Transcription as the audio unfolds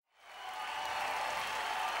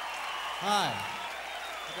Hi.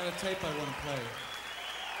 I got a tape I want to play.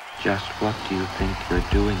 Just what do you think you're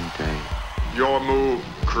doing, Dave? Your move,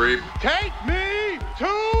 creep. Take me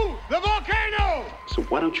to the volcano! So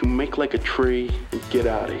why don't you make like a tree and get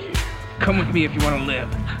out of here? Come with me if you want to live.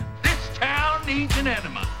 This town needs an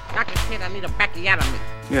enema. Dr. Kid, I need a backiotomy.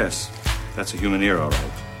 Yes, that's a human ear, all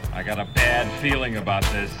right. I got a bad feeling about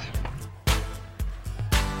this.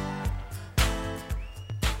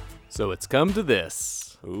 So it's come to this.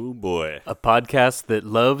 Oh boy. A podcast that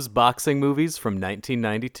loves boxing movies from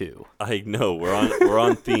 1992. I know, we're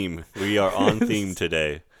on theme. We are on theme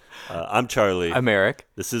today. I'm Charlie. I'm Eric.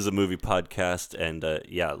 This is a movie podcast, and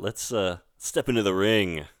let's step into the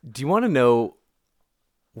ring. Do you want to know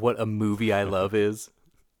what a movie I love is?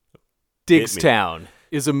 Diggstown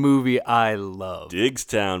is a movie I love.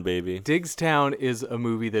 Diggstown, baby. Diggstown is a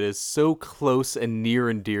movie that is so close and near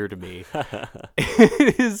and dear to me.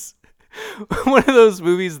 It is one of those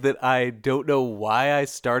movies that I don't know why I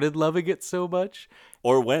started loving it so much.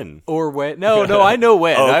 Or when. No, I know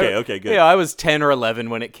when. Okay, good. I was 10 or 11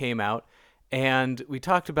 when it came out. And we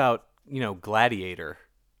talked about, Gladiator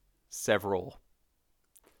several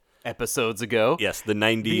episodes ago. Yes, the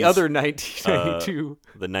 90s. The other 1992.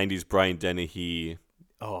 The 90s Brian Dennehy.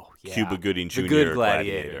 Oh, yeah. Cuba Gooding Jr. The good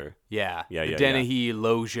Gladiator. Yeah. The Dennehy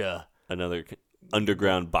Loja. Another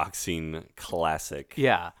underground boxing classic.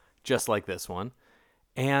 Yeah, just like this one.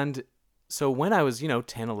 And so when I was,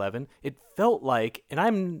 10, 11, it felt like,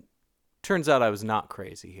 and turns out I was not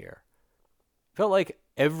crazy here. Felt like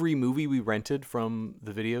every movie we rented from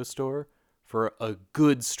the video store for a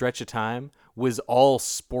good stretch of time was all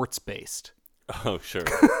sports-based. Oh, sure.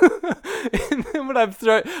 And then when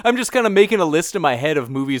I'm just kind of making a list in my head of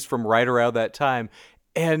movies from right around that time,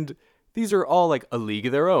 and these are all like A League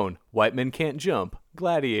of Their Own, White Men Can't Jump,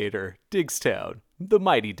 Gladiator, Diggstown, The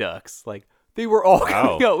Mighty Ducks. Like, they were all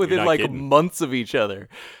coming out within months of each other.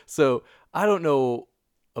 So I don't know.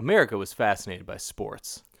 America was fascinated by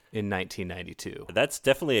sports in 1992. That's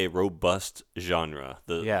definitely a robust genre.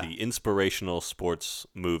 The inspirational sports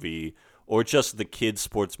movie, or just the kids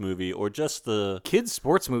sports movie, or just the kids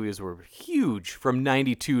sports movies were huge from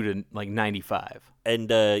 92 to 95.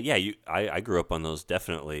 And I grew up on those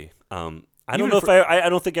definitely. I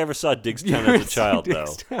don't think I ever saw Diggstown as a child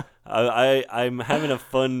though. I'm having a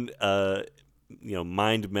fun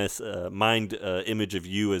mind image of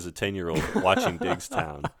you as a 10-year-old watching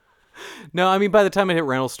Diggstown. No, I mean, by the time it hit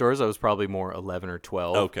rental stores, I was probably more 11 or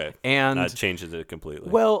 12. Okay. And that changes it completely.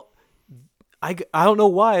 Well, I don't know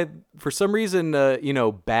why. For some reason,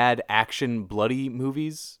 bad action, bloody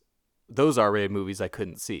movies, those R-rated movies I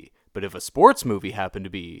couldn't see. But if a sports movie happened to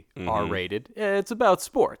be R-rated, it's about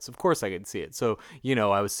sports. Of course I could see it. So,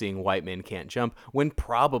 I was seeing White Men Can't Jump when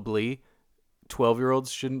probably 12-year-olds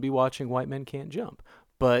shouldn't be watching White Men Can't Jump.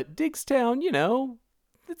 But Diggstown,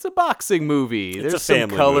 it's a boxing movie. It's There's some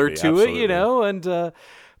color movie, to absolutely. it, and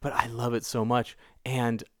but I love it so much.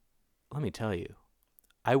 And let me tell you,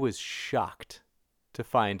 I was shocked to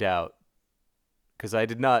find out, because I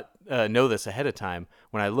did not know this ahead of time,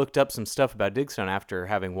 when I looked up some stuff about Diggstown after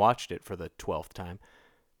having watched it for the 12th time.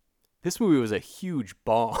 This movie was a huge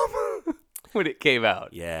bomb when it came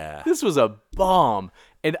out. Yeah. This was a bomb,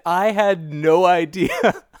 and I had no idea.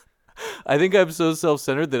 I think I'm so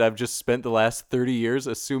self-centered that I've just spent the last 30 years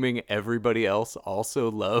assuming everybody else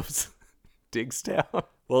also loves Diggstown.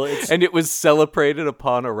 Well, and it was celebrated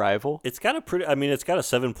upon arrival. It's got a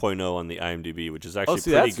 7.0 on the IMDb, which is actually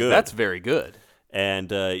pretty good. That's very good.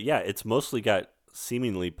 And it's mostly got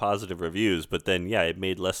seemingly positive reviews, but then it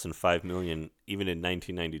made less than 5 million even in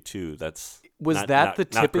 1992. Was that the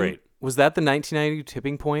 1992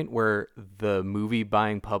 tipping point where the movie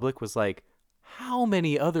buying public was like, how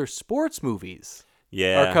many other sports movies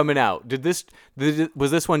are coming out?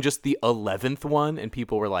 Was this one just the 11th one, and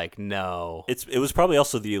people were like, no? It was probably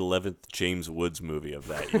also the 11th James Woods movie of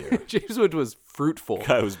that year. James Woods was fruitful.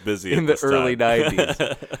 Guy was busy in the early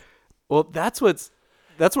 90s. Well, that's one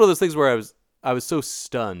of those things where I was so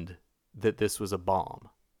stunned that this was a bomb.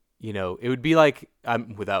 It would be like,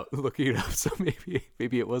 I'm without looking it up, so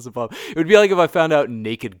maybe it was a bomb. It would be like if I found out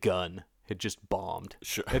Naked Gun had just bombed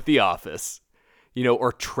at the office,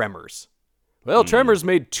 or Tremors. Well, Tremors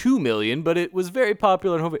made $2 million, but it was very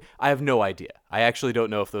popular in home. I have no idea. I actually don't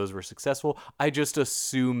know if those were successful. I just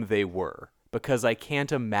assume they were, because I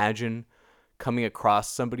can't imagine coming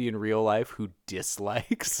across somebody in real life who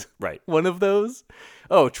dislikes one of those.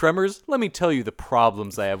 Oh, Tremors? Let me tell you the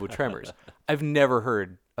problems I have with Tremors. I've never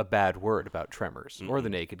heard a bad word about Tremors or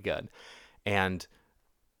The Naked Gun. And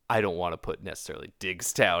I don't want to put necessarily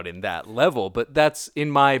Diggstown in that level, but that's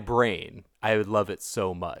in my brain. I would love it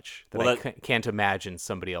so much that I can't imagine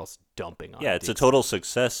somebody else dumping on it. Yeah, it's a total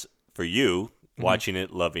success for you, watching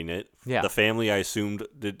it, loving it. Yeah. The family, I assumed,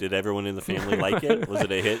 did everyone in the family like it? Was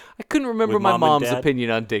it a hit? I couldn't remember With my mom and mom's dad? opinion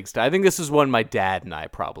on Diggstown. I think this is one my dad and I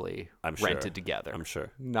probably rented together. I'm sure.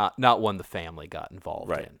 Not one the family got involved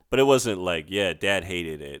Right. in. But it wasn't like, Dad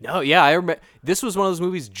hated it. No, yeah, I remember. This was one of those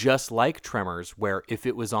movies just like Tremors, where if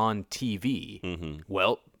it was on TV,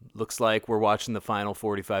 well, looks like we're watching the final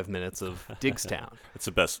 45 minutes of Diggstown. That's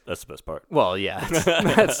the best part. Well, yeah,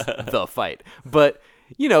 that's the fight. But,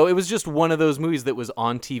 you know, it was just one of those movies that was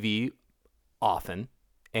on TV often,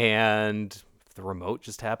 and if the remote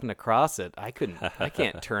just happened to cross it, I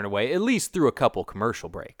can't turn away, at least through a couple commercial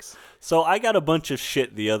breaks. So I got a bunch of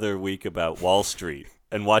shit the other week about Wall Street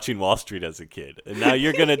and watching Wall Street as a kid. And now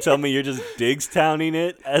you're going to tell me you're just Diggstowning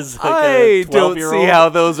it as like a 12-year-old? I don't see how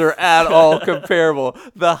those are at all comparable.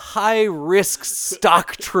 The high-risk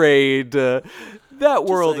stock trade, that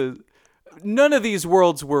world is... None of these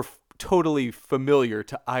worlds were totally familiar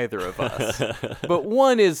to either of us. But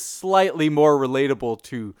one is slightly more relatable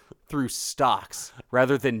through stocks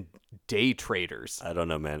rather than day traders. I don't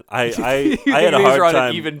know, man. I had a hard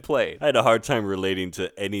time. Even played. I had a hard time relating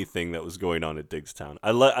to anything that was going on at Diggstown.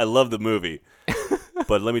 I love the movie,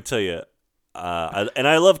 but let me tell you,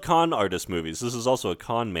 I love con artist movies. This is also a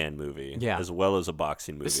con man movie, as well as a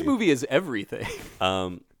boxing movie. This movie is everything.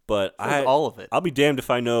 But all of it. I'll be damned if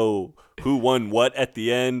I know who won what at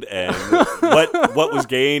the end and what was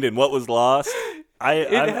gained and what was lost.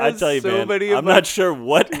 I tell you, so man, I'm not sure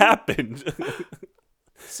what happened.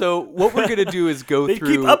 So what we're going to do is go they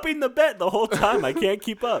through... keep upping the bet the whole time. I can't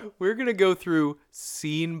keep up. We're going to go through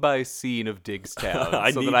scene by scene of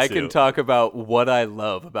Diggstown so that I I can talk about what I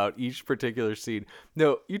love about each particular scene.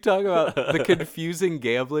 No, you talk about the confusing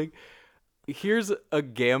gambling. Here's a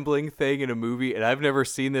gambling thing in a movie, and I've never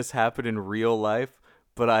seen this happen in real life,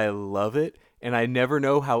 but I love it, and I never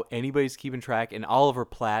know how anybody's keeping track, and Oliver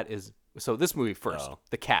Platt is... So this movie first,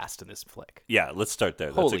 the cast in this flick. Yeah, let's start there.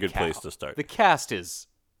 That's Holy a good cow. place to start. The cast is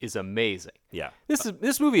amazing. Yeah.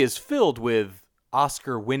 This movie is filled with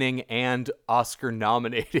Oscar-winning and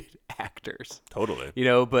Oscar-nominated actors. Totally. You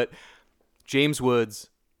know, but James Woods,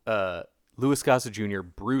 Louis Gossett Jr.,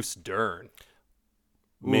 Bruce Dern.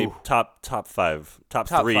 Maybe top five, top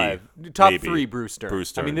three. Top maybe. three Bruce Dern.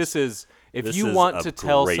 Bruce I mean, Dern. this is, if This you is want a to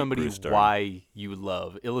tell great somebody Bruce Dern.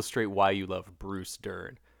 illustrate why you love Bruce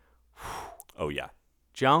Dern. Oh, yeah.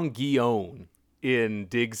 John Guillaume in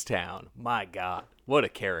Diggstown. My God, what a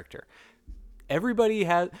character.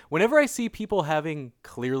 Whenever I see people having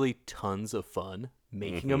clearly tons of fun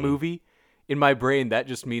making a movie, in my brain, that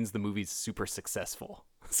just means the movie's super successful.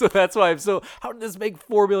 So that's why how did this make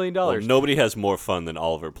 $4 million? Well, nobody has more fun than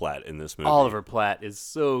Oliver Platt in this movie. Oliver Platt is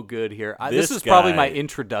so good here. This is guy probably my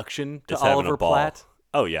introduction to is having Oliver a ball. Platt.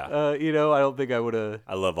 Oh, yeah. You know, I don't think I would have.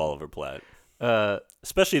 I love Oliver Platt.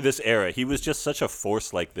 Especially this era. He was just such a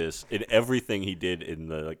force like this in everything he did in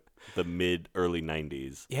the mid early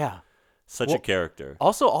 90s. Yeah. Such a character.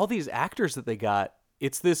 Also, all these actors that they got,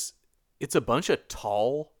 it's a bunch of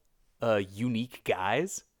tall, unique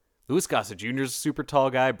guys. Louis Gossett Jr. is a super tall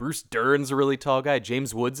guy. Bruce Dern's a really tall guy.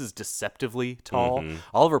 James Woods is deceptively tall.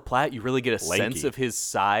 Oliver Platt, you really get a sense of his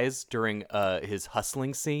size during his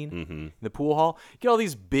hustling scene in the pool hall. You get all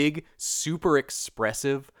these big, super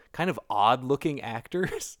expressive, kind of odd-looking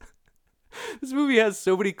actors. This movie has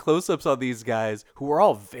so many close-ups on these guys who are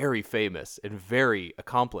all very famous and very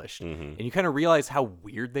accomplished. And you kind of realize how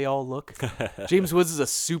weird they all look. James Woods is a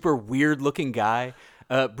super weird-looking guy.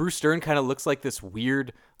 Bruce Dern kind of looks like this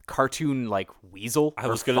weird cartoon like weasel. I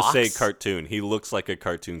was going to say cartoon. He looks like a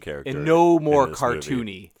cartoon character. And no more cartoony.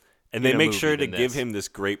 Movie. And they make sure to give him this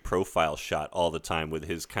great profile shot all the time with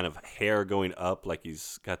his kind of hair going up like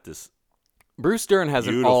he's got this Bruce Dern has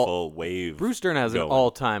beautiful wave. Bruce Dern has going. An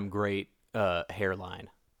all-time great hairline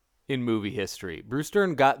in movie history. Bruce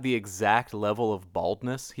Dern got the exact level of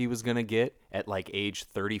baldness he was going to get at like age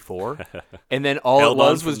 34. And then all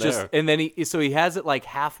it was just there. and then he has it like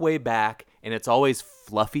halfway back and it's always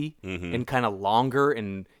fluffy and kind of longer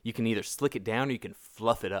and you can either slick it down or you can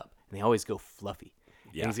fluff it up. And they always go fluffy.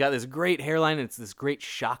 Yeah. And he's got this great hairline and it's this great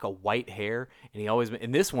shock of white hair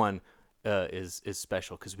and this one is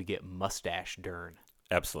special because we get Mustache Dern.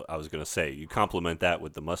 Absolutely. I was going to say, you compliment that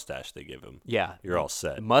with the mustache they give him. Yeah. You're all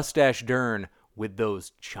set. Mustache Dern with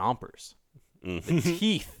those chompers. The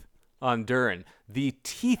teeth on Dern. The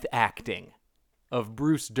teeth acting of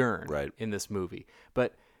Bruce Dern in this movie.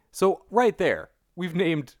 But, so right there, we've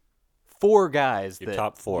named 4 guys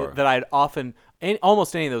top 4 that I'd often, and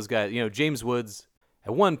almost any of those guys, you know, James Woods,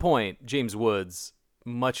 At one point, James Woods,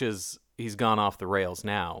 much as he's gone off the rails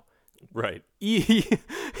now, Right. Easily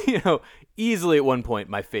at one point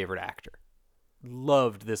my favorite actor.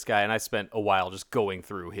 Loved this guy, and I spent a while just going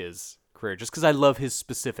through his career just because I love his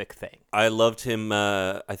specific thing. I loved him.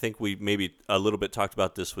 I think we maybe a little bit talked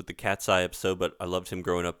about this with the Cat's Eye episode, but I loved him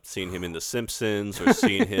growing up, seeing him in The Simpsons, or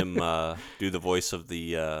seeing him do the voice of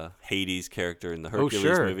the Hades character in the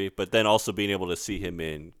Hercules movie. But then also being able to see him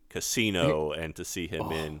in Casino and to see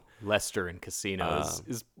him in Lester in Casino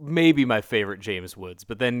is maybe my favorite James Woods.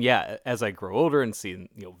 But then, yeah, as I grow older and see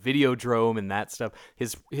Videodrome and that stuff,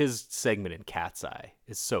 his segment in Cat's Eye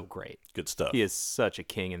is so great. Good stuff. He is such a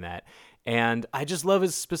king in that. And I just love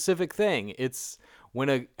his specific thing. It's when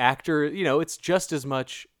an actor, it's just as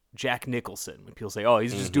much Jack Nicholson. When people say, oh,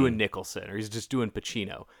 he's just doing Nicholson or he's just doing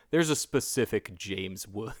Pacino. There's a specific James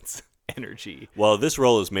Woods energy. Well, this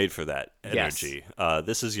role is made for that energy. Yes.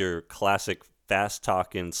 This is your classic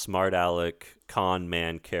fast-talking, smart-aleck, con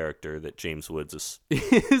man character that James Woods is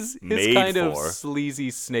his made kind for. Of sleazy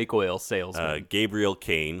snake oil salesman. Gabriel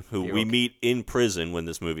Kane, who we meet in prison when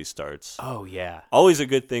this movie starts. Oh, yeah. Always a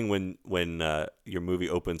good thing when your movie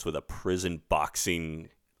opens with a prison boxing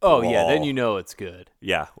Oh, brawl. yeah, then it's good.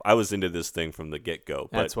 Yeah, I was into this thing from the get-go.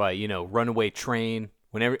 That's why, Runaway Train,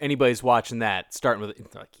 whenever anybody's watching that, starting with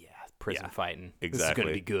it, they're like, yeah, prison fighting. Exactly. This is going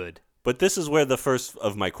to be good. But this is where the first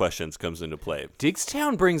of my questions comes into play.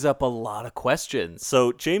 Diggstown brings up a lot of questions.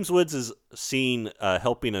 So James Woods is seen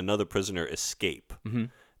helping another prisoner escape.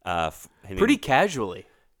 Mm-hmm. Pretty casually.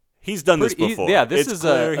 He's done this before. This it's is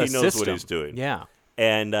clear a he knows system. what he's doing. Yeah.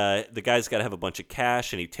 And the guy's got to have a bunch of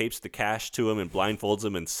cash, and he tapes the cash to him and blindfolds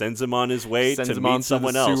him and sends him on his way to meet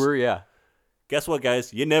someone else. Sewer, yeah. Guess what,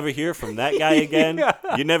 guys? You never hear from that guy again.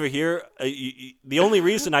 You never hear. The only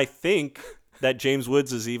reason I think that James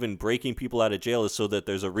Woods is even breaking people out of jail is so that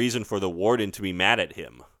there's a reason for the warden to be mad at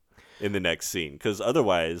him in the next scene. Because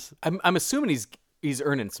otherwise, I'm assuming he's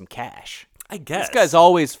earning some cash. I guess this guy's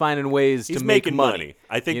always finding ways to make making money.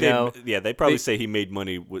 I think they probably say he made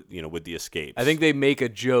money with the escapes. I think they make a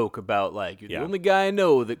joke about you're the only guy I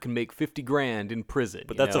know that can make $50,000 in prison.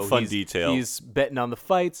 But that's a fun detail. He's betting on the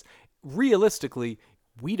fights. Realistically,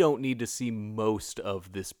 we don't need to see most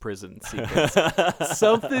of this prison sequence.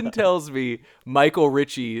 Something tells me Michael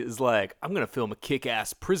Ritchie is like, I'm going to film a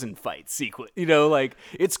kick-ass prison fight sequence.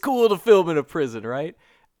 It's cool to film in a prison, right?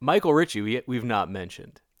 Michael Ritchie, we've not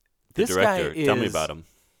mentioned. The this director, guy tell me about him.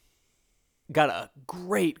 Got a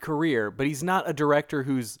great career, but he's not a director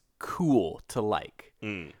who's cool to like.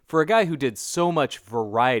 For a guy who did so much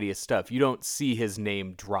variety of stuff, you don't see his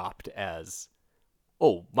name dropped as,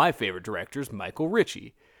 oh, my favorite director is Michael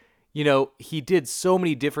Ritchie. He did so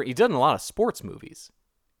many different... He's done a lot of sports movies,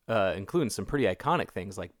 including some pretty iconic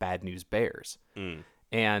things like Bad News Bears.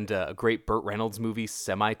 And a great Burt Reynolds movie,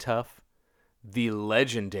 Semi-Tough. The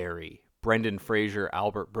legendary Brendan Fraser,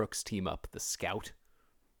 Albert Brooks team up, The Scout.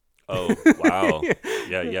 Oh, wow.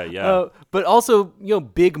 Yeah. But also,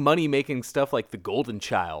 big money-making stuff like The Golden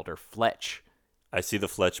Child or Fletch. I see the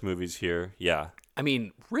Fletch movies here, yeah. I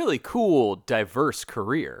mean, really cool, diverse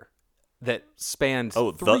career that spanned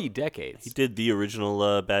 3 decades. He did the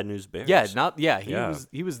original Bad News Bears.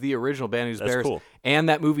 He was the original Bad News Bears. Cool. And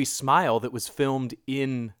that movie Smile that was filmed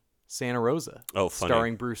in Santa Rosa. Oh, funny.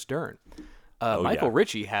 Starring Bruce Dern. Michael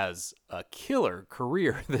Ritchie has a killer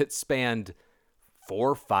career that spanned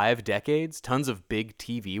 4 or 5 decades, tons of big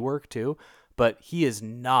TV work too, but he is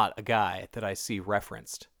not a guy that I see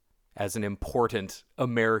referenced as an important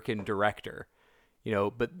American director.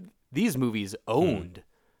 But these movies owned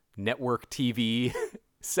network TV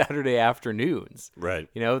Saturday afternoons. Right.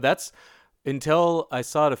 That's until I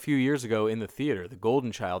saw it a few years ago in the theater. The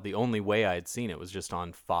Golden Child, the only way I had seen it was just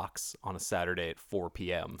on Fox on a Saturday at 4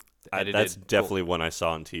 p.m. That's definitely one I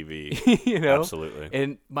saw on TV. Absolutely.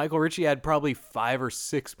 And Michael Ritchie had probably 5 or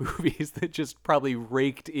 6 movies that just probably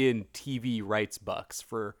raked in TV rights bucks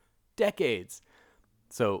for decades.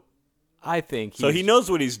 So I think he knows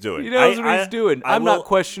what he's doing. He knows what he's doing. I'm not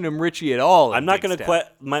questioning Ritchie at all. I'm not going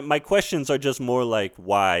to my questions are just more like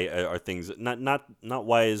why are things not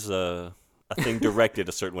why is a thing directed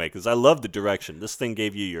a certain way, because I love the direction. This thing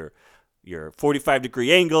gave you your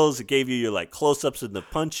 45-degree angles. It gave you your close-ups in the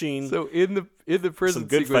punching. So in the prison some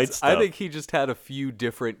good sequence, fight stuff. I think he just had a few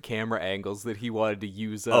different camera angles that he wanted to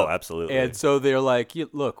use up. Oh, absolutely. And so they're like,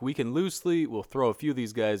 look, we can we'll throw a few of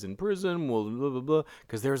these guys in prison, we'll blah, blah, blah.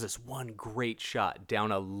 Because there's this one great shot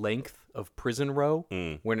down a length of prison row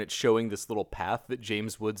when it's showing this little path that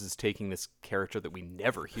James Woods is taking this character that we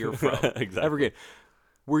never hear from. Exactly. Ever again.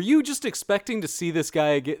 Were you just expecting to see this guy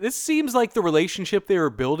again? This seems like the relationship they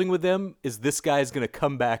were building with them is this guy's going to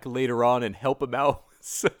come back later on and help him out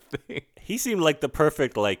something. He seemed like the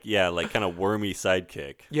perfect, like kind of wormy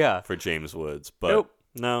sidekick. Yeah. For James Woods, but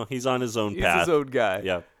no, he's on his own path. He's his own guy.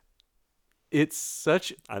 Yeah. It's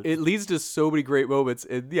such. It leads to so many great moments.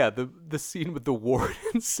 And yeah, the scene with the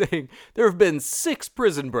warden saying there have been 6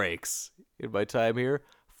 prison breaks in my time here.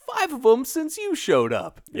 5 of them since you showed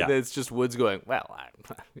up. Yeah. And then it's just Woods going, well,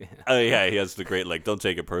 Oh yeah, he has the great don't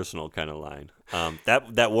take it personal kind of line.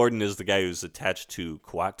 That warden is the guy who's attached to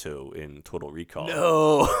Kuato in Total Recall.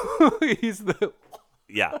 No, he's the.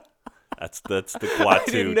 Yeah, that's the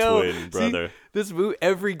Kuato twin brother. See, this movie,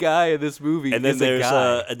 every guy in this movie, and then is a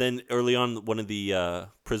guy. And then early on, one of the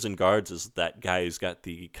prison guards is that guy who's got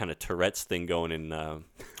the kind of Tourette's thing going in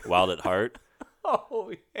Wild at Heart.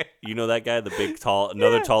 Oh yeah, you know that guy, the big tall,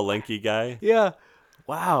 tall, lanky guy. Yeah,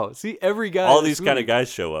 wow. See, every guy. All these kind of guys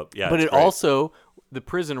show up. Yeah, but it also the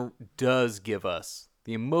prison does give us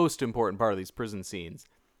the most important part of these prison scenes.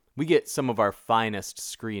 We get some of our finest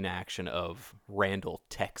screen action of Randall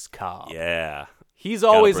Tex Cobb. Yeah. He's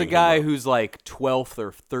always a guy who's like 12th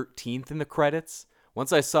or 13th in the credits.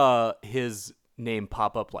 Once I saw his name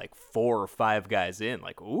pop up like 4 or 5 guys in,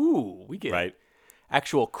 like, ooh, we get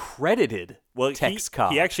actual credited Tex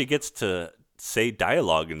Cobb. He actually gets to say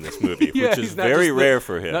dialogue in this movie, which is very rare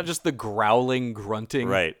for him. Not just the growling, grunting,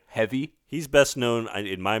 heavy. He's best known,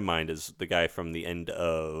 in my mind, as the guy from the end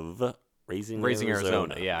of Raising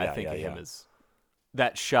Arizona. Yeah, I think of him as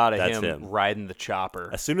that shot of him riding the chopper.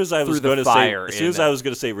 As soon as I was going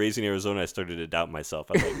to say Raising Arizona, I started to doubt myself.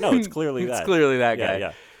 I was like, no, it's clearly that. It's clearly that guy.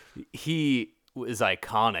 Yeah. He was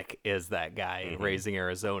iconic as that guy in Raising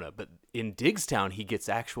Arizona, but in Digstown, he gets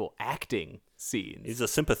actual acting scenes. He's a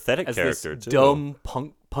sympathetic character, this too. Dumb,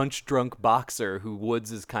 punch-drunk boxer who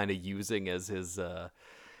Woods is kind of using as his,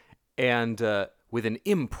 with an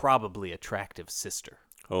improbably attractive sister.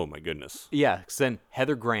 Oh, my goodness. Yeah, because then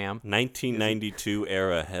Heather Graham. 1992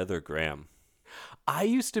 era Heather Graham.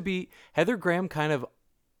 Heather Graham kind of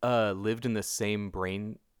lived in the same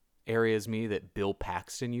brain area as me that Bill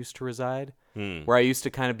Paxton used to reside, where I used to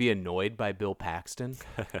kind of be annoyed by Bill Paxton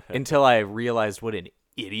until I realized what an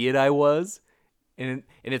idiot I was. And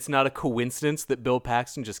it's not a coincidence that Bill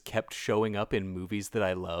Paxton just kept showing up in movies that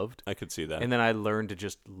I loved. I could see that. And then I learned to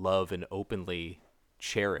just love and openly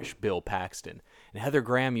cherish Bill Paxton. And Heather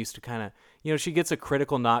Graham used to kind of, she gets a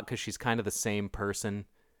critical knock because she's kind of the same person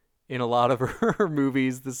in a lot of her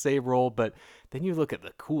movies, the same role. But then you look at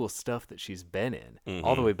the cool stuff that she's been in,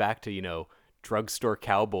 all the way back to, Drugstore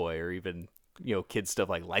Cowboy, or even, kid stuff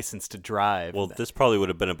like License to Drive. Well, this probably would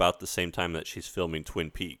have been about the same time that she's filming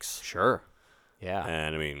Twin Peaks. Sure. Yeah.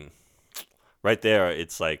 And I mean, right there,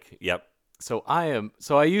 it's like, yep. So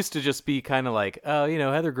I used to just be kind of like, oh,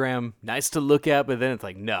 Heather Graham, nice to look at, but then it's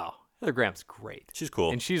like, no, Heather Graham's great. She's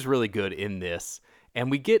cool. And she's really good in this.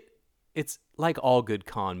 And it's like all good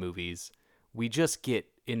con movies, we just get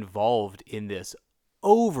involved in this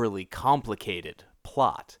overly complicated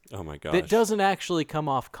plot. Oh my gosh. That doesn't actually come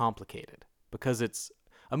off complicated, because it's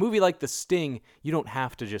a movie like The Sting. You don't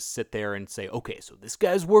have to just sit there and say, okay, so this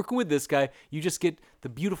guy's working with this guy. You just get, the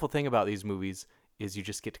beautiful thing about these movies is you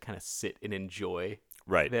just get to kind of sit and enjoy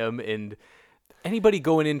them. And anybody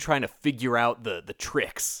going in trying to figure out the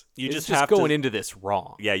tricks, you just have going into this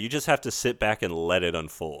wrong. Yeah, you just have to sit back and let it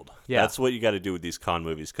unfold. Yeah. That's what you got to do with these con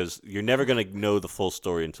movies, because you're never going to know the full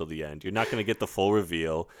story until the end. You're not going to get the full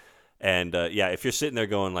reveal. And if you're sitting there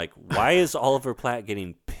going like, why is Oliver Platt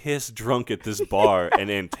getting pissed drunk at this bar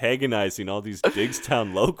and antagonizing all these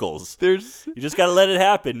Digstown locals? You just got to let it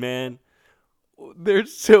happen, man.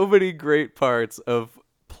 There's so many great parts of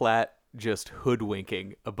Platt just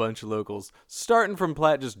hoodwinking a bunch of locals, starting from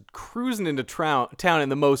Platt just cruising into town in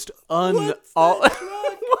the most What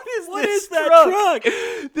is that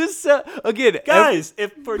truck? This again, guys,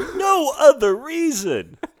 if for no other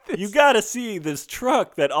reason, you got to see this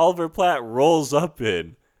truck that Oliver Platt rolls up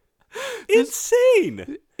in.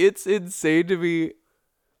 Insane. It's insane to me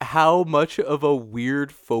how much of a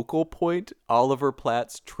weird focal point Oliver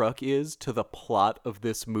Platt's truck is to the plot of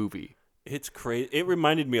this movie. It's crazy. It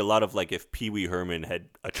reminded me a lot of like if Pee Wee Herman had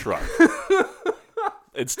a truck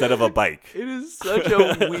instead of a bike. It is such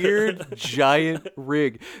a weird giant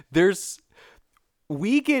rig.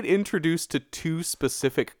 We get introduced to 2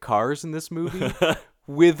 specific cars in this movie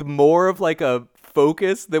with more of like a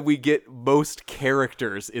focus than we get most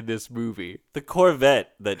characters in this movie. The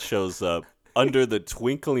Corvette that shows up under the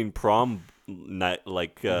twinkling prom night,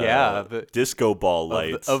 the disco ball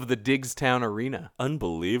lights of the Digstown arena.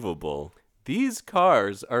 Unbelievable. these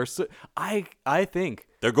cars are so. I think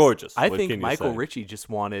They're gorgeous. I What think can you Michael say? Ritchie just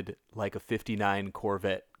wanted like a 59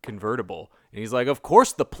 Corvette convertible. And he's like, of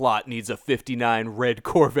course the plot needs a 59 red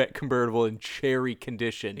Corvette convertible in cherry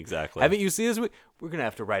condition. Exactly. Haven't you seen this? We're going to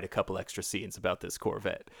have to write a couple extra scenes about this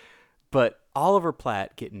Corvette. But Oliver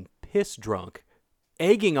Platt getting piss drunk,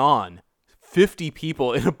 egging on 50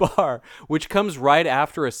 people in a bar, which comes right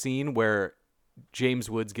after a scene where James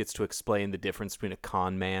Woods gets to explain the difference between a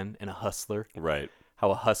con man and a hustler. Right.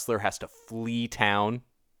 How a hustler has to flee town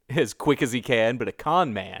as quick as he can, but a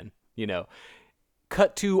con man,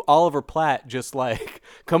 cut to Oliver Platt just like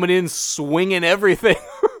coming in swinging everything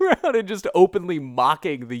around and just openly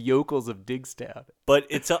mocking the yokels of Digstown. But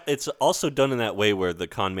it's also done in that way where the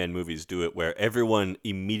con man movies do it, where everyone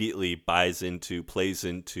immediately buys into, plays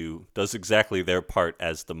into, does exactly their part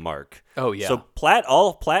as the mark. Oh, yeah. So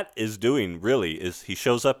all Platt is doing really is he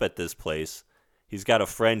shows up at this place. He's got a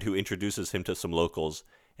friend who introduces him to some locals,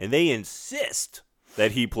 and they insist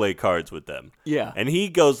that he play cards with them. Yeah. And he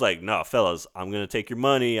goes like, "No, fellas, I'm going to take your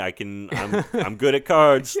money. I'm good at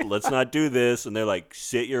cards. Let's not do this." And they're like,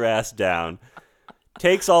 "Sit your ass down."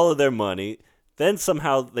 Takes all of their money. Then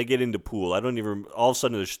somehow they get into pool. All of a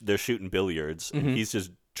sudden they're shooting billiards. And he's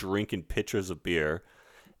just drinking pitchers of beer.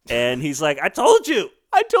 And he's like, I told you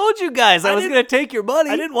guys I was going to take your money.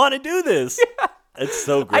 I didn't want to do this. Yeah. It's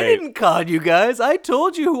so great. I didn't con you guys. I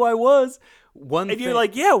told you who I was. You're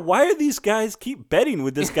like, yeah, why are these guys keep betting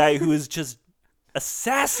with this guy who is just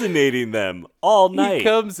assassinating them all night? He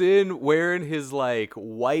comes in wearing his like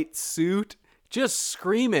white suit, just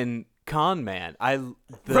screaming con man.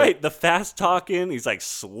 Right, the fast talking, he's like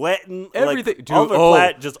sweating. Everything. Like, Oliver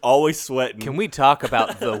Platt just always sweating. Can we talk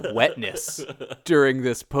about the wetness during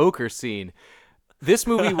this poker scene? This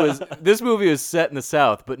movie was set in the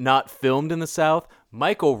South, but not filmed in the South.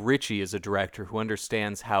 Michael Ritchie is a director who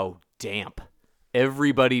understands how damp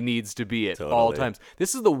everybody needs to be at all times.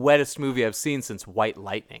 This is the wettest movie I've seen since White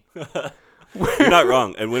Lightning. You're not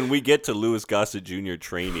wrong. And when we get to Louis Gossett Jr.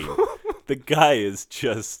 training, the guy is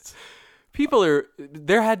just...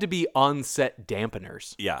 There had to be on-set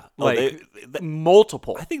dampeners. Yeah.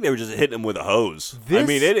 Multiple. I think they were just hitting him with a hose. I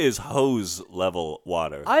mean, it is hose-level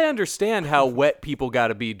water. I understand how wet people got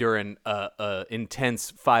to be during a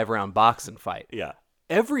intense 5-round boxing fight. Yeah.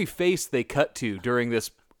 Every face they cut to during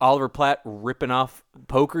this Oliver Platt ripping off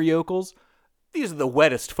poker yokels, these are the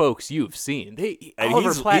wettest folks you've seen. He's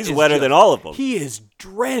wetter than all of them. He is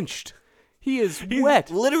drenched. He is wet.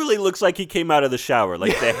 Literally looks like he came out of the shower.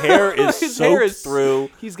 Like the hair is soaked through.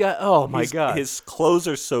 He's got, oh my God. His clothes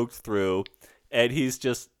are soaked through, and he's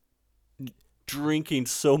just drinking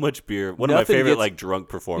so much beer. One of my favorite drunk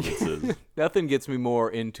performances. Nothing gets me more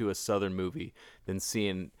into a Southern movie than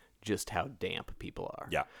seeing just how damp people are.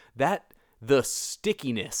 Yeah. The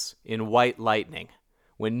stickiness in White Lightning,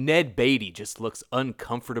 when Ned Beatty just looks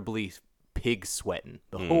uncomfortably pig sweating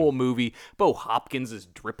the whole movie. Bo Hopkins is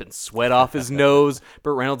dripping sweat off his nose.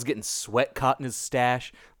 Burt Reynolds getting sweat caught in his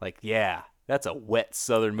stash. Like, yeah, that's a wet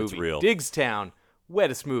Southern movie. It's real. Digstown,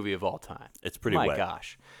 wettest movie of all time. It's pretty wet. My wet.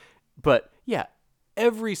 gosh. But yeah,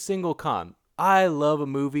 every single con. I love a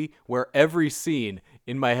movie where every scene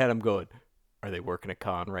in my head I'm going, are they working a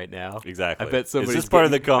con right now? Exactly. I bet somebody's Is this part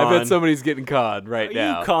of the con? I bet somebody's getting conned right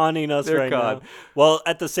now. Are you conning us They're right conned. now? Well,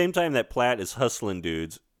 at the same time that Platt is hustling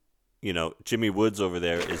dudes, Jimmy Woods over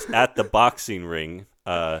there is at the boxing ring,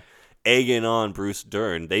 egging on Bruce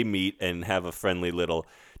Dern. They meet and have a friendly little...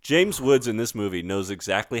 James Woods in this movie knows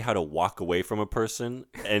exactly how to walk away from a person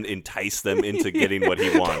and entice them into getting what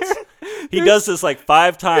he wants. He does this like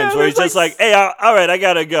 5 times where he's just like, hey, all right, I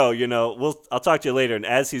gotta go. I'll talk to you later. And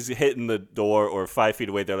as he's hitting the door or 5 feet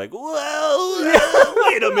away, they're like, well,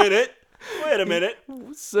 wait a minute.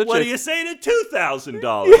 What do you say to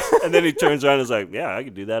 $2,000? And then he turns around and is like, yeah, I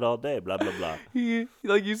can do that all day, blah, blah, blah.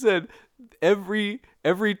 Like you said, every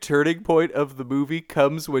turning point of the movie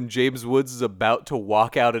comes when James Woods is about to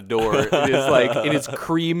walk out a door in his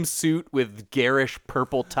cream suit with garish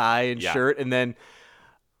purple tie and shirt, and then,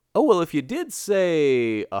 oh, well, if you did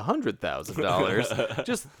say $100,000,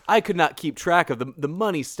 just I could not keep track of the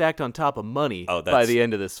money stacked on top of money by the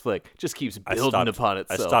end of this flick. Just keeps building upon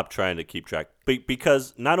itself. I stopped trying to keep track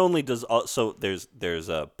because not only does there's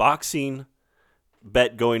a boxing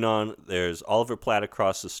bet going on. There's Oliver Platt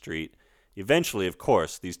across the street. Eventually, of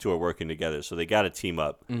course, these two are working together, so they got to team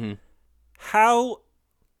up. Mm-hmm. How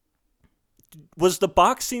was the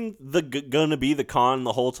boxing gonna be the con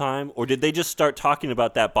the whole time, or did they just start talking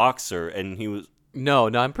about that boxer and he was? No,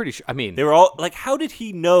 I'm pretty sure. I mean, they were all like, how did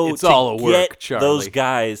he know it's all a work, get those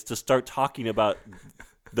guys to start talking about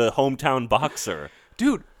the hometown boxer?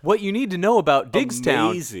 Dude, what you need to know about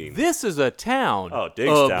Diggstown, Amazing. this is a town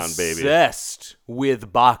Diggstown, baby. obsessed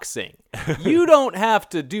with boxing. You don't have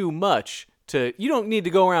to do much. You don't need to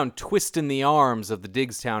go around twisting the arms of the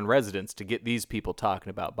Diggstown residents to get these people talking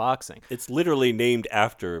about boxing. It's literally named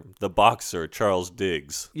after the boxer Charles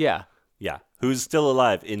Diggs. Yeah. Yeah, who's still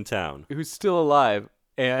alive in town. Who's still alive.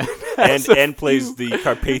 And plays the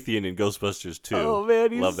Carpathian in Ghostbusters 2. Oh,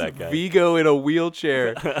 man, he's Love that guy. Vigo in a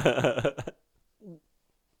wheelchair.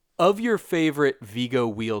 Of your favorite Vigo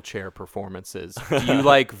wheelchair performances, do you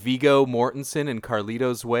like Viggo Mortensen in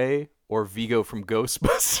Carlito's Way or Vigo from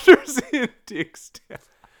Ghostbusters in Diggstown?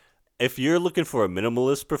 If you're looking for a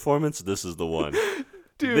minimalist performance, this is the one.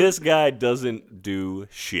 Dude. This guy doesn't do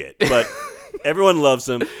shit, but everyone loves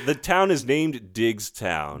him. The town is named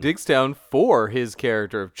Diggstown. Diggstown for his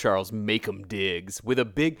character of Charles Macon Diggs with a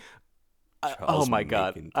big... oh my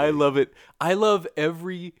God. Macon I Diggs. love it. I love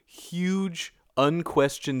every huge...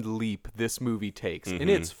 unquestioned leap this movie takes, and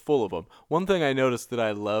it's full of them. One thing I noticed that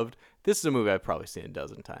I loved, this is a movie I've probably seen a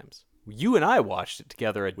dozen times. You and I watched it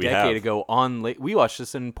together a decade ago we watched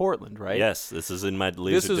this in Portland, right? Yes, this is in my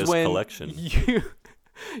Laserdisc collection.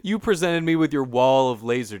 You presented me with your wall of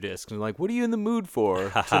Laserdiscs and like, what are you in the mood for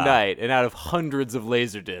tonight? And out of hundreds of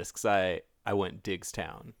Laserdiscs, I went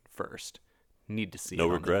Diggstown first. Need to see it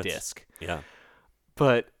on the disc. Yeah.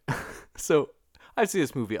 But so I've seen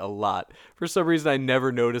this movie a lot. For some reason, I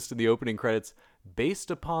never noticed in the opening credits,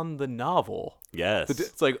 based upon the novel. Yes.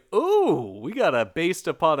 It's like, ooh, we got a based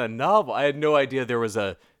upon a novel. I had no idea there was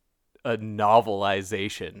a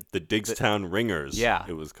novelization. The Diggstown Ringers. Yeah.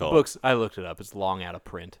 It was called. Books, I looked it up. It's long out of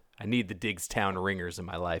print. I need the Diggstown Ringers in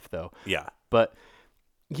my life, though. Yeah. But,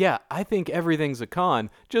 yeah, I think everything's a con.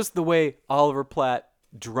 Just the way Oliver Platt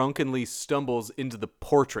drunkenly stumbles into the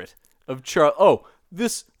portrait of Charles. Oh,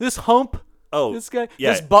 this hump. Oh, this guy.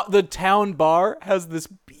 yeah. The town bar has this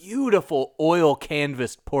beautiful oil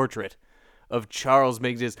canvassed portrait of Charles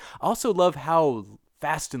Macon. I also love how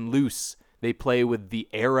fast and loose they play with the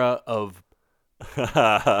era of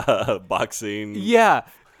boxing. Yeah.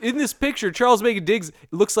 In this picture, Charles Macon Diggs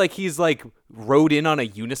looks like he's like rode in on a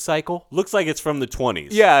unicycle. Looks like it's from the 20s.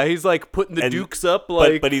 Yeah, he's like putting the dukes up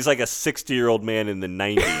like but he's like a 60-year-old man in the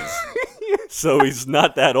 90s. So he's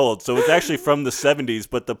not that old. So it's actually from the 70s,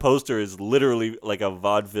 but the poster is literally like a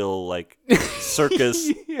vaudeville like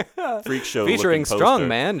circus freak show featuring looking poster.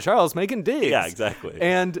 strongman Charles Macon Diggs. Yeah, exactly.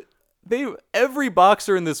 And every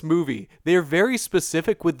boxer in this movie, they're very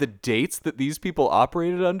specific with the dates that these people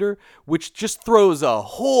operated under, which just throws a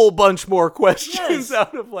whole bunch more questions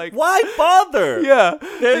out of like, why bother? Yeah.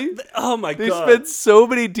 Oh my God. They spent so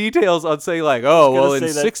many details on saying like, oh, well, in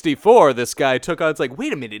 64, this guy took on, it's like,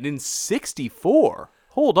 wait a minute, in 64?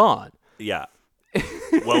 Hold on. Yeah.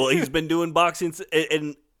 Well, he's been doing boxing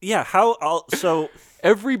and yeah, so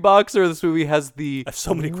every boxer in this movie has I have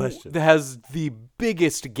so many questions. Has the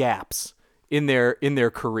biggest gaps in their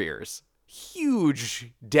careers.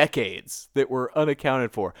 Huge decades that were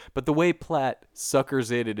unaccounted for. But the way Platt suckers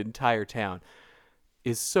in an entire town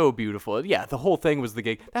is so beautiful. Yeah, the whole thing was the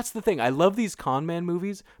gig. That's the thing. I love these con man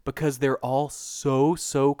movies because they're all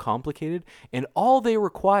so complicated, and all they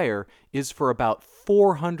require is for about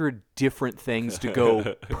 400 different things to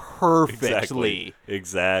go perfectly.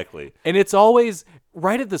 Exactly. And it's always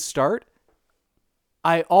right at the start.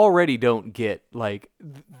 I already don't get like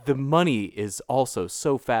the money is also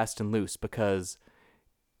so fast and loose because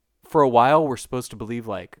for a while we're supposed to believe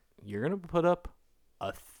like you're gonna put up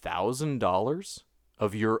 $1,000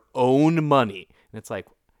 of your own money, and it's like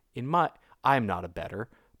I'm not a bettor,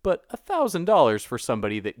 but $1,000 for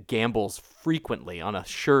somebody that gambles frequently on a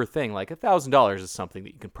sure thing, like $1,000 is something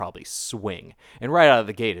that you can probably swing, and right out of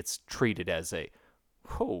the gate it's treated as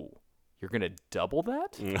you're gonna double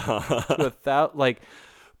that to like.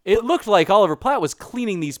 It looked like Oliver Platt was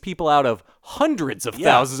cleaning these people out of hundreds of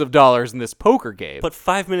thousands of dollars in this poker game. But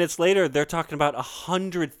 5 minutes later, they're talking about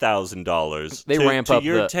 $100,000. They ramp up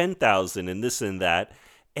your $10,000 and this and that.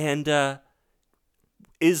 And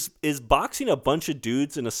is boxing a bunch of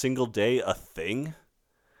dudes in a single day a thing?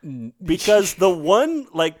 Because the one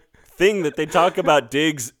thing that they talk about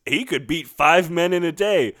Diggs, he could beat 5 men in a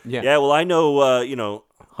day. Yeah. Well, I know.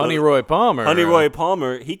 Honey Roy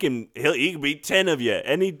Palmer. He can beat 10 of you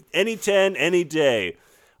any 10 any day.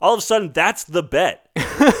 All of a sudden, that's the bet.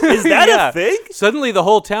 Is that a thing? Suddenly, the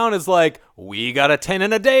whole town is like, we got a 10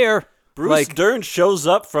 in a dayer. Bruce Dern shows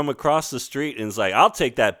up from across the street and is like, I'll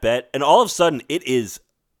take that bet. And all of a sudden, it is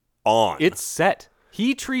on. It's set.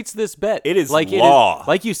 He treats this bet. It is like law.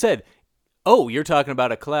 Like you said. Oh, you're talking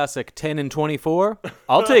about a classic 10 and 24?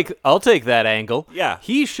 I'll take that angle. Yeah.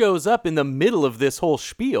 He shows up in the middle of this whole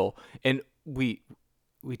spiel, and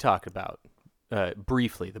we talked about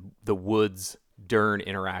briefly the Woods Dern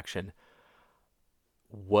interaction.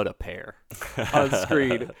 What a pair on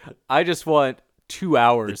screen. I just want 2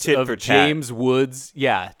 hours of James Woods,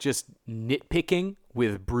 just nitpicking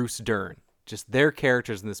with Bruce Dern. Just their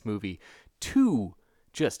characters in this movie. Two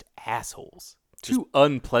just assholes. Two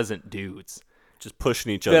unpleasant dudes. Just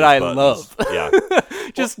pushing each other that I buttons. love. Yeah.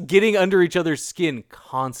 Just getting under each other's skin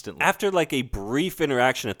constantly. After like a brief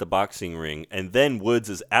interaction at the boxing ring, and then Woods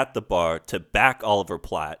is at the bar to back Oliver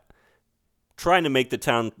Platt, trying to make the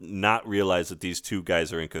town not realize that these two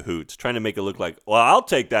guys are in cahoots, trying to make it look like, well, I'll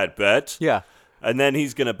take that bet. Yeah. And then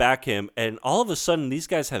he's going to back him, and all of a sudden, these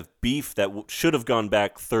guys have beef that should have gone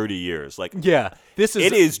back 30 years. Like, it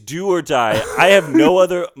is do or die. I have no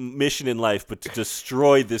other mission in life but to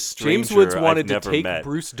destroy this stranger James Woods wanted I've never to take met.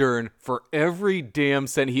 Bruce Dern for every damn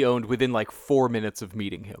cent he owned within like 4 minutes of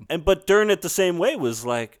meeting him. But Dern, at the same way, was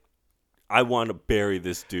like, I want to bury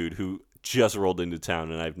this dude who just rolled into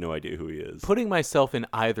town, and I have no idea who he is. Putting myself in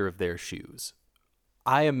either of their shoes,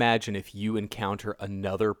 I imagine if you encounter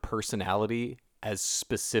another personality as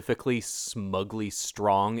specifically smugly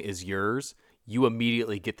strong as yours, you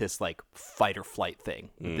immediately get this like fight or flight thing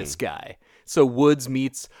with this guy. So Woods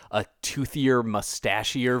meets a toothier,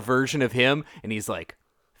 mustachier version of him, and he's like,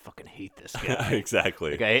 I fucking hate this guy.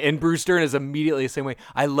 Exactly. Okay, and Bruce Dern is immediately the same way.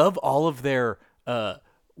 I love all of their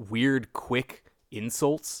weird, quick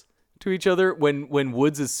insults to each other. When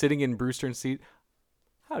Woods is sitting in Bruce Dern's seat,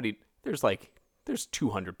 there's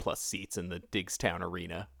 200 plus seats in the Diggstown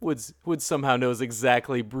arena. Woods somehow knows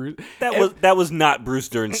exactly Bruce. That was not Bruce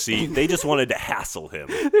Dern's seat. They just wanted to hassle him.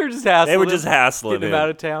 They were just hassling him out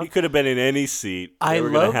of town. He could have been in any seat. I were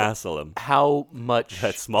love going to hassle him. How much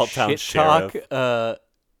that small town shit talk sheriff.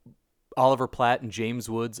 Oliver Platt and James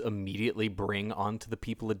Woods immediately bring onto the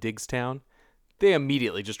people of Diggstown. They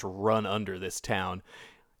immediately just run under this town.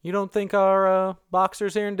 You don't think our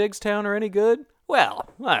boxers here in Diggstown are any good? Well,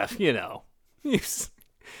 you know.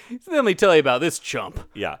 Let me tell you about this chump.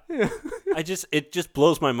 Yeah. It just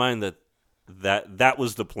blows my mind that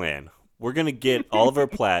was the plan. We're going to get Oliver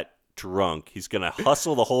Platt drunk. He's going to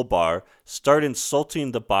hustle the whole bar, start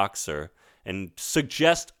insulting the boxer, and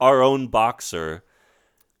suggest our own boxer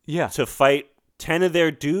to fight 10 of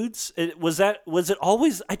their dudes. Was it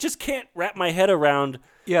always? I just can't wrap my head around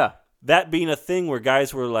that being a thing where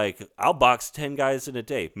guys were like, I'll box 10 guys in a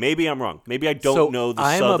day. Maybe I'm wrong. Maybe I don't know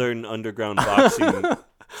the Southern underground boxing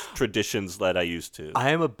traditions that I used to. I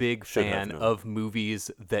am a big fan of movies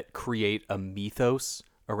that create a mythos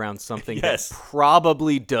around something that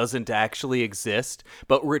probably doesn't actually exist,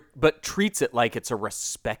 but treats it like it's a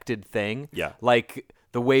respected thing. Yeah. Like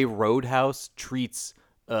the way Roadhouse treats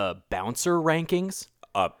bouncer rankings.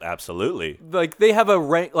 Absolutely. Like they have a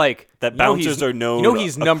rank like that bouncers are known. You know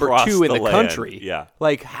he's number 2 in the country. Yeah.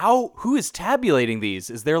 Like who is tabulating these?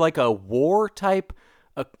 Is there like a war type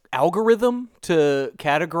algorithm to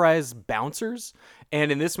categorize bouncers?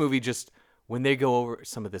 And in this movie, just when they go over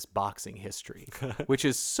some of this boxing history, which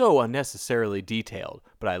is so unnecessarily detailed,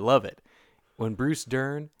 but I love it. When Bruce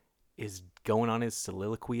Dern is going on his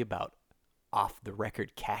soliloquy about off the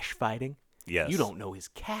record cash fighting. Yes. You don't know his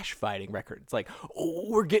cash fighting record. It's like,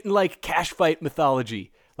 we're getting like cash fight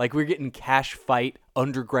mythology. Like we're getting cash fight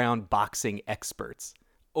underground boxing experts.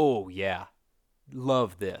 Oh, yeah.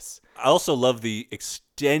 Love this. I also love the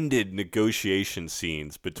extended negotiation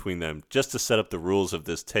scenes between them just to set up the rules of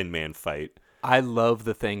this 10-man fight. I love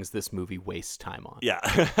the things this movie wastes time on. Yeah.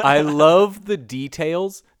 I love the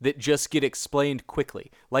details that just get explained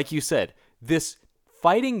quickly. Like you said, this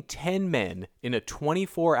fighting 10 men in a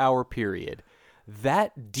 24-hour period,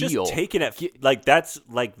 that deal... Just taking it that's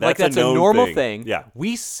a normal thing. Yeah.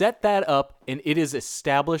 We set that up, and it is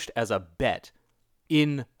established as a bet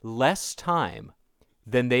in less time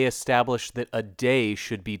than they established that a day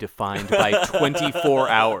should be defined by 24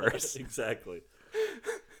 hours. Exactly.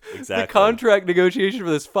 The contract negotiation for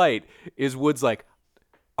this fight is Woods like,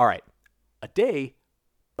 all right, a day,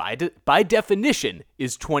 by definition,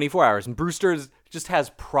 is 24 hours. And Brewster just has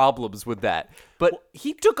problems with that. But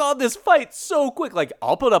he took on this fight so quick. Like,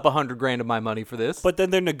 I'll put up $100,000 of my money for this. But then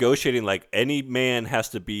they're negotiating like any man has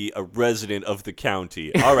to be a resident of the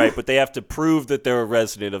county. All right, but they have to prove that they're a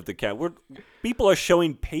resident of the county. People are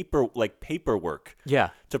showing paperwork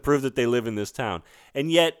to prove that they live in this town.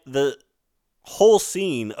 And yet the whole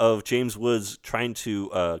scene of James Woods trying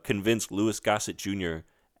to convince Louis Gossett Jr.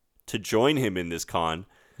 to join him in this con,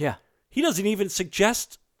 he doesn't even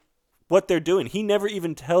suggest what they're doing. He never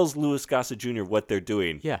even tells Louis Gossett Jr. what they're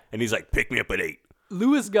doing. Yeah. And he's like, pick me up at 8.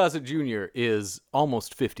 Louis Gossett Jr. is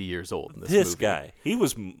almost 50 years old in this movie. This guy,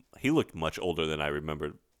 he looked much older than I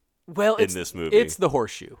remembered. in this movie. It's the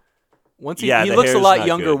horseshoe. He the looks a hair's lot not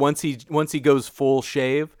younger good. once he goes full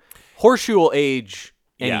shave. Horseshoe will age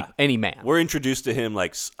any man. We're introduced to him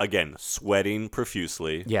again sweating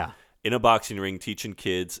profusely. Yeah. In a boxing ring, teaching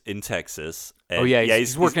kids in Texas. And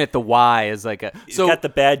he's working at the Y as like a. He's got the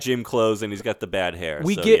bad gym clothes and he's got the bad hair.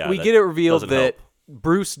 We get it revealed that help.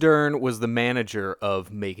 Bruce Dern was the manager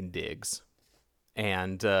of Megan Diggs,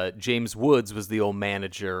 and James Woods was the old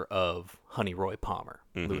manager of Honey Roy Palmer,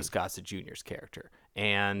 Louis Gossett Jr.'s character.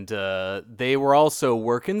 And they were also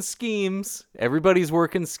working schemes. Everybody's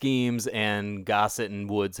working schemes, and Gossett and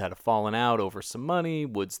Woods had a falling out over some money.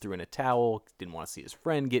 Woods threw in a towel, didn't want to see his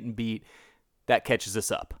friend getting beat. That catches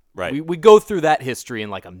us up. Right. We go through that history in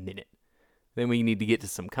like a minute. Then we need to get to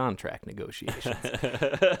some contract negotiations.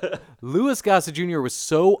 Louis Gossett Jr. was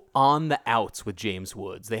so on the outs with James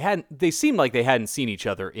Woods. They seemed like they hadn't seen each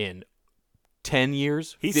other in 10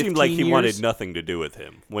 years. He seemed like he wanted nothing to do with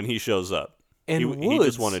him when he shows up. And he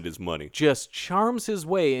just wanted his money. Just charms his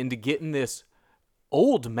way into getting this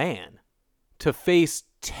old man to face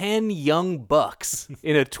 10 young bucks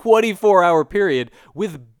in a 24-hour period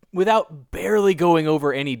without barely going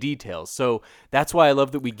over any details. So that's why I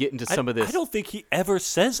love that we get into some of this. I don't think he ever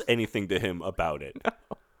says anything to him about it.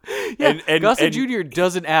 Yeah, Gossett Jr.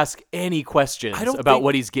 doesn't ask any questions about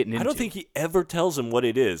what he's getting into. I don't think he ever tells him what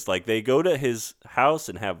it is. Like, they go to his house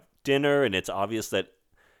and have dinner, and it's obvious that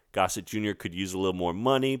Gossett Jr. could use a little more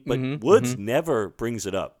money, but Woods never brings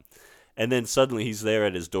it up. And then suddenly he's there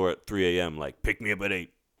at his door at 3 a.m. like, pick me up at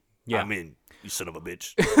 8. Yeah. I'm in, you son of a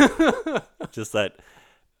bitch. Just that.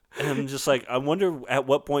 And I'm just like, I wonder at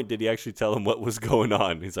what point did he actually tell him what was going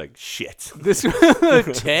on? He's like, shit. This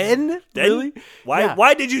 10? Really?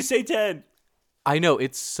 Why did you say 10? I know,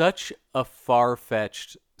 it's such a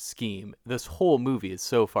far-fetched scheme. This whole movie is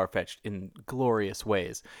so far-fetched in glorious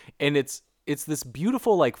ways. And it's this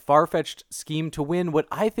beautiful, like, far-fetched scheme to win what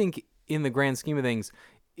I think, in the grand scheme of things,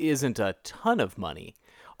 isn't a ton of money.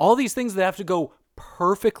 All these things that have to go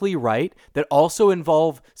perfectly right, that also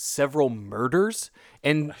involve several murders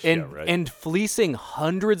and fleecing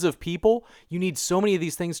hundreds of people. You need so many of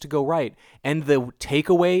these things to go right. And the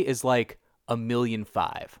takeaway is like $1.5 million.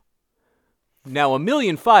 Now, $1.5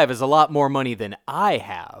 million is a lot more money than I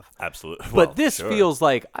have. Absolutely. But this feels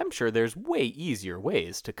like, I'm sure there's way easier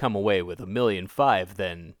ways to come away with $1.5 million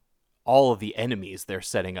than all of the enemies they're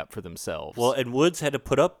setting up for themselves. Well, and Woods had to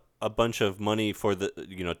put up a bunch of money for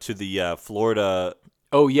to the Florida.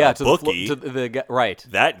 Oh yeah, to bookie. the guy, right?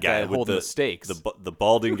 That guy with holding the stakes. The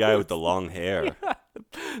balding guy with the long hair.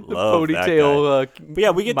 The ponytail. But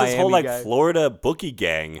yeah, we get this whole like guy. Florida bookie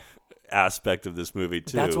gang aspect of this movie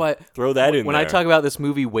too. That's why throw that in when there. I talk about this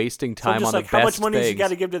movie wasting time on the best how much money things, you got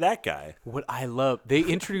to give to that guy? What I love, they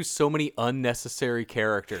introduce so many unnecessary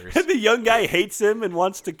characters. And the young guy hates him and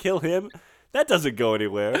wants to kill him. That doesn't go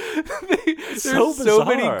anywhere. There's so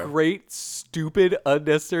many great, stupid,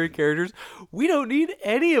 unnecessary characters. We don't need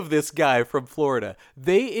any of this guy from Florida.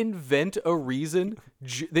 They invent a reason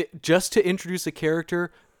just to introduce a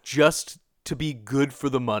character just to be good for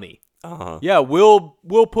the money. Uh-huh. Yeah, we'll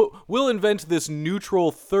invent this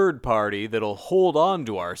neutral third party that'll hold on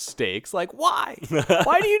to our stakes. Like, why?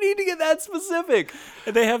 Why do you need to get that specific?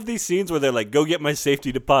 And they have these scenes where they're like, "Go get my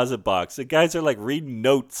safety deposit box." The guys are like reading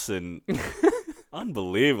notes and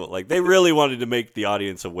unbelievable. Like, they really wanted to make the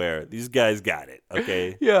audience aware. These guys got it.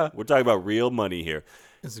 Okay. Yeah. We're talking about real money here.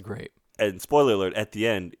 This is great. And spoiler alert: at the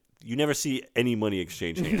end, you never see any money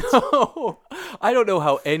exchange hands. No, I don't know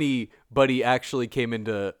how anybody actually came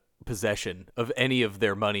into possession of any of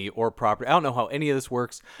their money or property. I don't know how any of this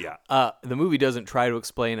works. Yeah. The movie doesn't try to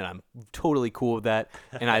explain, and I'm totally cool with that.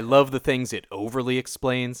 And I love the things it overly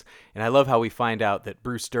explains. And I love how we find out that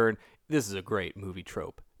Bruce Dern, this is a great movie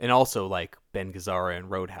trope. And also like Ben Gazzara in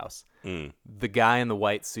Roadhouse. The guy in the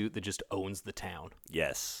white suit that just owns the town.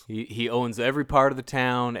 Yes. He owns every part of the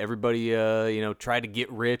town. Everybody, tried to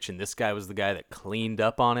get rich, and this guy was the guy that cleaned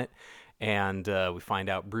up on it. And we find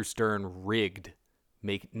out Bruce Dern rigged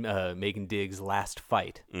Megan Diggs' last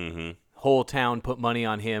fight. Mm-hmm. Whole town put money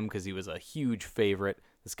on him because he was a huge favorite.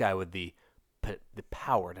 This guy with the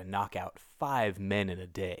power to knock out 5 men in a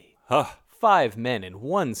day. 5 men in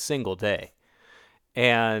one single day.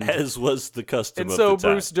 And as was the custom of the time. And so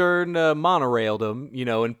Bruce Dern monorailed him,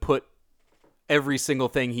 and put every single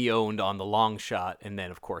thing he owned on the long shot, and then,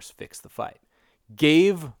 of course, fixed the fight.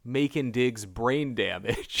 Gave Megan Diggs brain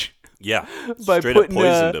damage. Yeah, by straight up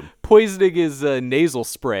poisoned him. Poisoning his nasal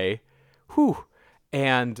spray. Whew.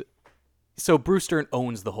 And so Bruce Dern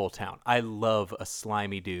owns the whole town. I love a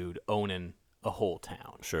slimy dude owning a whole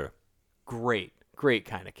town. Sure. Great great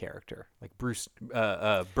kind of character. Like Burt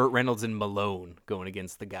Reynolds and Malone going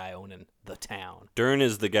against the guy owning the town. Dern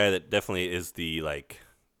is the guy that definitely is the, like,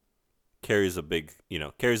 carries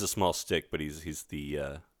a small stick, but he's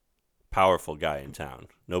the powerful guy in town.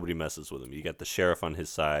 Nobody messes with him. You got the sheriff on his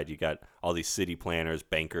side. You got all these city planners,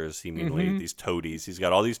 bankers, seemingly, these toadies. He's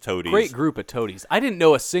got all these toadies. Great group of toadies. I didn't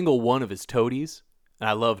know a single one of his toadies, and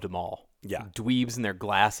I loved them all. Yeah. Dweebs in their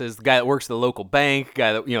glasses. The guy that works at the local bank,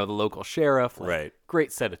 guy that, the local sheriff. Like, right.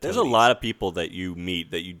 Great set of toadies. There's a lot of people that you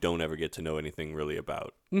meet that you don't ever get to know anything really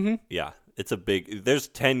about. Mm-hmm. Yeah. There's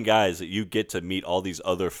 10 guys that you get to meet all these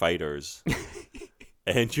other fighters.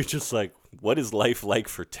 And you're just like, what is life like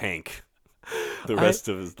for Tank? The rest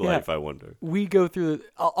of his life, I wonder. We go through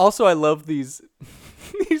also, I love these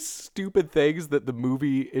these stupid things that the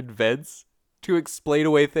movie invents to explain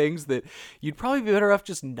away things that you'd probably be better off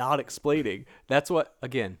just not explaining. That's what,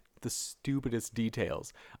 again, the stupidest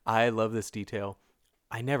details. I love this detail.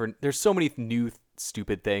 There's so many new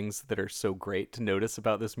stupid things that are so great to notice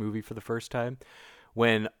about this movie for the first time.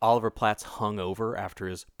 When Oliver Platt's hungover after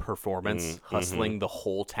his performance, hustling the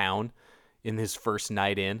whole town in his first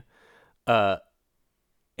night in,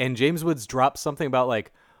 and James Woods drops something about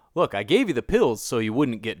like, look, I gave you the pills so you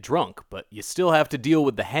wouldn't get drunk, but you still have to deal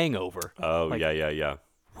with the hangover. Oh, like, yeah.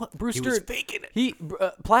 What? Bruce He Dern, was faking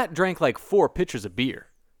it. Platt drank like 4 pitchers of beer.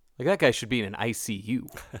 Like, that guy should be in an ICU.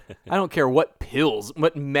 I don't care what pills,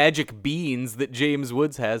 what magic beans that James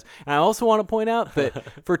Woods has. And I also want to point out that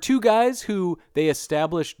for two guys who they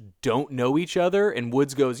established don't know each other, and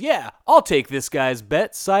Woods goes, yeah, I'll take this guy's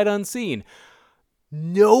bet sight unseen.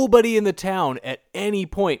 Nobody in the town at any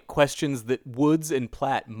point questions that Woods and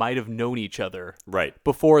Platt might have known each other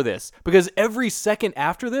before this. Because every second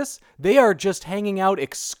after this, they are just hanging out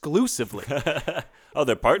exclusively. Oh,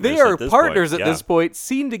 they're partners. They are partners at this point,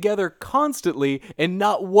 seen together constantly, and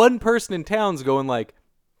not one person in town's going like,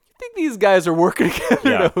 I think these guys are working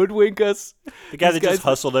together to hoodwink us. The guy that just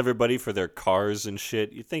hustled everybody for their cars and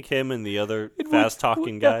shit. You think him and the other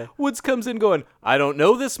fast-talking guy? Woods comes in going, I don't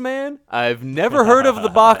know this man. I've never heard of the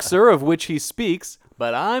boxer of which he speaks,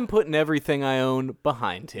 but I'm putting everything I own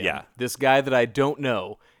behind him. Yeah. This guy that I don't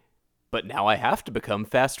know, but now I have to become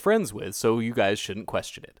fast friends with, so you guys shouldn't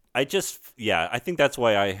question it. I think that's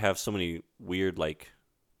why I have so many weird, like,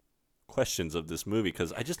 questions of this movie,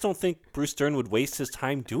 because I just don't think Bruce Dern would waste his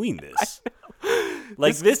time doing this.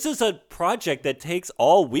 Like, this is a project that takes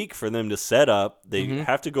all week for them to set up. They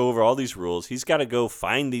have to go over all these rules. He's got to go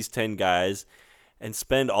find these 10 guys and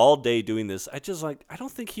spend all day doing this. I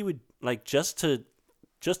don't think he would, like, just to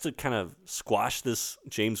kind of squash this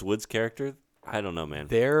James Woods character. I don't know, man.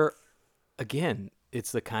 Again,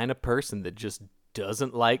 it's the kind of person that just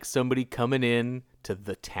doesn't like somebody coming in to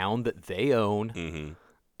the town that they own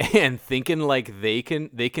and thinking like they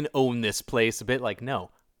can own this place a bit. Like, no,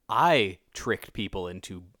 I tricked people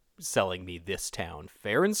into selling me this town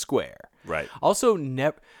fair and square. Right. Also,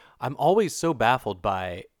 I'm always so baffled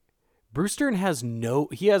by Bruce Dern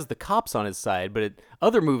he has the cops on his side, but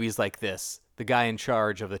other movies like this, the guy in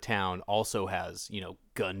charge of the town also has,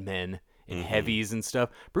 gunmen and heavies and stuff.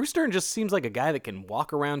 Bruce Dern just seems like a guy that can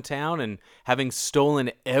walk around town, and having stolen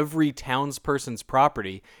every townsperson's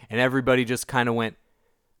property, and everybody just kind of went,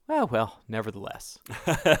 well, nevertheless.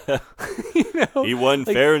 He won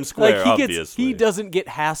fair and square, obviously. He doesn't get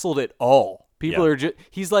hassled at all. People are just,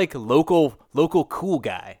 he's like local cool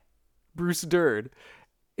guy. Bruce Dern.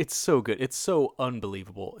 It's so good. It's so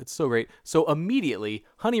unbelievable. It's so great. So immediately,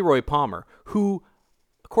 Honey Roy Palmer, who,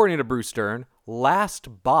 according to Bruce Dern,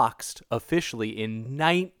 last boxed officially in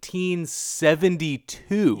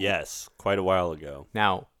 1972. Yes, quite a while ago.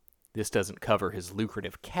 Now, this doesn't cover his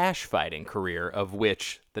lucrative cash fighting career, of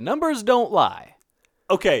which the numbers don't lie.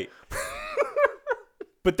 Okay.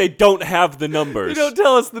 But they don't have the numbers. You don't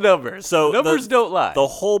tell us the numbers. So the numbers don't lie. The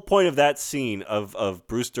whole point of that scene of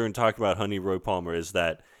Bruce Dern talking about Honey Roy Palmer is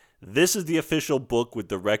that this is the official book with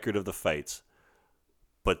the record of the fights.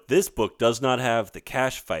 But this book does not have the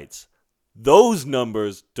cash fights. Those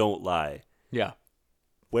numbers don't lie. Yeah.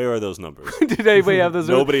 Where are those numbers? Did anybody have those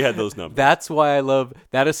numbers? Nobody had those numbers. That's why I love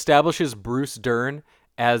that. Establishes Bruce Dern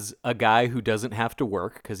as a guy who doesn't have to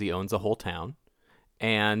work because he owns a whole town.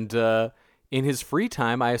 And in his free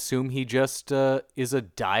time, I assume he just is a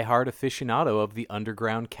diehard aficionado of the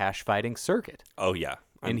underground cash fighting circuit. Oh, yeah.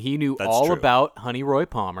 And he knew all about Honey Roy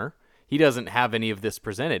Palmer. He doesn't have any of this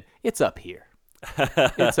presented. It's up here.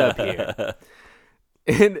 It's up here.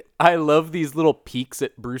 And I love these little peeks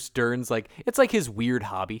at Bruce Dern's, like, it's like his weird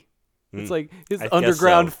hobby. It's like his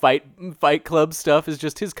underground fight club stuff is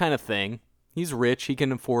just his kind of thing. He's rich. He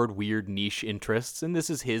can afford weird niche interests, and this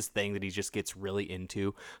is his thing that he just gets really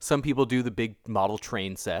into. Some people do the big model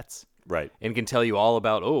train sets. Right. And can tell you all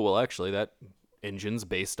about, oh, well, actually, that engine's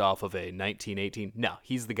based off of a 1918. No,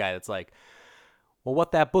 he's the guy that's like, well,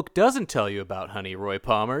 what that book doesn't tell you about Honey Roy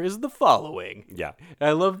Palmer is the following. Yeah. And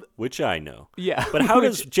I love... Which I know. Yeah. But how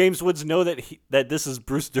does James Woods know that this is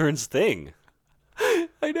Bruce Dern's thing?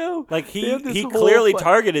 I know. Like, he clearly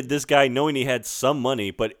targeted this guy knowing he had some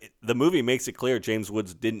money, but the movie makes it clear James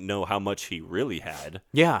Woods didn't know how much he really had.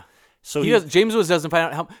 Yeah. So James Woods doesn't find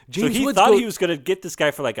out how... James Woods thought he was going to get this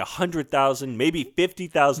guy for like $100,000, maybe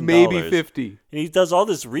 $50,000. Maybe 50. And he does all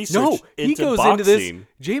this research he into goes boxing. into this.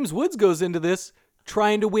 James Woods goes into this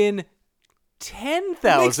trying to win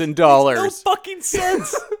 $10,000. No fucking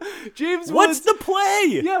sense. James What's Woods, the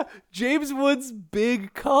play? Yeah, James Woods'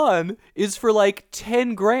 big con is for like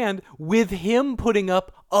 10 grand with him putting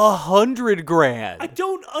up $100,000. I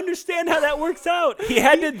don't understand how that works out. He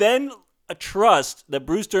had to then trust that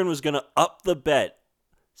Bruce Dern was going to up the bet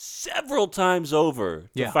several times over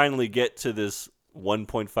to finally get to this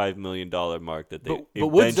 $1.5 million mark that they but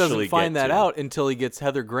Woods doesn't find that out until he gets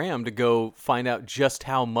Heather Graham to go find out just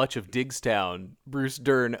how much of Diggstown Bruce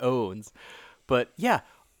Dern owns. But yeah,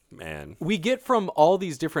 man, we get from all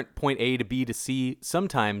these different point A to B to C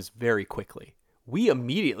sometimes very quickly. We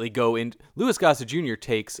immediately go in. Louis Gossett Jr.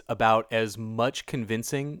 takes about as much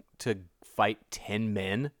convincing to fight 10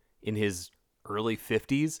 men in his early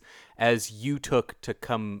 50s as you took to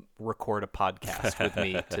come record a podcast with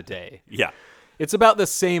me today. Yeah. It's about the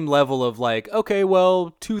same level of like, okay,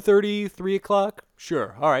 well, 2:30, 3 o'clock?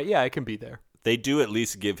 Sure. All right. Yeah, I can be there. They do at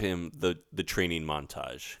least give him the training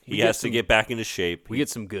montage. He has to get back into shape. We get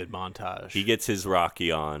some good montage. He gets his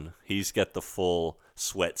Rocky on. He's got the full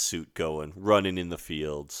sweatsuit going, running in the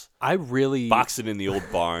fields. Boxing in the old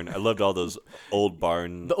barn. I loved all those old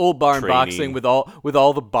barn. The old barn training. Boxing with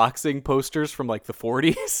all the boxing posters from like the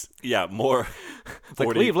 40s. Yeah, more. The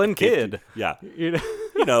Cleveland 50. Kid. Yeah. You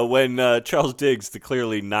know, when Charles Diggs, the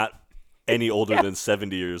clearly not any older than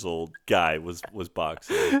 70 years old guy was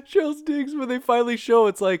boxing. Charles Diggs, when they finally show,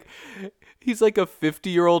 it's like he's like a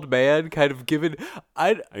 50-year-old man kind of given.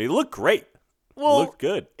 I mean, he looked great. Well, he looked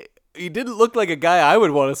good. He didn't look like a guy I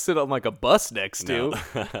would want to sit on like a bus next to.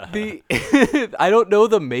 No. I don't know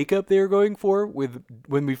the makeup they were going for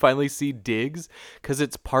when we finally see Diggs, because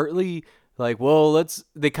it's partly like, well,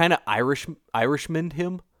 they kind of Irishmaned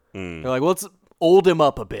him. They're like, well, let's old him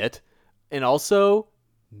up a bit, and also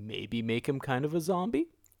maybe make him kind of a zombie.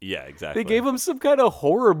 Yeah, exactly. They gave him some kind of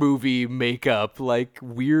horror movie makeup, like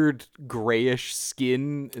weird grayish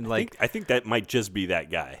skin, and I think that might just be that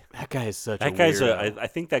guy. That guy is such that a guy's weirdo. I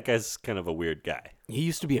think that guy's kind of a weird guy. He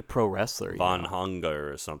used to be a pro wrestler. Von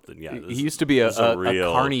Hunger or something. Yeah, he used to be a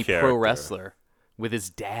carny character. pro wrestler with his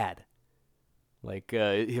dad. Like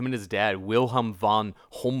him and his dad, Wilhelm von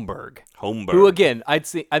Homburg. Who again, I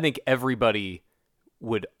think everybody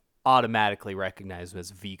would automatically recognize him as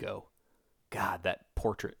Vigo. God, that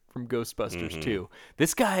portrait from Ghostbusters 2.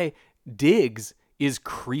 This guy, Diggs, is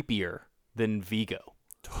creepier than Vigo.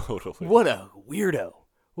 Totally. What a weirdo.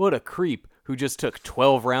 What a creep who just took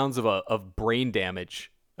 12 rounds of brain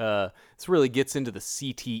damage. This really gets into the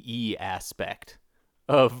CTE aspect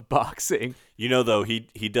of boxing. You know, though,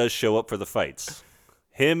 he does show up for the fights.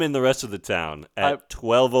 Him and the rest of the town at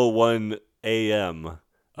 12:01 a.m.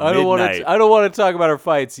 I don't want to talk about our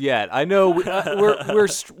fights yet. I know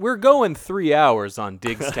we're going 3 hours on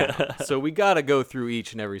Diggstown, so we got to go through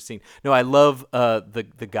each and every scene. No, I love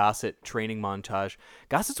the Gossett training montage.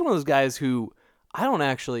 Gossett's one of those guys who I don't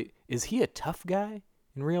actually. Is he a tough guy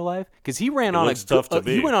in real life? Because he ran on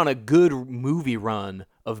he went on a good movie run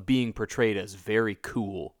of being portrayed as very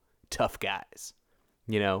cool, tough guys.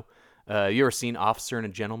 You know, you ever seen Officer and a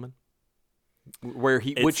Gentleman?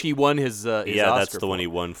 Which he won his Oscar that's the for. one he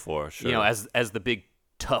won for, sure. You know, as the big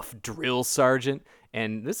tough drill sergeant,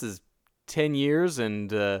 and this is 10 years,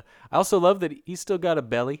 and I also love that he's still got a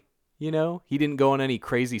belly. You know, he didn't go on any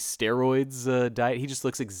crazy steroids diet. He just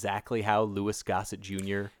looks exactly how Louis Gossett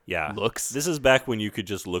Jr. looks. This is back when you could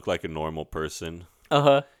just look like a normal person.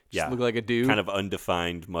 Just look like a dude, kind of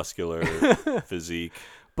undefined muscular physique.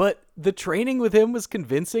 But the training with him was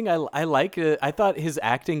convincing. I like it. I thought his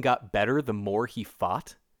acting got better the more he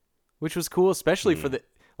fought, which was cool, especially for the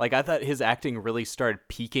like. I thought his acting really started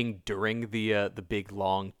peaking during the big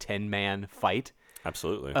long 10-man fight.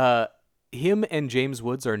 Absolutely. Him and James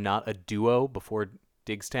Woods are not a duo before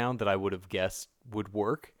Diggstown that I would have guessed would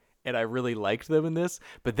work, and I really liked them in this.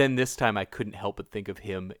 But then this time I couldn't help but think of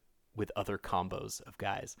him with other combos of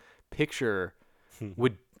guys. Picture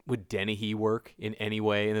would Dennehy work in any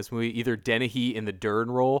way in this movie? Either Dennehy in the Dern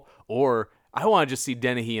role or I want to just see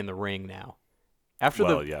Dennehy in the ring now. After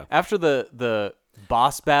Well, the yeah. after the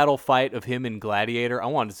boss battle fight of him in Gladiator, I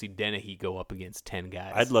wanted to see Dennehy go up against 10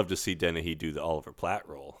 guys. I'd love to see Dennehy do the Oliver Platt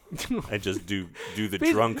role and just do the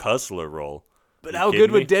drunk hustler role. But You how kidding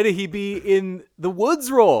good would me? Dennehy be in the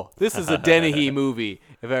Woods role? This is a Dennehy movie,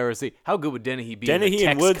 if I ever see. How good would Dennehy be in Dennehy the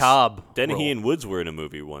and Tex Woods? Cobb Dennehy role? and Woods were in a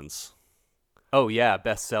movie once. Oh, yeah,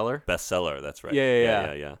 bestseller. Bestseller. That's right.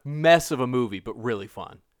 Yeah. Mess of a movie, but really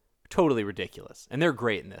fun. Totally ridiculous. And they're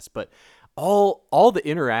great in this. But all the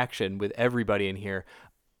interaction with everybody in here,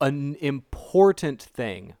 an important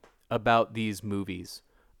thing about these movies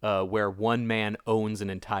where one man owns an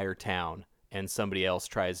entire town and somebody else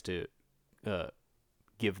tries to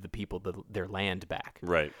give the people their land back.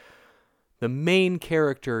 Right. The main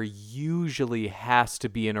character usually has to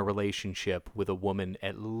be in a relationship with a woman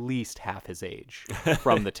at least half his age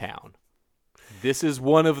from the town. This is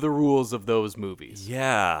one of the rules of those movies.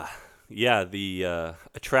 Yeah. The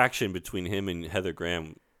attraction between him and Heather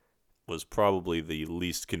Graham was probably the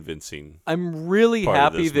least convincing. I'm really part of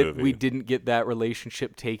happy this that movie. we didn't get that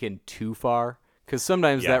relationship taken too far, because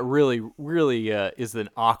sometimes Yeah. that really, really is an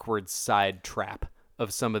awkward side trap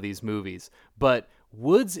of some of these movies. But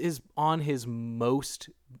Woods is on his most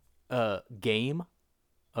game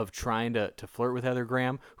of trying to flirt with Heather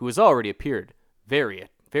Graham, who has already appeared very,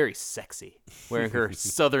 very sexy, wearing her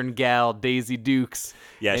Southern gal Daisy Dukes.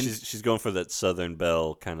 Yeah, and, she's going for that Southern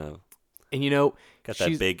Belle kind of. And, you know, Got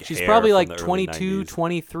that big she's hair probably from like the early 22, 90s.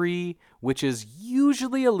 23, which is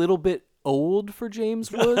usually a little bit old for James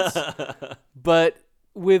Woods. But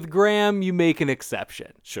with Graham, you make an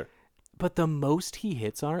exception. Sure. But the most he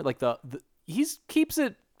hits on her, like he keeps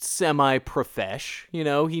it semi-profesh. You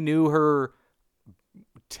know, he knew her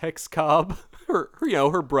Tex Cobb,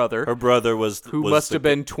 her brother. Her brother was must the- have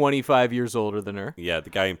been 25 years older than her. Yeah,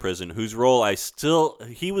 the guy in prison whose role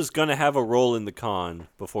he was going to have a role in the con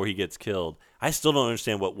before he gets killed. I still don't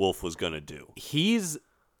understand what Wolf was going to do.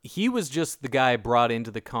 He was just the guy brought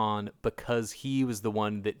into the con because he was the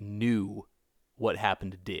one that knew what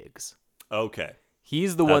happened to Diggs. Okay.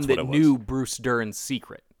 He's the That's one what that it was. knew Bruce Dern's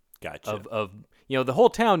secret. Gotcha. Of the whole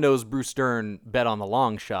town knows Bruce Dern bet on the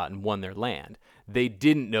long shot and won their land. They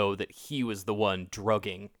didn't know that he was the one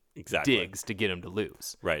drugging Exactly. Diggs to get him to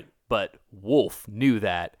lose. Right. But Wolf knew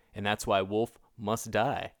that, and that's why Wolf must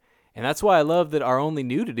die. And that's why I love that our only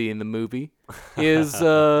nudity in the movie is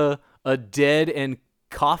a dead and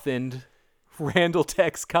coffined Randall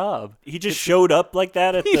Tex Cobb. He just showed up like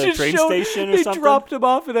that at the train station or they something? They dropped him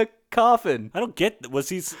off in a coffin. I don't get. Was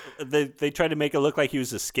he? They tried to make it look like he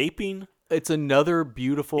was escaping. It's another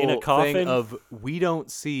beautiful In a coffin? thing of we don't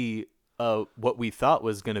see what we thought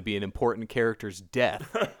was going to be an important character's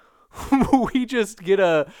death. We just get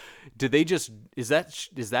is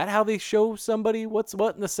that how they show somebody what's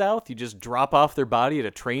what in the South? You just drop off their body at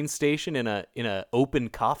a train station in a open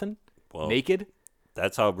coffin, naked?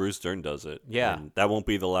 That's how Bruce Dern does it. Yeah. And that won't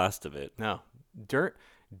be the last of it. No.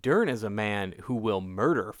 Dern is a man who will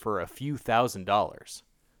murder for a few $1,000s.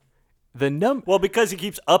 Well, because he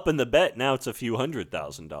keeps upping the bet, now it's a few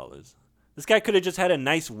 $100,000. This guy could have just had a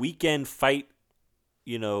nice weekend fight,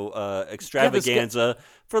 extravaganza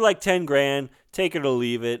for like 10 grand, take it or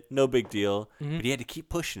leave it, no big deal. Mm-hmm. But he had to keep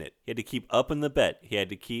pushing it. He had to keep upping the bet. He had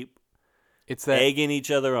to keep It's that egging each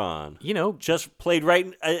other on. Just played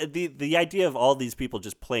right. The idea of all these people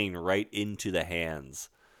just playing right into the hands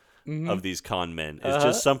of these con men is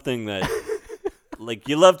just something that, like,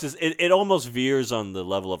 you love to. It almost veers on the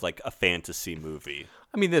level of like a fantasy movie.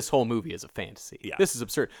 I mean, this whole movie is a fantasy. Yeah. This is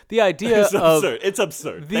absurd. The idea It's absurd. It's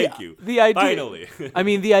absurd. Thank you. The idea, Finally. I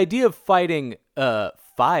mean, the idea of fighting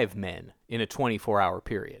 5 men in a 24-hour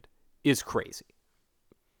period is crazy.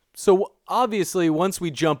 So obviously, once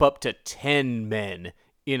we jump up to 10 men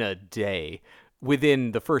in a day,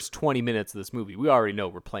 within the first 20 minutes of this movie, we already know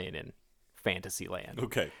we're playing in fantasy land.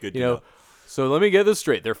 Okay, good. You know, so let me get this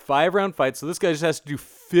straight. They're 5-round fights, so this guy just has to do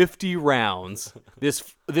 50 rounds.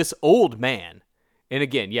 This old man. And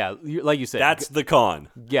again, yeah, like you said, that's the con.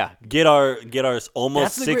 Yeah, get our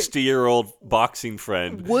almost That's the 60-year-old boxing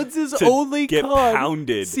friend. Woods' to only get con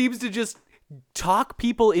pounded. seems to just talk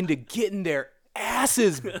people into getting their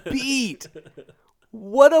asses beat.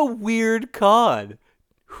 What a weird con.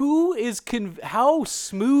 Who is how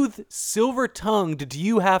smooth silver-tongued do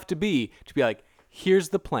you have to be like, here's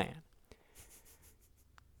the plan.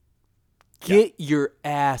 Get your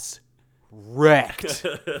ass wrecked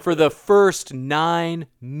for the first 9,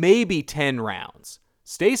 maybe 10 rounds.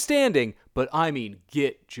 Stay standing, but I mean,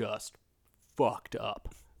 get just fucked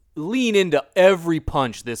up. Lean into every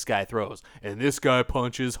punch this guy throws, and this guy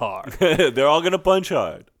punches hard. They're all going to punch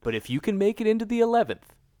hard. But if you can make it into the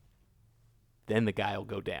 11th, then the guy will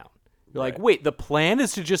go down. You're like, wait, the plan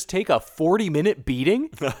is to just take a 40-minute beating?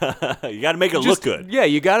 You got to make it look good. Yeah,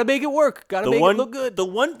 you got to make it work. Got to make it look good. The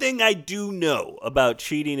one thing I do know about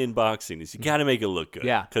cheating in boxing is you got to make it look good.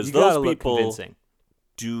 Yeah, because you gotta those look people convincing.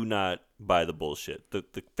 do not buy the bullshit. The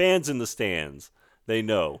fans in the stands, they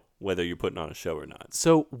know whether you're putting on a show or not.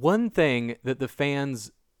 So one thing that the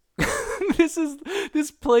fans,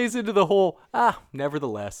 this plays into the whole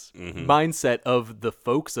nevertheless mindset of the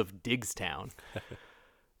folks of Diggstown.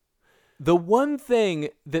 The one thing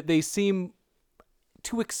that they seem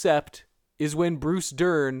to accept is when Bruce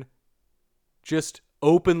Dern just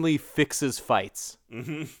openly fixes fights.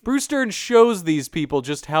 Mm-hmm. Bruce Dern shows these people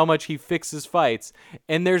just how much he fixes fights,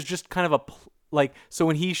 and there's just kind of so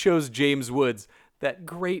when he shows James Woods that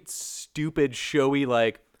great stupid showy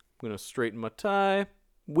I'm gonna straighten my tie,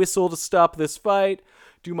 whistle to stop this fight,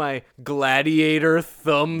 do my gladiator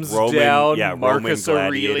thumbs down, Marcus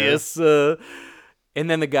Aurelius. And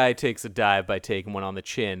then the guy takes a dive by taking one on the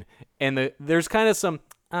chin. And there's kind of some,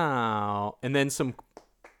 and then some,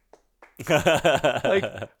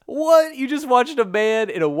 what? You just watched a man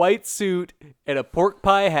in a white suit and a pork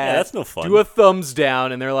pie hat. Yeah, that's no fun. Do a thumbs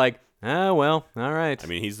down, and they're like, well, all right. I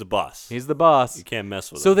mean, he's the boss. He's the boss. You can't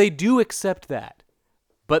mess with him. So they do accept that.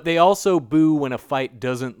 But they also boo when a fight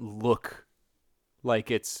doesn't look like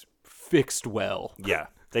it's fixed well. Yeah,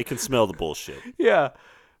 they can smell the bullshit. Yeah.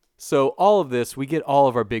 So all of this, we get all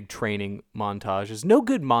of our big training montages. No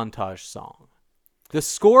good montage song. The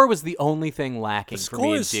score was the only thing lacking for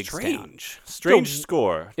me in Diggstown. Strange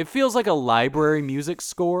score. It feels like a library music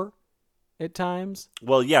score at times.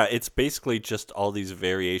 Well, yeah, it's basically just all these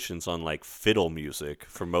variations on fiddle music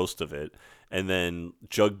for most of it, and then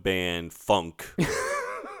jug band funk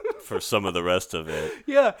for some of the rest of it.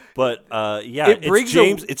 Yeah. But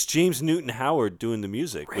it's James Newton Howard doing the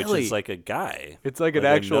music, which is like a guy. It's like an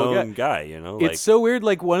actual guy, It's so weird,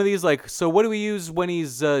 one of these so what do we use when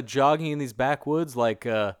he's jogging in these backwoods, kind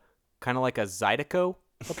of like a Zydeco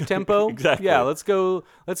up tempo? Exactly. Yeah, let's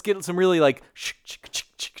get some really whoa,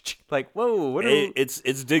 what it's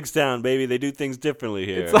Diggstown, baby. They do things differently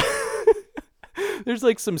here. There's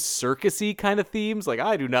some circusy kind of themes.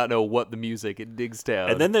 I do not know what the music in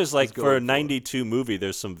Diggstown. And then there's for a 92 movie,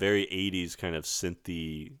 there's some very 80s kind of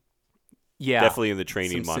synthy. Yeah. Definitely in the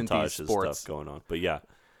training montages stuff going on. But yeah.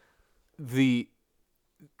 We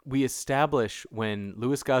establish when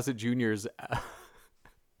Louis Gossett Jr.'s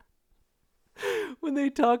when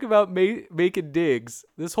they talk about making digs,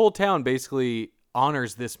 this whole town basically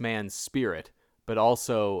honors this man's spirit. But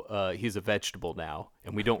also, he's a vegetable now,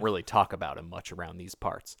 and we don't really talk about him much around these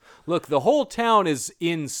parts. Look, the whole town is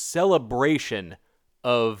in celebration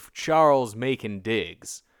of Charles making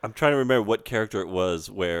digs. I'm trying to remember what character it was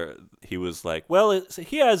where he was like, well,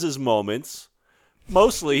 he has his moments.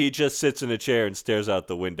 Mostly, he just sits in a chair and stares out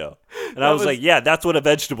the window. And I was like, yeah, that's what a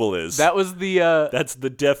vegetable is. That was the... that's the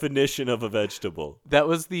definition of a vegetable. That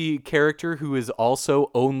was the character who is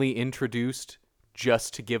also only introduced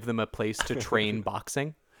just to give them a place to train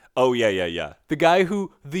boxing. Oh, yeah. The guy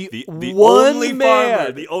who, the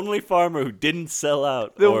only farmer who didn't sell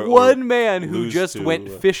out. The one man who just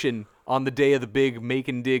went fishing on the day of the big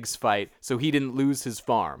making digs fight, so he didn't lose his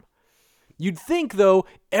farm. You'd think, though,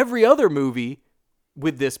 every other movie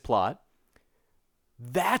with this plot,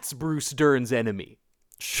 that's Bruce Dern's enemy.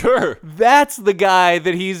 Sure. That's the guy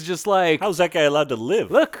that he's just like... How's that guy allowed to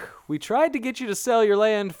live? Look, we tried to get you to sell your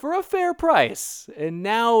land for a fair price, and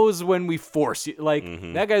now's when we force you.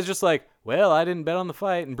 That guy's just like, well, I didn't bet on the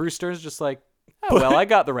fight, and Bruce Dern's just like, well, I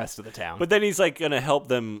got the rest of the town. But then he's going to help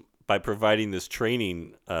them by providing this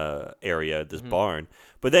training area, this barn.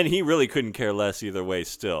 But then he really couldn't care less either way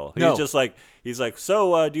still. He's just like,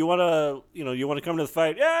 so do you want to come to the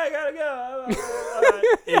fight? Yeah, I gotta go.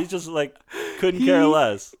 He's just couldn't care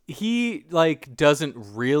less. He doesn't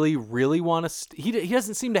really want to. He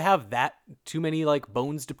doesn't seem to have that too many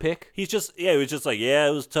bones to pick. He was just like,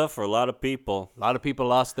 it was tough for a lot of people. A lot of people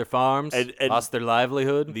lost their farms, and lost their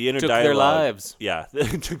livelihood, the inner took dialogue, their lives. Yeah,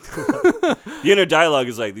 the inner dialogue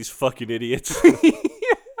is like, these fucking idiots.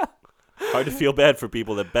 Hard to feel bad for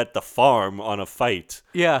people that bet the farm on a fight.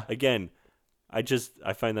 Yeah. Again, I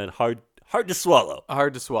find that hard to swallow.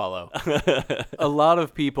 Hard to swallow. A lot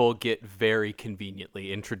of people get very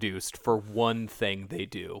conveniently introduced for one thing they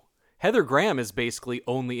do. Heather Graham is basically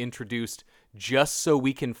only introduced just so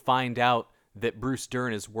we can find out that Bruce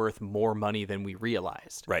Dern is worth more money than we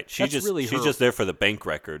realized. Right. She's just there for the bank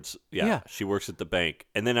records. Yeah. She works at the bank.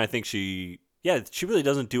 And then I think she really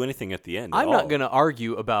doesn't do anything at the end. I'm not going to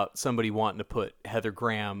argue about somebody wanting to put Heather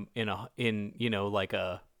Graham in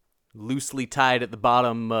a loosely tied at the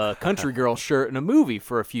bottom country girl shirt in a movie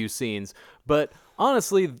for a few scenes. But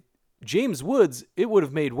honestly, James Woods, it would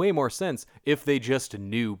have made way more sense if they just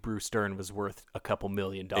knew Bruce Dern was worth a couple $1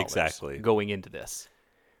 million Exactly. going into this,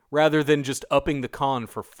 rather than just upping the con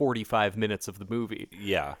for 45 minutes of the movie.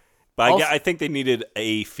 Yeah. But Also, I think they needed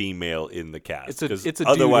a female in the cast. It's a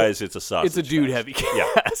otherwise dude, it's a sausage It's a dude fest. heavy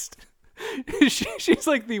cast. She's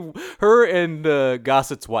like her and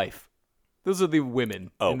Gossett's wife. Those are the women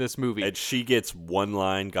in this movie. And she gets one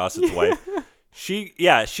line, Gossett's wife. She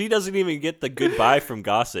doesn't even get the goodbye from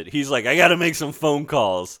Gossett. He's like, I got to make some phone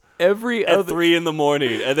calls at 3 a.m,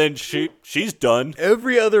 and then she's done.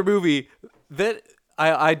 Every other movie that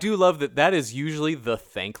I do love that is usually the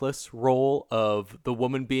thankless role of the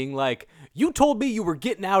woman being like, you told me you were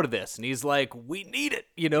getting out of this, and he's like, we need it,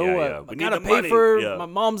 We I need gotta the pay money. for my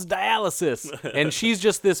mom's dialysis, and she's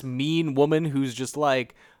just this mean woman who's just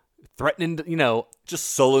like threatening to,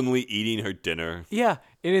 Just sullenly eating her dinner. yeah.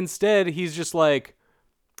 And instead, he's just like,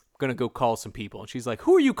 I'm going to go call some people. And she's like,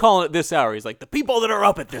 who are you calling at this hour? He's like, the people that are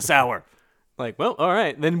up at this hour. Like, well, all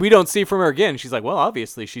right. Then we don't see from her again. She's like, well,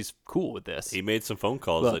 obviously she's cool with this. He made some phone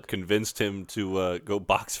calls Look. that convinced him to go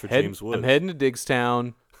box for James Woods. I'm heading to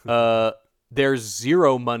Diggstown. There's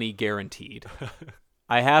zero money guaranteed.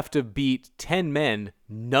 I have to beat 10 men,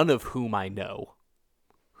 none of whom I know,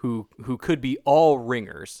 who could be all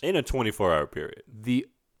ringers. In a 24-hour period.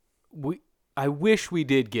 I wish we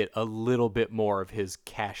did get a little bit more of his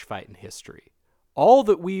cash fighting history. All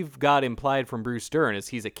that we've got implied from Bruce Dern is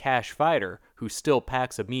he's a cash fighter who still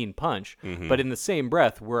packs a mean punch, but in the same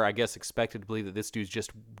breath, we're, I guess, expected to believe that this dude's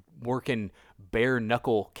just working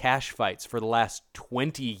bare-knuckle cash fights for the last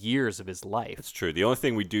 20 years of his life. It's true. The only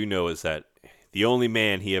thing we do know is that the only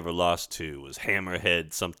man he ever lost to was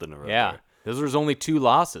Hammerhead something or Yeah, other. those were his only 2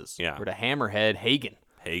 losses. Yeah. Were to Hammerhead Hagen.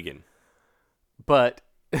 But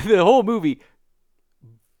the whole movie,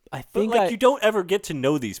 I But think you don't ever get to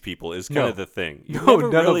know these people is kind of the thing. You No, never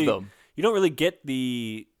none really, of them. You don't really get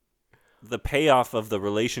the payoff of the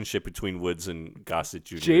relationship between Woods and Gossett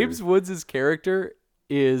Jr. James Woods' character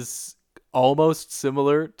is almost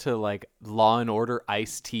similar to like Law and Order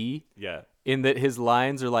Ice-T. Yeah. In that his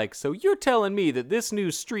lines are like, so you're telling me that this new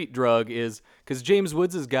street drug is, because James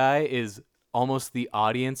Woods' guy is almost the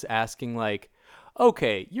audience asking like,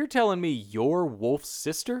 okay, you're telling me you're Wolf's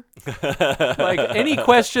sister? Like any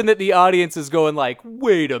question that the audience is going like,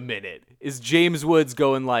 wait a minute, is James Woods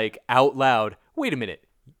going like out loud, wait a minute,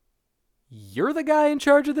 you're the guy in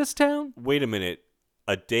charge of this town? Wait a minute.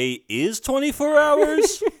 A day is 24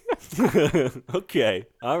 hours? Okay.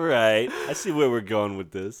 All right. I see where we're going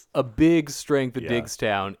with this. A big strength of Yeah.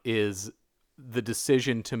 Diggstown is the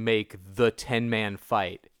decision to make the 10-man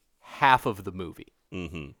fight half of the movie.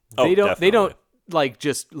 Mm-hmm. They don't like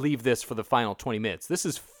just leave this for the final 20 minutes. This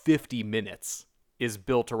is 50 minutes is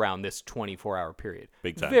built around this 24-hour period.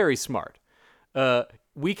 Big time. Very smart.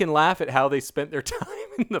 We can laugh at how they spent their time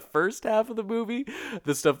in the first half of the movie,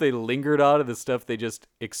 the stuff they lingered on and the stuff they just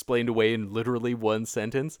explained away in literally one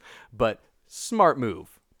sentence, but smart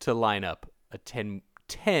move to line up a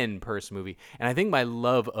 10-person movie. And I think my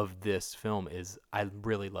love of this film is I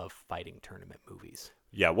really love fighting tournament movies.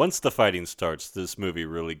 Yeah, once the fighting starts, this movie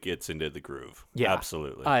really gets into the groove. Yeah,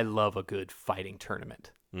 absolutely. I love a good fighting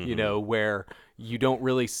tournament, where you don't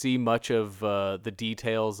really see much of the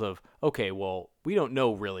details of, okay, well, we don't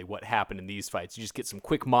know really what happened in these fights. You just get some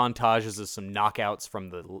quick montages of some knockouts from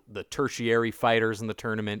the tertiary fighters in the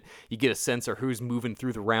tournament. You get a sense of who's moving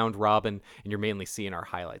through the round robin, and you're mainly seeing our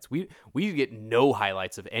highlights. We get no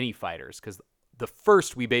highlights of any fighters because the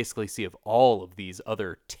first we basically see of all of these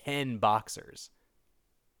other 10 boxers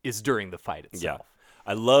is during the fight itself. Yeah.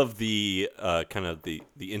 I love the kind of the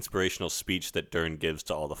inspirational speech that Dern gives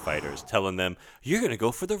to all the fighters, telling them, you're going to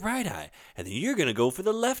go for the right eye, and then you're going to go for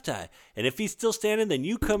the left eye. And if he's still standing, then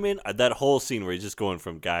you come in. That whole scene where he's just going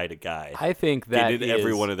from guy to guy. I think that Get in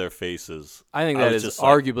every one of their faces. I think that is just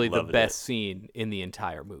arguably the loved best scene in the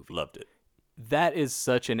entire movie. Loved it. That is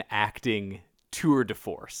such an acting tour de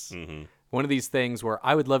force. Mm-hmm. One of these things where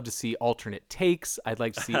I would love to see alternate takes. I'd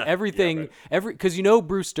like to see everything, Yeah, because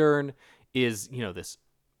Bruce Dern is this.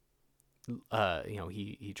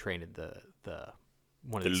 He trained in the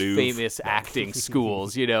one of The these Louvre. famous acting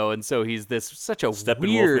schools, and so he's such a Steppenwolf,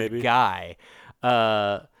 weird maybe? guy.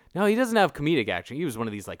 No, he doesn't have comedic acting. He was one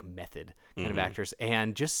of these like method kind of actors,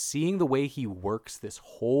 and just seeing the way he works this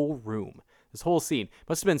whole room, this whole scene,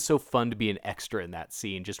 must have been so fun to be an extra in that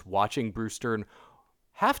scene. Just watching Bruce Dern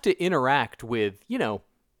have to interact with,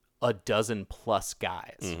 a dozen plus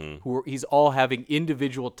guys who he's all having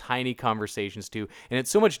individual tiny conversations to. And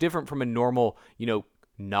it's so much different from a normal,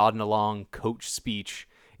 nodding along coach speech.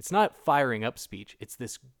 It's not firing up speech. It's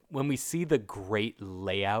this, when we see the great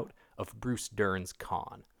layout of Bruce Dern's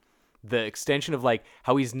con, the extension of like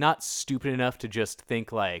how he's not stupid enough to just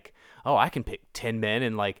think like, oh, I can pick 10 men,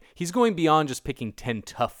 and like he's going beyond just picking 10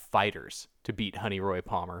 tough fighters to beat Honey Roy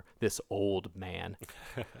Palmer, this old man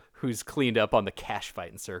who's cleaned up on the cash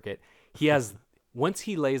fighting circuit. He has, once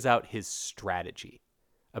he lays out his strategy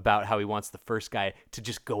about how he wants the first guy to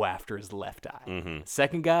just go after his left eye.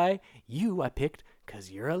 Second guy, I picked because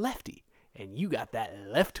you're a lefty. And you got that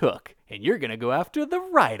left hook, and you're going to go after the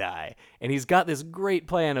right eye. And he's got this great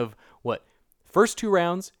plan of what? First 2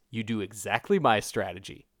 rounds, you do exactly my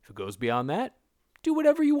strategy. If it goes beyond that, do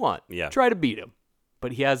whatever you want. Yeah. Try to beat him.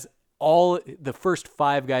 But he has the first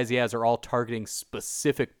 5 guys he has are all targeting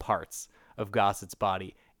specific parts of Gossett's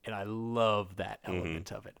body. And I love that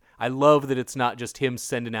element of it. I love that it's not just him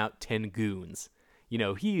sending out 10 goons. You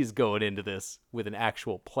know, he's going into this with an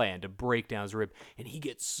actual plan to break down his rib, and he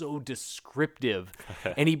gets so descriptive.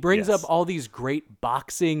 And he brings up all these great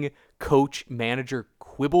boxing coach manager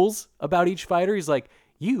quibbles about each fighter. He's like,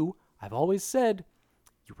 I've always said,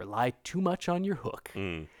 you rely too much on your hook.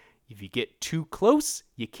 If you get too close,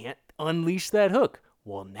 you can't unleash that hook.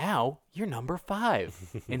 Well, now you're number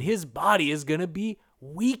 5, and his body is going to be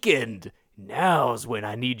weakened. Now's when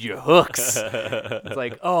I need your hooks. It's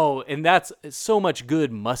like, oh, and that's so much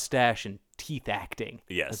good mustache and teeth acting.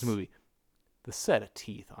 Yes. This movie. The set of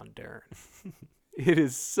teeth on Dern. It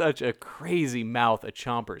is such a crazy mouth of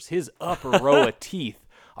chompers. His upper row of teeth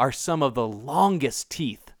are some of the longest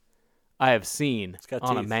teeth I have seen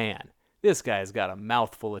on a man. This guy's got a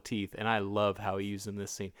mouthful of teeth, and I love how he used in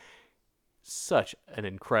this scene. Such an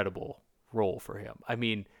incredible role for him. I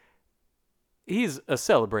mean, he's a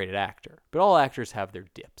celebrated actor, but all actors have their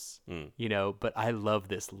dips, you know, but I love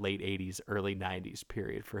this late 80s, early 90s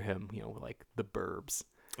period for him, you know, like The Burbs.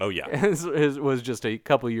 Oh, yeah. It was just a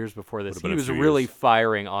couple years before this. He was really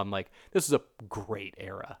firing on, like, this is a great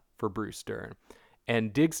era for Bruce Dern.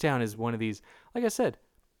 And Diggstown is one of these, like I said,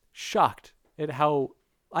 shocked at how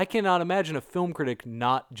I cannot imagine a film critic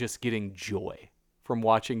not just getting joy from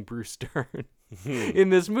watching Bruce Dern in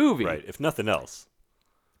this movie. Right, if nothing else.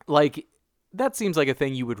 Like, that seems like a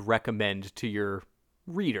thing you would recommend to your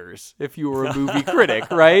readers if you were a movie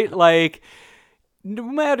critic, right? Like, no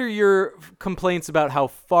matter your complaints about how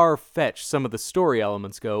far-fetched some of the story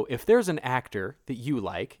elements go, if there's an actor that you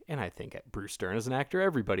like, and I think Bruce Dern is an actor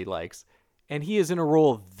everybody likes, and he is in a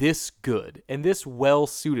role this good and this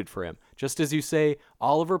well-suited for him, just as you say,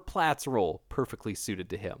 Oliver Platt's role perfectly suited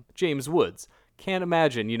to him. James Woods, can't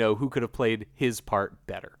imagine, you know, who could have played his part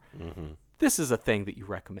better. This is a thing that you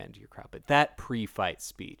recommend to your crowd. But that pre-fight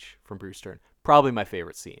speech from Bruce Dern, probably my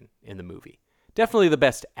favorite scene in the movie. Definitely the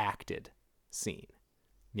best acted scene.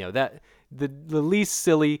 You know, that the least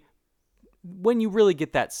silly, when you really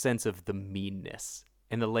get that sense of the meanness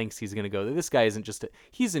and the lengths he's going to go. This guy isn't just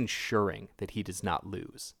he's ensuring that he does not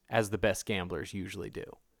lose, as the best gamblers usually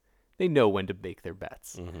do. They know when to make their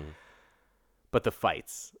bets. But the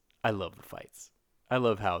fights, I love the fights. I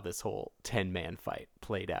love how this whole 10-man fight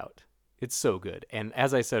played out. It's so good. And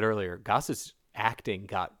as I said earlier, Gossett's acting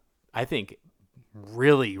got, I think,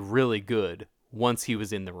 really, really good once he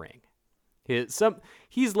was in the ring.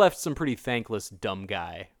 He's left some pretty thankless dumb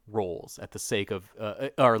guy roles at the sake of,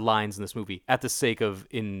 or lines in this movie, at the sake of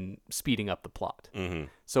in speeding up the plot.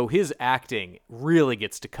 So his acting really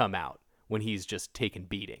gets to come out when he's just taking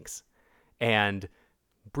beatings. And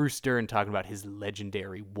Bruce Dern talking about his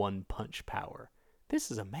legendary one-punch power.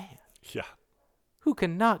 This is a man. Yeah. Who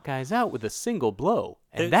can knock guys out with a single blow.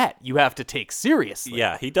 And that you have to take seriously.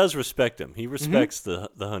 Yeah, he does respect him. He respects the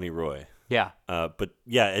Honey Roy. Yeah. But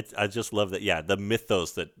yeah, I just love that. Yeah, the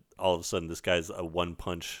mythos that all of a sudden this guy's a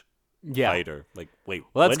one-punch fighter. Like, wait,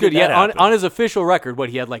 well, that's good. Yeah, on his official record,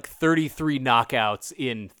 he had like 33 knockouts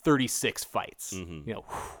in 36 fights. You know,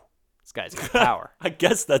 this guy's got power. I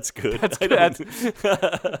guess that's good. That's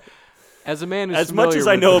good. As a man who's as much as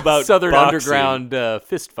I with know about Southern boxing, Underground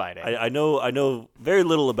fist fighting, I know very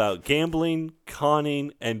little about gambling,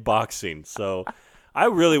 conning, and boxing. So I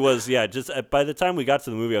really was, just by the time we got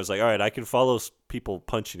to the movie, I was like, all right, I can follow people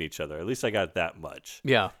punching each other. At least I got that much.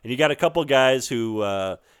 Yeah. And you got a couple guys who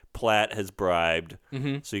Platt has bribed.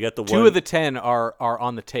 So you got the two of the 10 are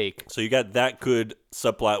on the take. So you got that good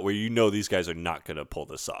subplot where you know these guys are not going to pull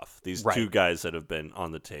this off. These two guys that have been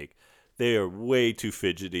on the take. They are way too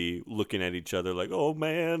fidgety, looking at each other like, oh,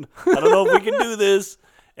 man, I don't know if we can do this.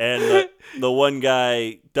 And the one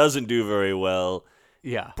guy doesn't do very well.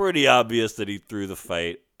 Yeah. Pretty obvious that he threw the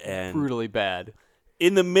fight. And brutally bad.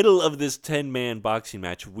 In the middle of this 10-man boxing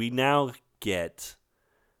match, we now get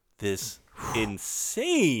this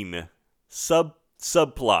insane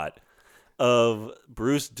subplot of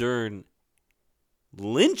Bruce Dern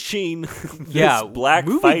lynching Yeah, this black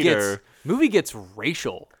fighter. Movie gets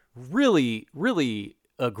racial, really, really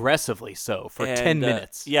aggressively so for 10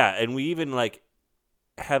 minutes. Yeah, and we even like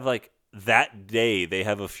have like that day they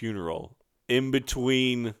have a funeral in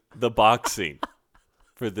between the boxing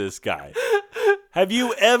for this guy. Have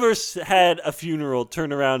you ever had a funeral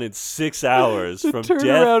turn around in 6 hours from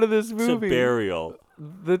death of this movie. to burial?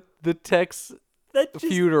 The Tex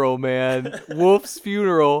funeral, man. Wolf's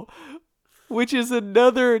funeral, which is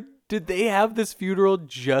another. Did they have this funeral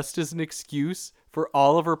just as an excuse for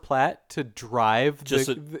Oliver Platt to drive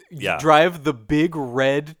drive the big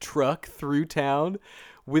red truck through town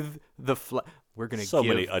with the we're gonna so give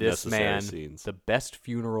many this unnecessary man scenes. the best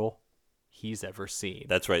funeral he's ever seen.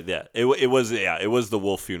 That's right. Yeah, it was the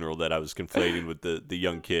Wolf funeral that I was conflating with the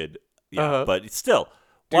young kid. Yeah, but still,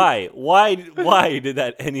 why did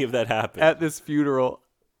any of that happen At this funeral?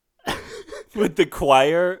 with the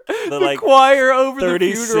choir? The choir over the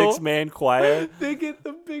funeral. 36-man choir. They get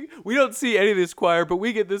the big. We don't see any of this choir, but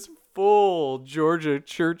we get this full Georgia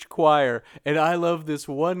church choir, and I love this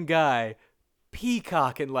one guy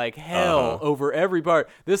peacocking like hell over every part.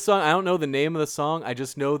 This song, I don't know the name of the song. I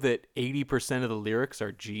just know that 80% of the lyrics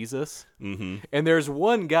are Jesus. Mm-hmm. And there's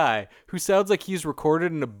one guy who sounds like he's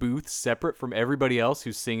recorded in a booth separate from everybody else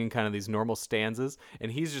who's singing kind of these normal stanzas.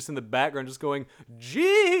 And he's just in the background just going,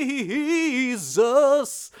 Jesus.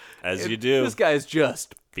 As you do. This guy's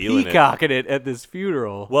just feeling peacocking it at this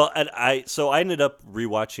funeral. Well, and I ended up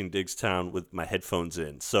rewatching Diggstown with my headphones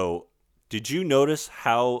in. So did you notice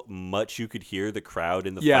how much you could hear the crowd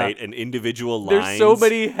in the fight and individual lines? There's so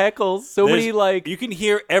many heckles, many like... You can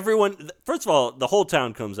hear everyone... First of all, the whole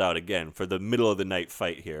town comes out again for the middle of the night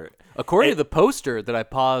fight here. According to the poster that I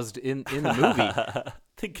paused in the movie,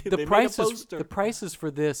 the prices for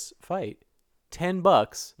this fight, $10,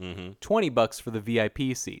 $20 for the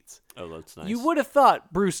VIP seats. Oh, that's nice. You would have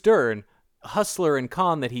thought Bruce Dern, hustler and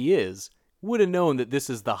con that he is, would have known that this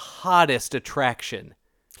is the hottest attraction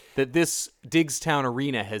that this Diggstown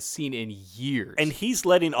Arena has seen in years. And he's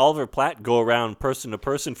letting Oliver Platt go around person to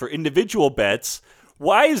person for individual bets.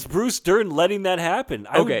 Why is Bruce Dern letting that happen?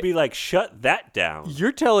 I would be like, shut that down.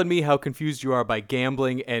 You're telling me how confused you are by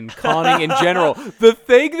gambling and conning in general. The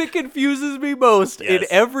thing that confuses me most in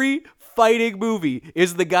every fighting movie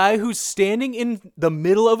is the guy who's standing in the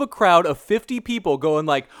middle of a crowd of 50 people going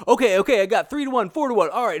like, okay, I got 3-1, 4-1,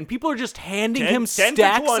 all right, and people are just handing him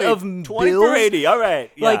stacks of 20 bills. For 80, all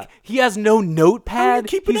right. Yeah. Like, he has no notepad.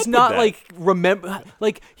 He's not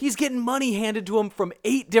that? He's getting money handed to him from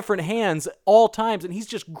 8 different hands all times, and he's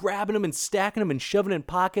just grabbing them and stacking them and shoving in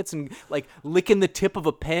pockets and like licking the tip of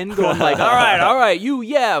a pen, going like, all right,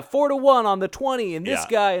 4-1 on the 20, and this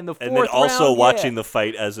guy in the fourth round. And then also watching the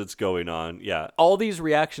fight as it's going on. Yeah. All these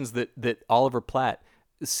reactions that Oliver Platt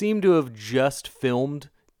seem to have just filmed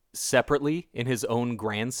separately in his own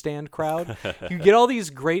grandstand crowd. You get all these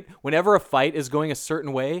great, whenever a fight is going a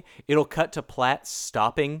certain way, it'll cut to Platt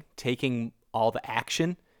stopping, taking all the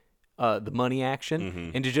action, the money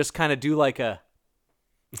action, and to just kind of do like a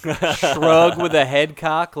shrug with a head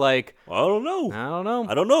cock, like, I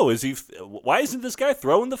don't know. Is he? Why isn't this guy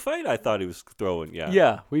throwing the fight? I thought he was throwing.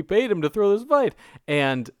 Yeah, we paid him to throw this fight,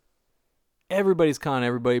 and everybody's conning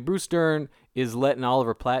everybody. Bruce Dern is letting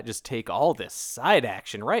Oliver Platt just take all this side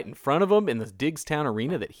action right in front of him in this Diggstown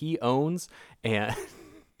Arena that he owns, and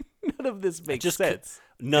none of this makes sense.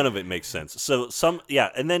 None of it makes sense. So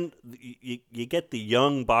and then you get the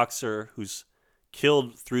young boxer who's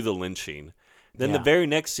killed through the lynching. Then the very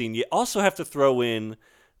next scene, you also have to throw in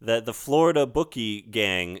that the Florida bookie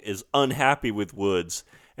gang is unhappy with Woods,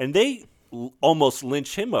 and they almost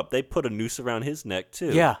lynch him up. They put a noose around his neck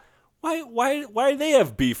too. Yeah. Why do they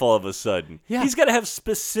have beef all of a sudden? Yeah. He's got to have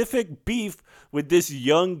specific beef with this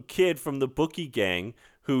young kid from the bookie gang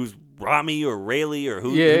who's Rami or Rayleigh or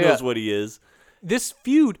who knows what he is. This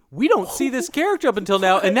feud, we don't see this character up until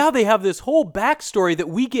now, and now they have this whole backstory that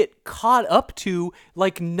we get caught up to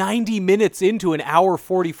like 90 minutes into an hour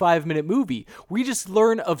 45-minute movie. We just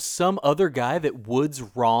learn of some other guy that Woods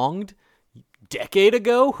wronged decade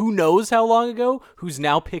ago, who knows how long ago, who's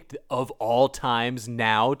now picked of all times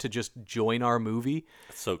now to just join our movie.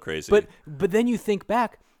 That's so crazy. But then you think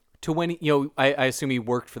back to when I assume he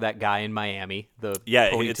worked for that guy in Miami, the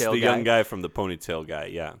ponytail it's the young guy from the ponytail guy.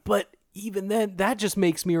 Yeah, but even then, that just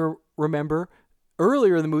makes me remember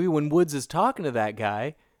earlier in the movie when Woods is talking to that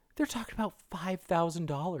guy, they're talking about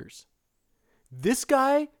 $5,000. This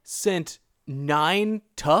guy sent 9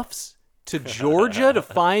 toughs to Georgia to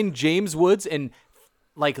find James Woods and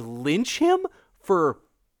like lynch him for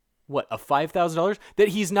a $5,000 that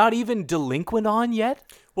he's not even delinquent on yet.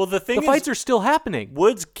 Well, the thing the fights are still happening.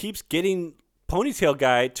 Woods keeps getting Ponytail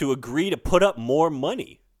Guy to agree to put up more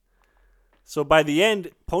money. So by the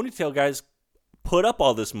end, Ponytail Guy's put up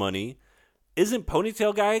all this money. Isn't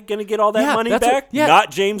Ponytail Guy going to get all that money back?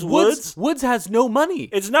 Not James Woods? Woods has no money.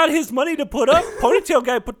 It's not his money to put up. Ponytail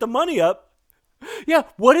Guy put the money up. Yeah,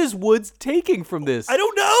 what is Woods taking from this? I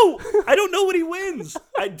don't know. I don't know what he wins.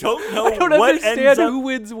 I don't know I don't what understand ends up. who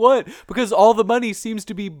wins what, because all the money seems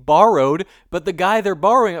to be borrowed, but the guy they're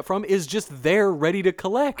borrowing it from is just there ready to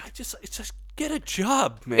collect. It's just get a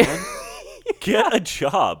job, man. Get a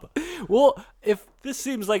job. Well, if this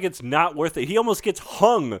seems like it's not worth it. He almost gets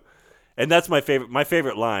hung. And that's my favorite. My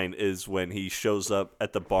favorite line is when he shows up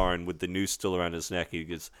at the barn with the noose still around his neck. He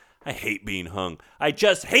goes, "I hate being hung. I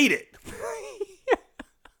just hate it."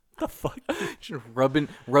 The fuck? Just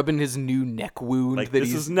rubbing his new neck wound. Like, that this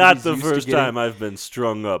he's, is not he's the used to first getting. time I've been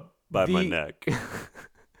strung up by my neck.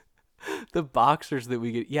 The boxers that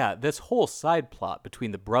we get, yeah, this whole side plot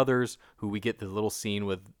between the brothers, who we get the little scene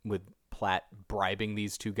with Platt bribing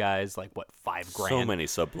these two guys, like what, $5,000? So many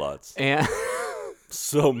subplots. And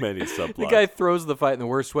so many subplots. The guy throws the fight in the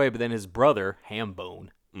worst way, but then his brother, Hambone,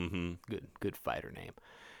 good fighter name,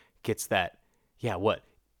 gets that. Yeah, what?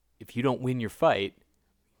 If you don't win your fight,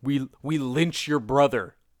 we lynch your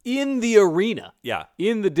brother in the arena. Yeah,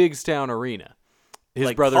 in the Diggstown arena. His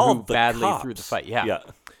like, brother who the badly cops. threw the fight. Yeah. Yeah.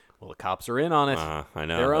 Well, the cops are in on it. I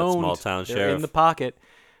know. They're that owned. Small town They're sheriff in the pocket.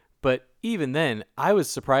 But even then, I was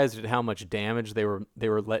surprised at how much damage they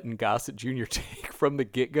were letting Gossett Jr. take from the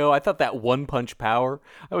get-go. I thought that one-punch power,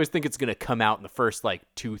 I always think it's going to come out in the first,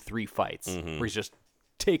 2-3 fights, where he's just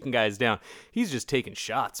taking guys down. He's just taking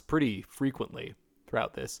shots pretty frequently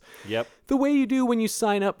throughout this. Yep. The way you do when you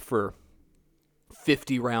sign up for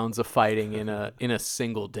 50 rounds of fighting in a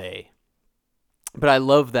single day. But I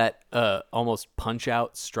love that almost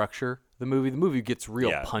punch-out structure. The movie gets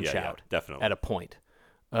real punch-out definitely. at a point.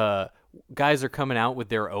 Guys are coming out with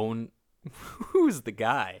their own. Who's the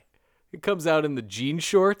guy? He comes out in the jean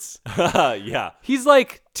shorts. Yeah, he's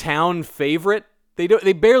like town favorite. They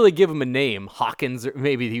barely give him a name. Hawkins, or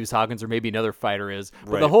maybe he was Hawkins, or maybe another fighter is.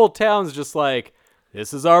 But the whole town's just like,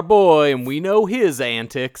 this is our boy, and we know his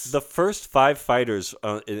antics. The first 5 fighters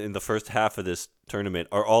in the first half of this tournament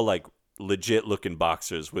are all like legit looking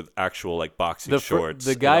boxers with actual boxing shorts.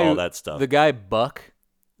 The guy, and all that stuff. The guy Buck.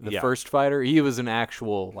 The first fighter, he was an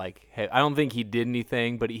actual, I don't think he did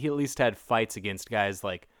anything, but he at least had fights against guys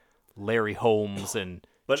like Larry Holmes and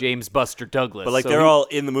James Buster Douglas. But they're all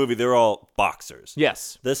in the movie, they're all boxers.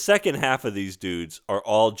 Yes. The second half of these dudes are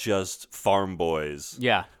all just farm boys.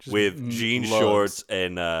 Yeah. With jean shorts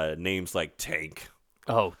and names like Tank.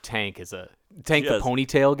 Oh, Tank is the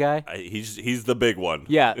ponytail guy? He's the big one.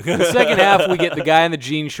 Yeah. The second half, we get the guy in the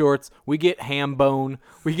jean shorts. We get Hambone.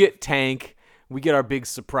 We get Tank. We get our big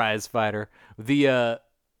surprise fighter. Let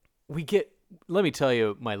me tell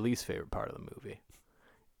you, my least favorite part of the movie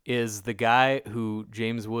is the guy who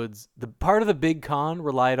James Woods, the part of the big con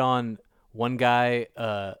relied on one guy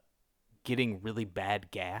getting really bad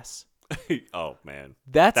gas. Oh man,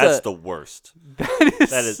 that's the worst.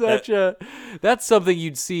 That's something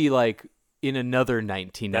you'd see in another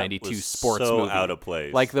 1992 sports so movie. Out of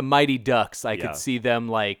place. Like the Mighty Ducks, I could see them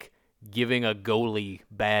giving a goalie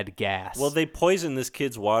bad gas. Well, they poisoned this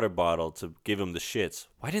kid's water bottle to give him the shits.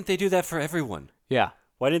 Why didn't they do that for everyone? Yeah.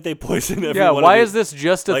 Why didn't they poison everyone? Yeah, why is this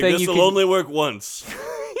just a thing this will only work once?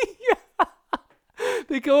 Yeah.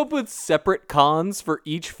 They come up with separate cons for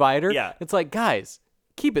each fighter. Yeah. It's like, guys,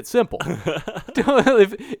 keep it simple.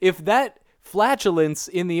 if that flatulence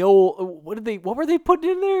in the old what were they putting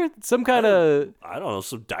in there? Some kind of I don't know,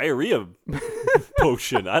 some diarrhea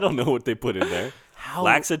potion. I don't know what they put in there.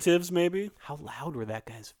 Laxatives, maybe? How loud were that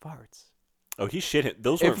guy's farts? Oh, he shit it.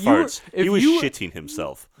 Those weren't farts. He was shitting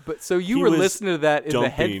himself. But so you were listening to that in the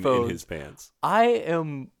headphones. In his pants. I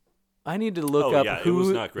need to look up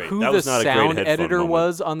who the sound editor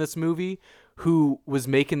was on this movie, who was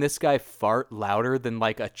making this guy fart louder than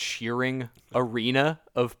a cheering arena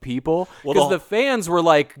of people. Because the fans were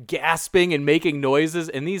gasping and making noises,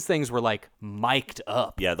 and these things were mic'd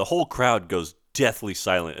up. Yeah, the whole crowd goes deathly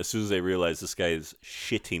silent as soon as they realize this guy is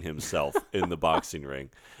shitting himself in the boxing ring.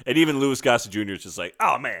 And even Louis Gossett Jr. is just like,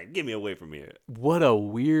 oh man, get me away from here. What a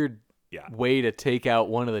weird way to take out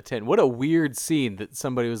one of the 10. What a weird scene that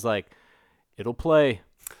somebody was like, it'll play.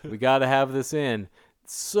 We got to have this in.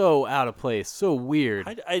 So out of place. So weird.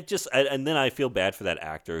 And then I feel bad for that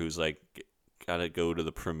actor who's gotta go to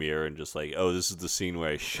the premiere and just oh, this is the scene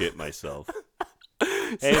where I shit myself.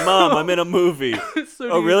 Hey, Mom, I'm in a movie. So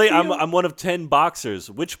Oh, really? I'm one of 10 boxers.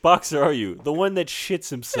 Which boxer are you? The one that shits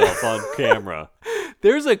himself on camera.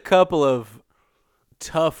 There's a couple of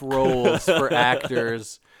tough roles for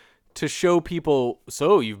actors to show people.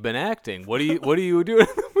 So you've been acting. What are you doing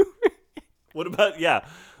in the movie? What about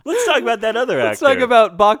Let's talk about that other Let's actor. talk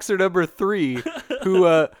about boxer number 3,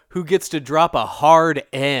 who gets to drop a hard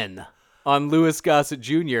N on Louis Gossett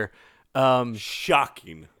Jr.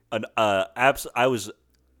 Shocking. I was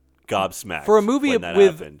gobsmacked For a movie when that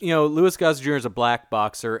with happened. Louis Gossett Jr. is a black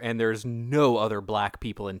boxer, and there's no other black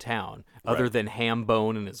people in town other than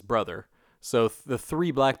Hambone and his brother. So the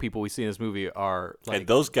 3 black people we see in this movie are like, And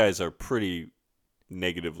those guys are pretty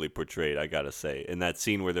negatively portrayed, I gotta say, in that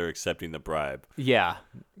scene where they're accepting the bribe. yeah,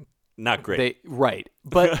 Not great.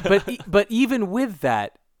 but even with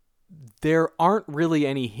that, there aren't really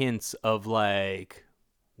any hints of like,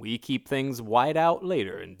 we keep things wide out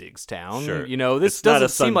later in Diggstown. Sure. This It's not a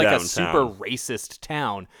doesn't seem like a sundown super town. racist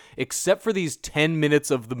town, except for these 10 minutes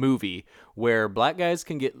of the movie where black guys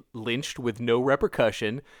can get lynched with no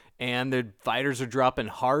repercussion, and the fighters are dropping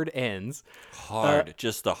hard ends, Hard.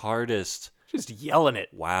 Just the hardest. just yelling it.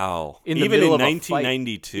 Wow. In the Even middle in of a fight.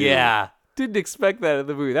 1992. Yeah, didn't expect that in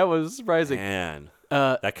the movie. That was surprising. Man.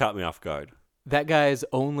 That caught me off guard. That guy's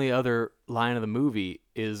only other line of the movie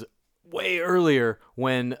is way earlier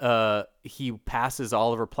when he passes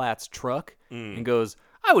Oliver Platt's truck and goes,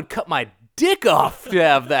 I would cut my dick off to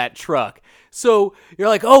have that truck. So you're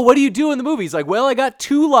like, oh, what do you do in the movie? He's like, well, I got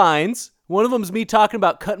 2 lines. One of them's me talking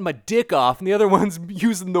about cutting my dick off, and the other one's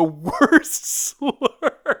using the worst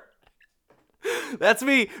slur. That's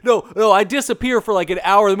me. No, I disappear for like an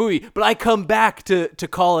hour of the movie, but I come back to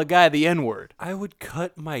call a guy the N-word. I would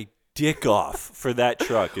cut my dick off for that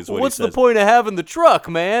truck is what What's he says. the point of having the truck,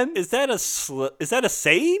 man? Is that a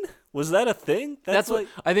saying? Was that a thing? That's what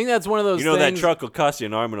I think. That's one of those. You know that things- truck will cost you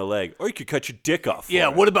an arm and a leg, or you could cut your dick off. For Yeah,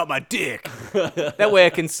 it. what about my dick? That way I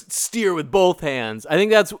can steer with both hands. I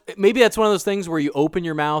think that's one of those things where you open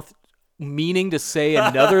your mouth meaning to say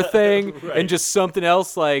another thing and just something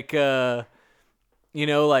else like,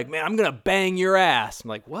 like, man, I'm going to bang your ass. I'm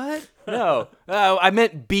like, what? No. I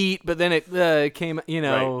meant beat, but then it came,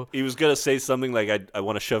 Right. He was gonna say something like, "I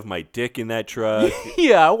want to shove my dick in that truck."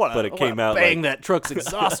 Yeah, I want But it came out bang like- that truck's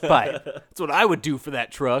exhaust pipe. That's what I would do for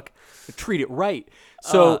that truck. Treat it right.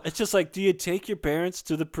 So it's just like, do you take your parents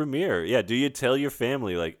to the premiere? Yeah. Do you tell your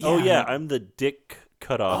family like, oh yeah, I'm the dick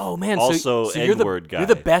cut off. oh man, also so you're N-word guy. You're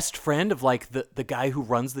the best friend of like the guy who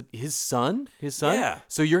runs his son. Yeah.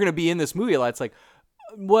 So you're gonna be in this movie a lot. It's like,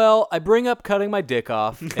 well, I bring up cutting my dick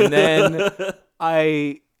off, and then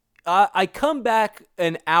I come back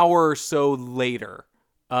an hour or so later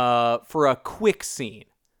for a quick scene.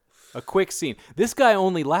 This guy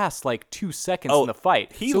only lasts like 2 seconds in the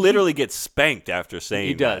fight. He So literally gets spanked after saying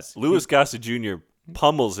He does. that. Louis Gossett Jr.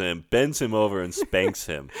 pummels him, bends him over, and spanks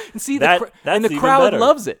him. And see, that's the even crowd better.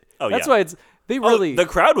 loves it. Oh, That's yeah. why they really. The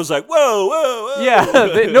crowd was like, whoa, whoa, whoa.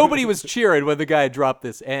 Yeah, nobody was cheering when the guy dropped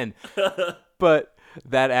this N. But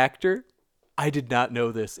that actor, I did not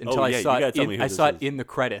know this until yeah, I saw you gotta it. tell me who I this saw is. it in the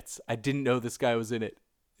credits. I didn't know this guy was in it.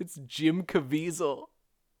 It's Jim Caviezel.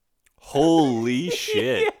 Holy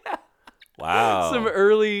shit. Wow. Some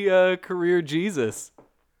early career Jesus.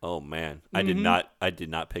 Oh man. Mm-hmm. I did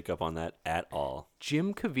not pick up on that at all.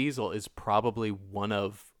 Jim Caviezel is probably one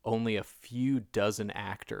of only a few dozen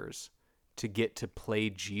actors to get to play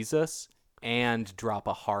Jesus and drop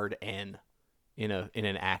a hard N in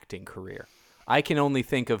an acting career. I can only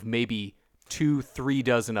think of maybe 2-3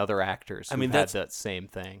 dozen other actors who've had that same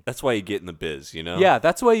thing. That's why you get in the biz, you know? Yeah,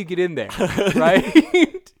 that's why you get in there,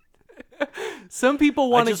 right? Some people I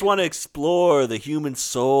want just want to explore the human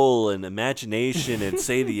soul and imagination and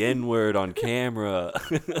say the N-word on camera.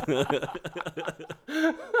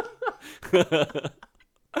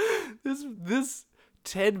 this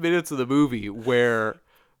 10 minutes of the movie where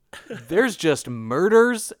there's just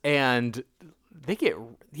murders and they get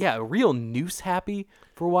real noose happy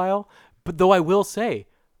for a while. But though I will say,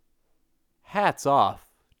 hats off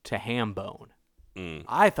to Hambone.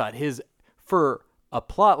 I thought for a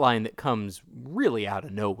plot line that comes really out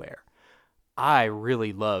of nowhere, I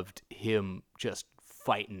really loved him just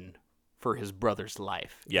fighting for his brother's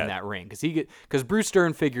life in that ring. Because Bruce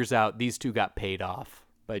Dern figures out these two got paid off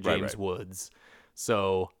by James Woods.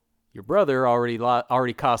 So your brother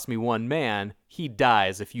already cost me one man. He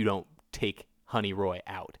dies if you don't take Honey Roy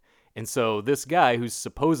out. And so this guy who's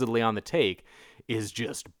supposedly on the take is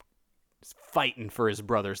just fighting for his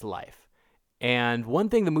brother's life. And one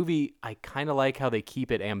thing the movie, I kind of like how they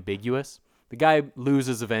keep it ambiguous. The guy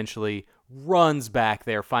loses eventually. runs back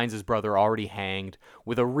there, finds his brother already hanged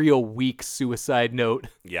with a real weak suicide note.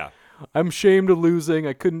 Yeah. I'm ashamed of losing.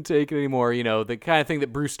 I couldn't take it anymore. You know, the kind of thing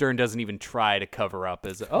that Bruce Dern doesn't even try to cover up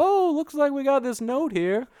is, oh, looks like we got this note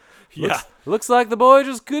here. Yeah. Looks like the boy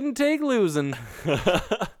just couldn't take losing.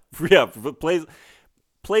 Yeah,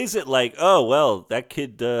 plays it like, oh, well, that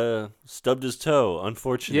kid stubbed his toe.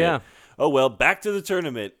 Unfortunate. Yeah. Oh, well, back to the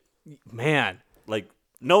tournament. Man. Like,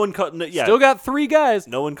 no one Still got 3 guys.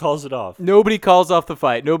 No one calls it off. Nobody calls off the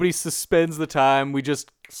fight. Nobody suspends the time.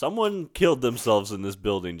 Someone killed themselves in this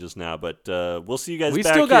building just now, but we'll see you guys we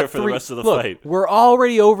back still here got for 3. the rest of the Look, fight. We're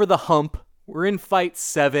already over the hump. We're in fight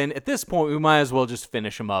 7. At this point, we might as well just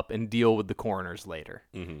finish them up and deal with the coroners later.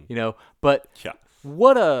 Mm-hmm. You know, but yeah.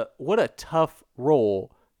 What a tough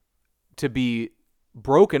role to be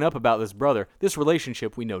broken up about this brother. This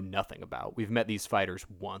relationship we know nothing about. We've met these fighters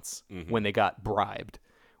once when they got bribed.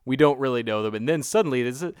 We don't really know them. And then suddenly,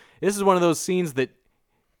 this is one of those scenes that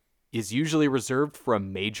is usually reserved for a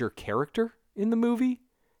major character in the movie.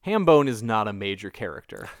 Hambone is not a major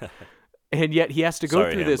character. And yet he has to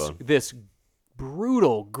go through this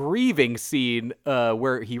brutal, grieving scene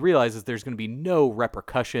where he realizes there's going to be no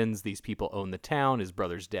repercussions. These people own the town. His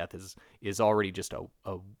brother's death is already just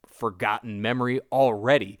a forgotten memory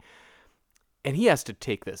already. And he has to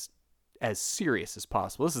take this as serious as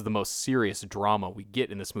possible. This is the most serious drama we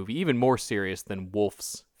get in this movie, even more serious than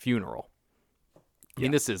Wolf's funeral. I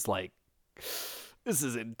mean, this is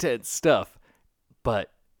intense stuff,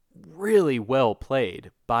 but really well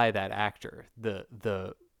played by that actor.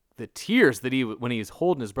 The tears that when he's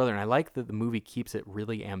holding his brother, and I like that the movie keeps it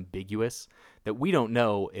really ambiguous, that we don't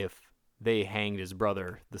know if they hanged his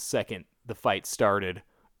brother the second the fight started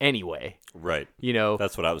anyway. Right. You know,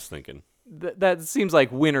 that's what I was thinking. That seems like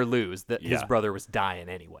win or lose, that his brother was dying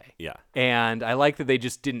anyway. Yeah. And I like that they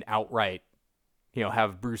just didn't outright,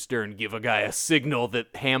 have Bruce Dern give a guy a signal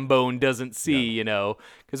that Hambone doesn't see,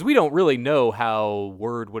 because we don't really know how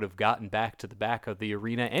word would have gotten back to the back of the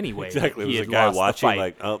arena anyway. Exactly. It was a guy watching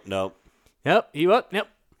like, oh, no. Yep.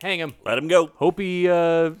 Hang him. Let him go. Hope he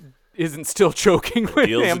isn't still choking when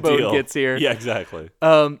Hambone gets here. Yeah, exactly.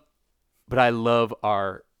 But I love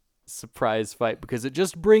our surprise fight because it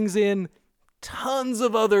just brings in tons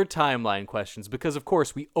of other timeline questions because, of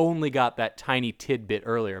course, we only got that tiny tidbit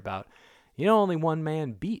earlier about, only one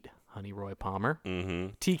man beat Honey Roy Palmer.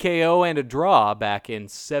 Mm-hmm. TKO and a draw back in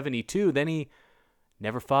 72. Then he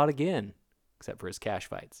never fought again, except for his cash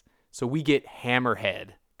fights. So we get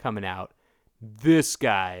Hammerhead coming out. This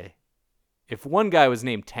guy, if one guy was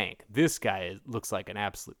named Tank, this guy looks like an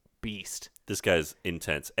absolute beast. This guy's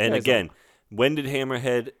intense. And again, when did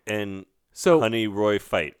Hammerhead and Honey Roy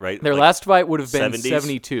fight, right? Their last fight would have been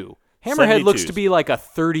 72. Hammerhead looks to be like a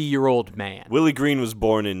 30-year-old man. Willie Green was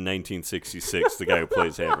born in 1966, the guy who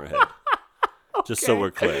plays Hammerhead. Okay. Just so we're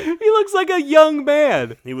clear. He looks like a young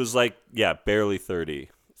man. He was barely 30.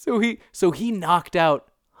 So he knocked out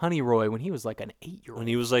Honey Roy when he was like an 8-year-old. When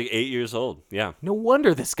he was like 8 years old, yeah. No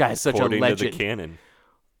wonder this guy's such a legend. According to the canon.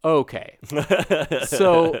 Okay.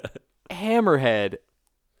 So Hammerhead,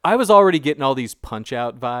 I was already getting all these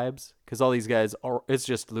Punch-Out vibes because all these guys it's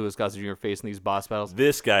just Louis Gossett Jr. facing these boss battles.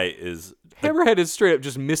 This guy is Hammerhead is straight up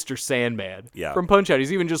just Mr. Sandman from Punch-Out.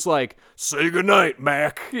 He's even just like, say goodnight,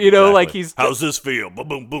 Mac. Like he's how's this feel? Boom,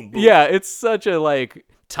 boom, boom, boom. Yeah, it's such a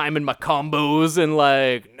timing my combos and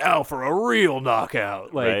now for a real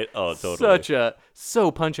knockout. Right? Oh, totally. So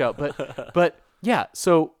Punch-Out. But yeah,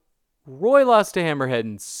 so Roy lost to Hammerhead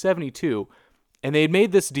in 72. And they had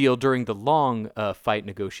made this deal during the long fight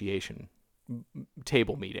negotiation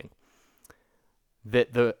table meeting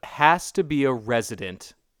that there has to be a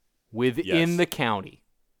resident within the county.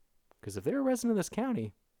 Because if they're a resident of this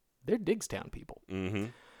county, they're Diggstown people. Mm-hmm.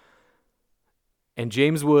 And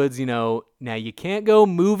James Woods, now you can't go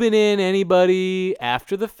moving in anybody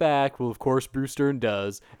after the fact. Well, of course, Bruce Dern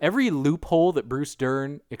does. Every loophole that Bruce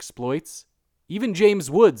Dern exploits, even James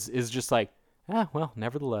Woods is just like, well,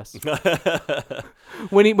 nevertheless.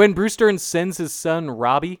 When Bruce Dern sends his son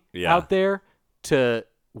Robbie out there to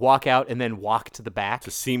walk out and then walk to the back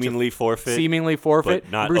to seemingly forfeit, but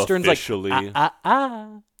not Bruce Dern's officially. like,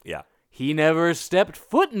 yeah, he never stepped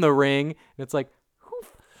foot in the ring, and it's like,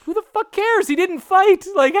 who the fuck cares? He didn't fight.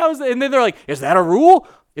 Like, how's that? And then they're like, is that a rule?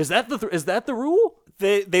 Is that the rule?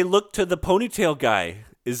 They look to the ponytail guy.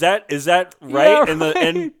 Is that right? Yeah,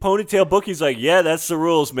 and Ponytail Bookie's like, yeah, that's the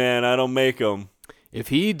rules, man. I don't make them.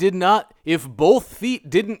 if both feet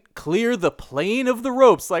didn't clear the plane of the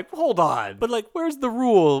ropes, like, hold on. But, like, where's the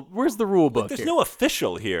rule book There's here? no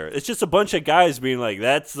official here. It's just a bunch of guys being like,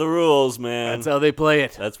 that's the rules, man. That's how they play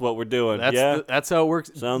it. That's what we're doing. That's how it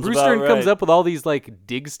works. Sounds Bruce about Dern comes right. up with all these, like,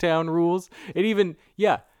 Digstown rules. And even,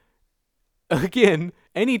 again,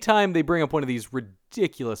 anytime they bring up one of these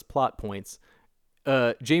ridiculous plot points,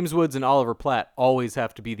 James Woods and Oliver Platt always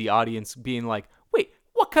have to be the audience being like, wait,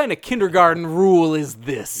 what kind of kindergarten rule is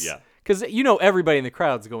this? Yeah. Because, everybody in the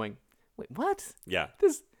crowd's going, wait, what? Yeah.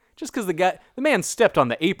 This just because the man stepped on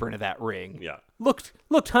the apron of that ring. Yeah. Looked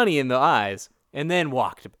Honey in the eyes and then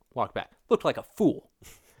walked back. Looked like a fool.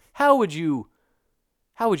 How would you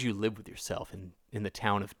live with yourself in the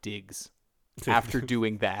town of Diggs after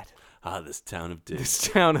doing that? This town of Diggs. This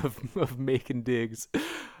town of Macon Diggs.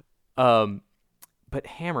 But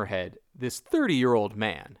Hammerhead, this 30-year-old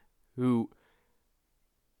man who,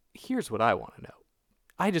 here's what I want to know.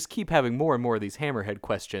 I just keep having more and more of these Hammerhead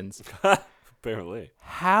questions. Apparently.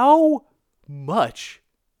 How much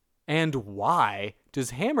and why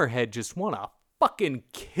does Hammerhead just want to fucking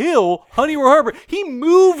kill Honey Roy Harper? He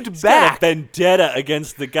moved back. Got a vendetta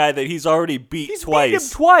against the guy that he's already beat twice. Beat him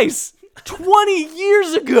twice. 20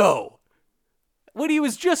 years ago. When he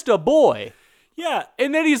was just a boy. Yeah.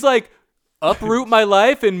 And then he's like, uproot my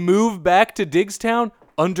life and move back to Diggstown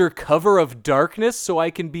under cover of darkness so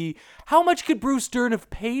I can be... How much could Bruce Dern have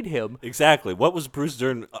paid him? Exactly. What was Bruce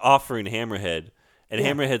Dern offering Hammerhead? And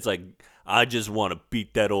Hammerhead's like, I just want to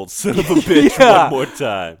beat that old son of a bitch one more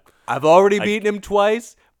time. I've already beaten him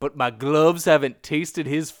twice, but my gloves haven't tasted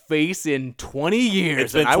his face in 20 years.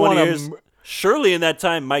 It's been 20 years. Surely in that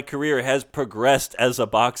time, my career has progressed as a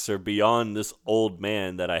boxer beyond this old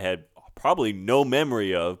man that I had probably no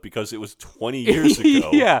memory of because it was 20 years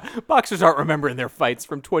ago. Yeah, boxers aren't remembering their fights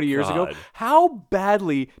from 20 years ago. God. How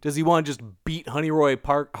badly does he want to just beat Honey Roy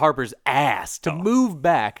Harper's ass to move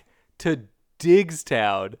back to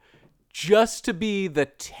Diggstown just to be the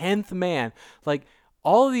 10th man? Like,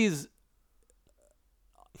 all of these...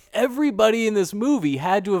 Everybody in this movie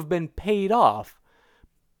had to have been paid off.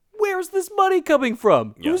 Where's this money coming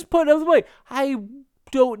from? Yeah. Who's putting up the money? I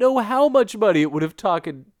don't know how much money it would have took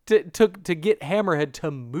to get Hammerhead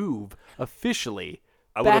to move officially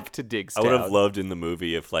back to Diggstown. I would have loved in the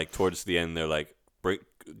movie if, like, towards the end, they're like,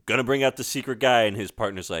 gonna bring out the secret guy, and his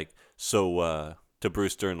partner's like, so, to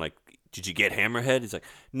Bruce Dern, like, did you get Hammerhead? He's like,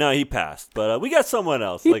 no, he passed, but we got someone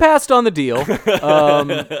else. He passed on the deal.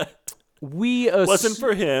 Wasn't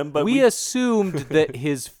for him, but we assumed that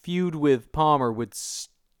his feud with Palmer would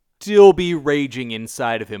still be raging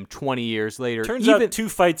inside of him 20 years later. Turns out 2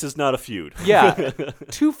 fights is not a feud. Yeah.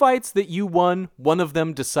 2 fights that you won, one of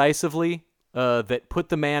them decisively, that put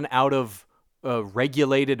the man out of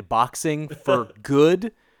regulated boxing for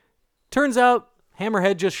good. Turns out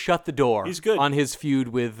Hammerhead just shut the door. He's good. On his feud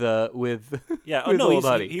with yeah. with Old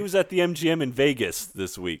Huddy. He was at the MGM in Vegas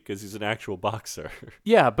this week because he's an actual boxer.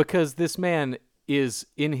 Yeah, because this man is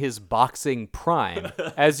in his boxing prime,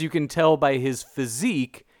 as you can tell by his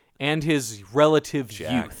physique and his relative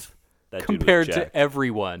youth compared to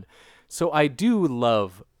everyone. So I do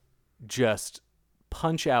love just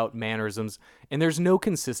punch-out mannerisms, and there's no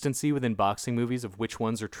consistency within boxing movies of which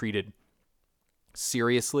ones are treated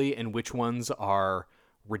seriously and which ones are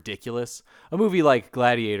ridiculous. A movie like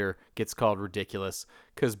Gladiator gets called ridiculous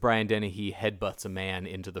because Brian Dennehy headbutts a man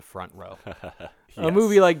into the front row. Yes. A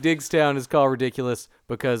movie like Diggstown is called ridiculous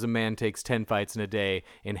because a man takes 10 fights in a day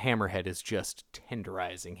and Hammerhead is just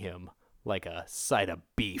tenderizing him like a side of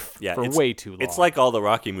beef for way too long. It's like all the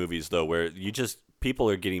Rocky movies, though, where people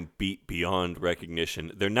are getting beat beyond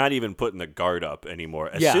recognition. They're not even putting the guard up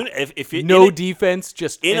anymore. If you, defense,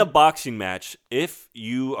 just in a boxing match, if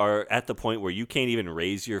you are at the point where you can't even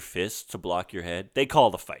raise your fist to block your head, they call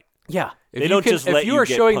the fight. Yeah, they don't just let you get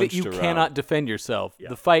punched around. If you are showing that you cannot defend yourself,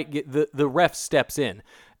 the ref steps in,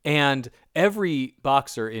 and every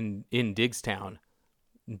boxer in Diggstown,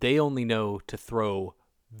 they only know to throw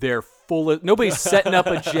their full. Nobody's setting up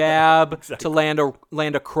a jab to land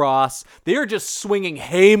a cross. They're just swinging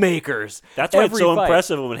haymakers. That's why it's so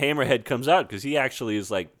impressive when Hammerhead comes out because he actually is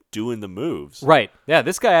like doing the moves. Right. Yeah.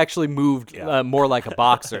 This guy actually moved more like a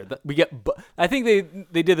boxer. I think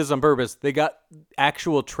they did this on purpose. They got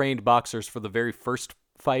actual trained boxers for the very first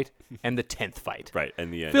fight and the 10th fight. Right.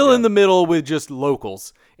 And the end. Fill in the middle with just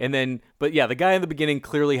locals. And then, but yeah, the guy in the beginning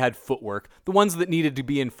clearly had footwork. The ones that needed to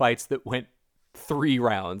be in fights that went 3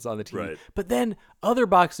 rounds on the TV. Right. But then other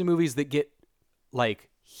boxing movies that get like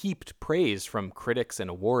heaped praise from critics and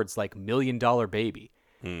awards like $1 Million Baby.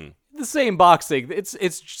 the same boxing. It's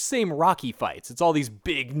same Rocky fights. It's all these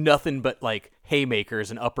big nothing but like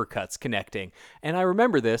haymakers and uppercuts connecting. And I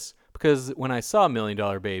remember this because when I saw $1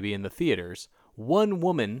 Million Baby in the theaters, one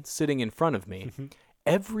woman sitting in front of me,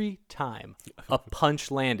 every time a punch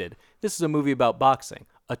landed, this is a movie about boxing,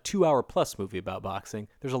 a 2-hour-plus movie about boxing.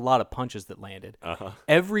 There's a lot of punches that landed.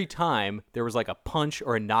 Every time there was like a punch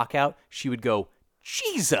or a knockout, she would go,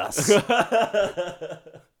 Jesus!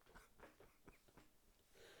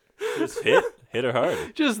 Just hit her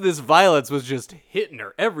hard. Just this violence was just hitting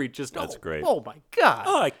her That's great. Oh my God.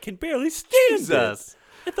 Oh, I can barely stand Jesus. it.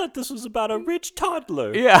 I thought this was about a rich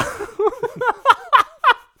toddler. Yeah.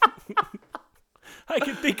 I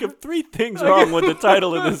can think of 3 things wrong with the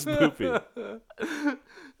title of this movie.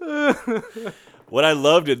 What I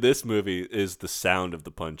loved in this movie is the sound of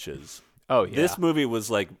the punches. Oh yeah. This movie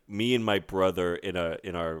was like me and my brother in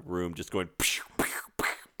our room just going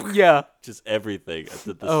Yeah. just everything.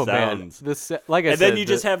 The sounds. Man. Like I and said, then you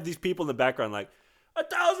just have these people in the background like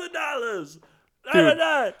 $1,000.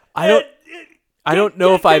 Dude, I don't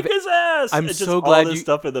know if I've. His ass. I'm it's so just glad all this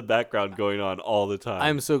stuff in the background going on all the time.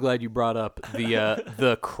 I'm so glad you brought up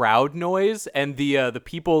the crowd noise and the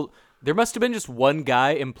people. There must have been just one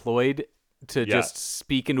guy employed to just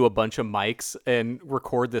speak into a bunch of mics and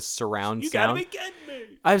record this surround sound. You gotta be kidding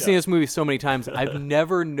me. I've seen this movie so many times. I've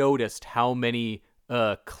never noticed how many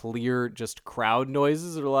clear just crowd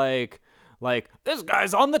noises are like this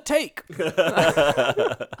guy's on the take.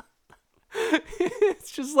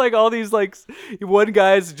 It's just like all these like one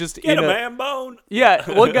guy's just Get a man bone. Yeah,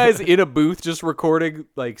 one guy's in a booth just recording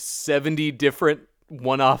like 70 different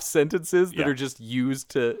one-off sentences that are just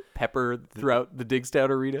used to pepper throughout the Digstown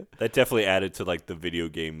arena. That definitely added to like the video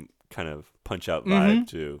game kind of punch out vibe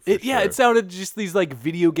too. Yeah, it sounded just these like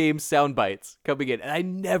video game sound bites coming in, and I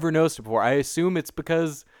never noticed it before. I assume it's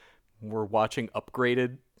because we're watching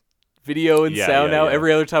upgraded video and sound now.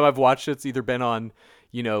 Every other time I've watched it, it's either been on,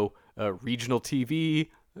 regional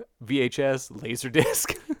TV, VHS,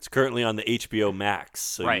 Laserdisc. It's currently on the HBO Max,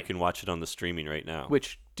 so Right. you can watch it on the streaming right now.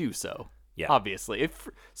 Which do so. Yeah. Obviously. If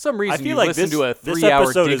for some reason I feel you like listen this, to a this 3-hour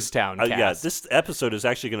episode Digstown is, cast. yeah, this episode is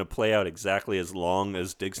actually going to play out exactly as long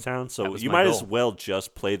as Digstown, so was you my might as goal. well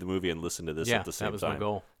just play the movie and listen to this Yeah, at the same time. that was my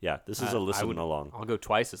goal. Yeah, this is a listen along. I'll go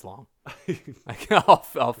twice as long.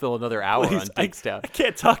 I'll fill another hour on Digstown. I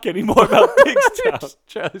can't talk anymore about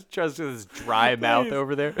Digstown. Trust this dry mouth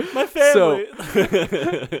over there. My family.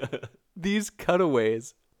 So, these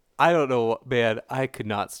cutaways, I don't know, man, I could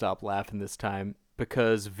not stop laughing this time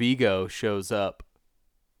because Vigo shows up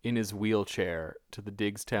in his wheelchair to the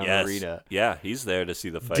Digstown arena. Yeah, he's there to see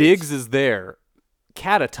the fights. Diggs is there,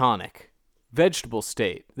 catatonic, vegetable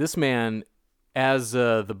state. This man, as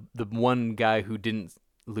the one guy who didn't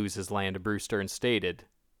lose his land to Bruce Stern stated,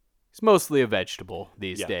 he's mostly a vegetable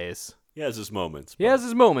these days. He has his moments. He has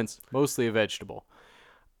his moments, mostly a vegetable.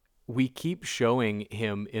 We keep showing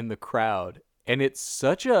him in the crowd, and it's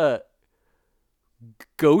such a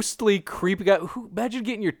ghostly, creepy guy. Imagine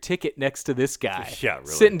getting your ticket next to this guy. Yeah, really.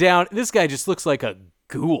 Sitting down. This guy just looks like a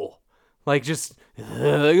ghoul. Like just, he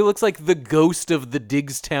looks like the ghost of the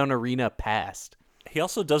Digstown arena past. He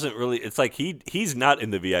also doesn't really. It's like he's not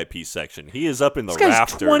in the VIP section. He is up in the This guy's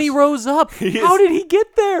rafters. 20 rows up. How did he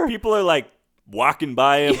get there? People are like walking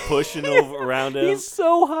by him, pushing over around him. He's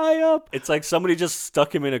so high up. It's like somebody just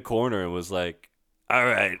stuck him in a corner and was like, "All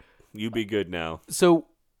right, you be good now." So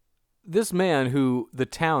this man who the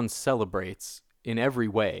town celebrates in every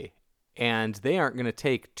way, and they aren't going to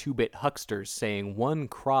take two-bit hucksters saying one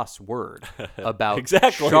cross word about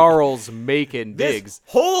Exactly. Charles Macon Diggs.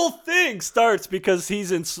 This whole thing starts because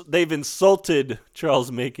they've insulted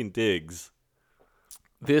Charles Macon Diggs,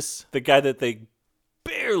 The guy that they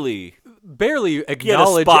barely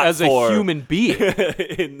acknowledge spot as for a human being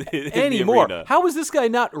in anymore. the arena. How is this guy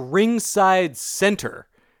not ringside center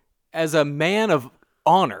as a man of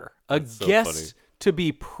honor, a so guest funny. to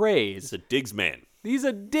be praised? He's a Diggs man. He's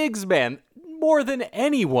a Diggs man more than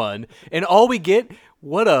anyone, and all we get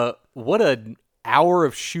what an hour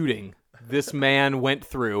of shooting this man went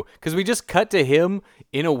through, because we just cut to him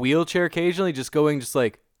in a wheelchair occasionally, just going just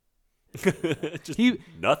like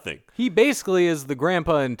nothing. He basically is the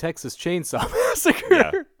grandpa in Texas Chainsaw Massacre.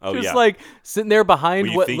 Yeah. Oh, just yeah. like sitting there behind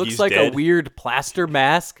Where you what think looks he's like dead. a weird plaster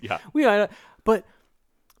mask. Yeah. But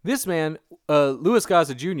this man, Louis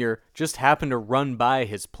Gaza Jr., just happened to run by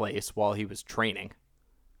his place while he was training.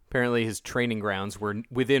 Apparently his training grounds were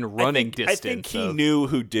within running distance. I think he knew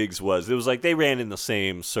who Diggs was. It was like they ran in the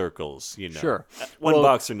same circles, you know. Sure. One Well,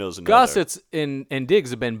 boxer knows another. Gossett and Diggs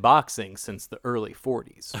have been boxing since the early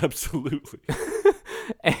 40s. Absolutely.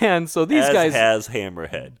 And so these As guys has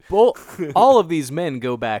Hammerhead. all of these men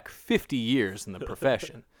go back 50 years in the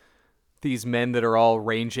profession. These men that are all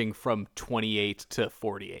ranging from 28 to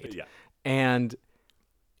 48. Yeah. And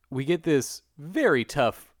we get this very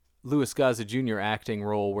tough Louis Gossett Jr. acting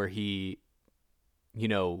role where he,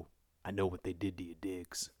 I know what they did to you,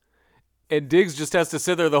 Diggs. And Diggs just has to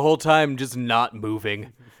sit there the whole time just not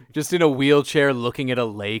moving. Just in a wheelchair looking at a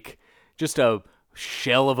lake. Just a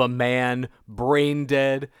shell of a man, brain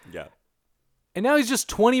dead. Yeah. And now he's just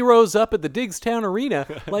 20 rows up at the Diggstown Arena.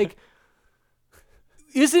 Like,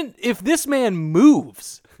 if this man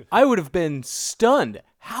moves, I would have been stunned.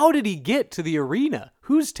 How did he get to the arena?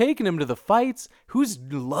 Who's taking him to the fights? Who's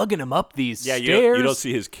lugging him up these stairs? You don't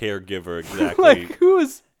see his caregiver exactly like, who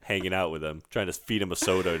is hanging out with him, trying to feed him a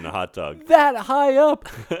soda and a hot dog. that high up?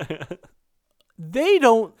 They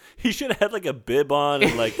don't. He should have had like a bib on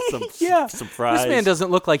and like some some fries. This man doesn't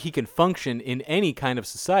look like he can function in any kind of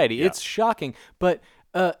society. Yeah. It's shocking. But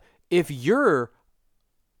if you're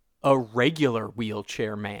a regular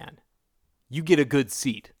wheelchair man, you get a good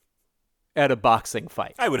seat at a boxing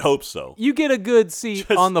fight. I would hope so. You get a good seat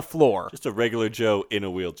on the floor. Just a regular Joe in a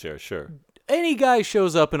wheelchair, sure. Any guy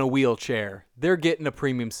shows up in a wheelchair, they're getting a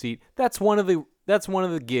premium seat. That's one of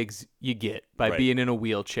the gigs you get by Right. being in a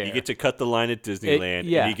wheelchair. You get to cut the line at Disneyland,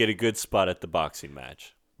 and you get a good spot at the boxing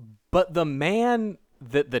match. But the man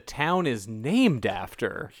that the town is named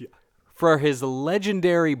after for his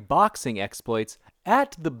legendary boxing exploits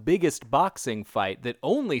at the biggest boxing fight that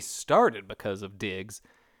only started because of Diggs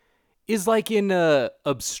is like in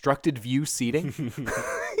obstructed view seating.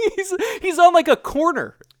 he's on like a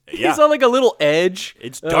corner. Yeah. He's on like a little edge.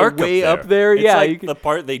 It's dark way up there. It's Yeah, like the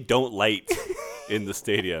part they don't light in the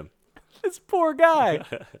stadium. This poor guy.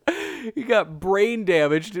 He got brain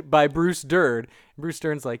damaged by Bruce Dern. Bruce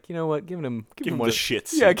Dern's like, you know what? Give him Give him one the of-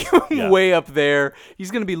 shits. Yeah, give him way up there.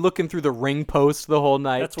 He's gonna be looking through the ring post the whole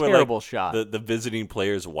night. That's where Terrible like, shot. the visiting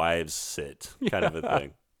players' wives sit, kind of a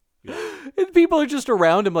thing. And people are just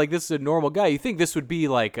around him like this is a normal guy. You think this would be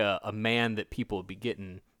like a man that people would be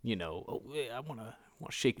getting, I want to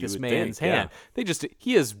shake this would man's think, hand.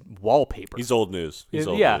 He is wallpaper. He's old news. He's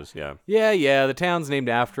old yeah. news, yeah. Yeah, the town's named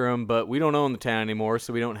after him, but we don't own the town anymore,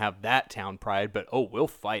 so we don't have that town pride, but we'll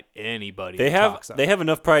fight anybody. They who talks on it. have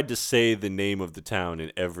enough pride to say the name of the town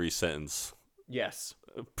in every sentence. Yes.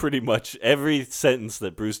 Pretty much every sentence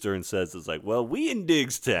that Bruce Dern says is like, well, we in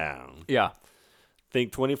Diggstown Yeah.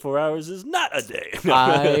 think 24 hours is not a day.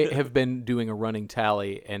 I have been doing a running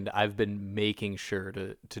tally, and I've been making sure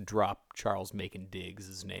to drop Charles Macon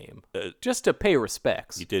Diggs' name just to pay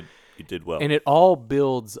respects. You did well. And it all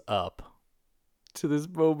builds up to this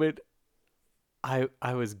moment. I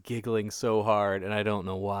was giggling so hard, and I don't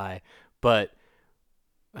know why, but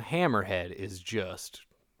Hammerhead is just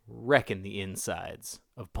wrecking the insides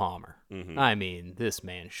of Palmer. Mm-hmm. I mean, this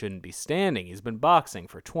man shouldn't be standing. He's been boxing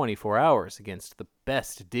for 24 hours against the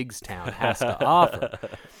best Diggstown has to offer.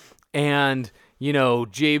 And,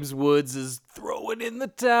 James Woods is throwing in the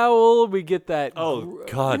towel. We get that. Oh,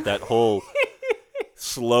 God, that whole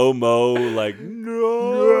slow-mo, like,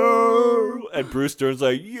 no. And Bruce Dern's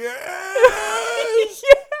like, yes.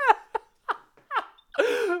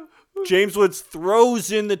 James Woods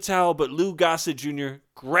throws in the towel, but Lou Gossett Jr.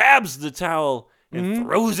 grabs the towel and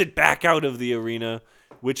throws it back out of the arena,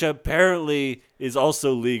 which apparently is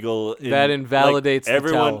also legal. That invalidates the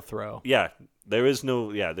everyone, towel throw. Yeah, there is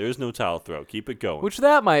no towel throw. Keep it going. Which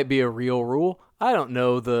that might be a real rule. I don't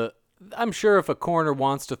know I'm sure if a corner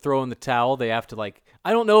wants to throw in the towel, they have to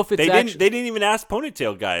I don't know if it's They didn't even ask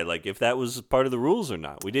Ponytail Guy if that was part of the rules or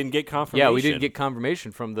not. We didn't get confirmation. Yeah, we didn't get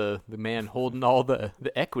confirmation from the man holding all the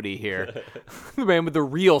equity here. The man with the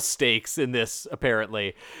real stakes in this,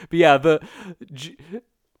 apparently. But yeah, the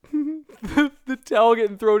towel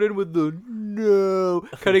getting thrown in with the no,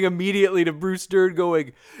 cutting immediately to Bruce Dern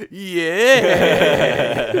going, yes.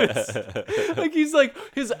 He's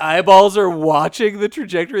his eyeballs are watching the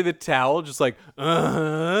trajectory of the towel, just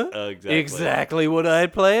exactly what I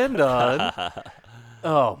had planned on.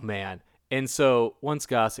 Oh, man. And so once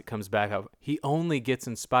Gossett comes back out, he only gets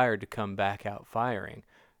inspired to come back out firing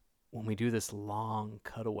when we do this long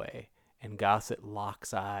cutaway. And Gossett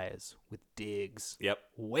locks eyes with Diggs. Yep.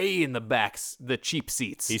 Way in the back, the cheap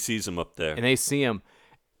seats. He sees him up there. And they see him.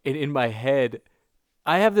 And in my head,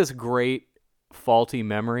 I have this great faulty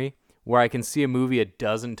memory where I can see a movie a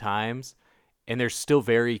dozen times and there's still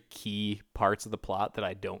very key parts of the plot that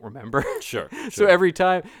I don't remember. Sure. So every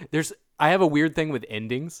time I have a weird thing with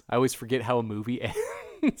endings. I always forget how a movie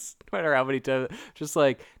ends, no matter how many times. Just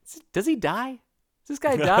does he die? Does this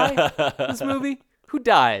guy die in this movie? Who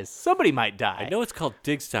dies? Somebody might die. I know it's called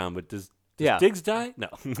Diggstown, but does Yeah. Diggs die? No.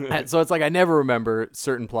 And so it's like I never remember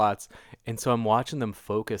certain plots. And so I'm watching them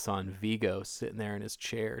focus on Vigo sitting there in his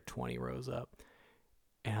chair 20 rows up.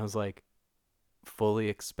 And I was like fully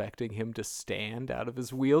expecting him to stand out of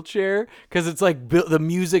his wheelchair because it's like the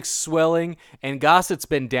music's swelling and Gossett's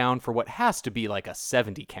been down for what has to be like a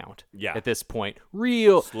 70 count at this point.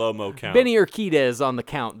 Real slow-mo count. Benny Urquidez on the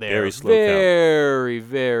count there. Very slow count. Very,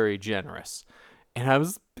 very generous.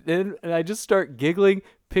 And I just start giggling,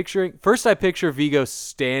 first I picture Vigo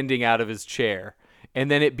standing out of his chair. And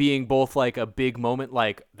then it being both like a big moment,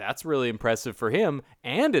 like that's really impressive for him,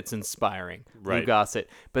 and it's inspiring, Lou Gossett.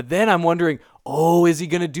 But then I'm wondering, is he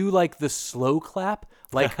gonna do like the slow clap,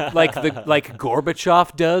 like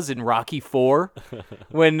Gorbachev does in Rocky IV,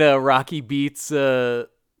 when Rocky beats Drago,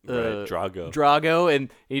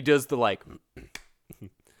 and he does the like.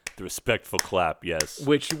 The respectful clap, yes.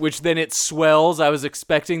 Which then it swells. I was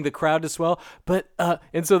expecting the crowd to swell, but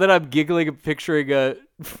and so then I'm giggling and picturing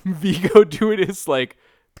Vigo doing his like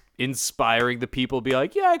inspiring the people, be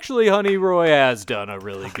like, yeah, actually, Honey Roy has done a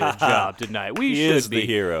really good job tonight. He is the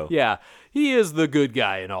hero. Yeah, he is the good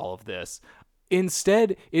guy in all of this.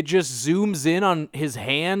 Instead, it just zooms in on his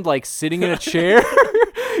hand, like sitting in a chair.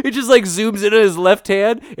 It just like zooms in on his left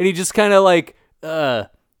hand, and he just kind of like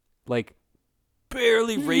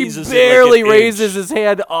barely raises his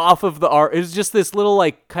hand off of the arm. It's just this little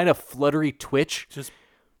like kind of fluttery twitch. Just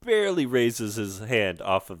barely raises his hand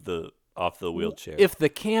off the wheelchair. If the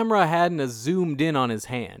camera hadn't zoomed in on his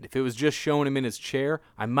hand, if it was just showing him in his chair,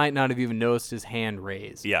 I might not have even noticed his hand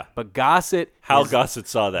raised. Yeah. But Gossett... Gossett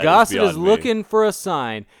saw that Gossett is looking for a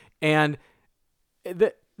sign, and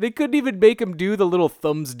they couldn't even make him do the little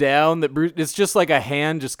thumbs down. It's just like a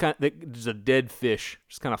hand, just just a dead fish,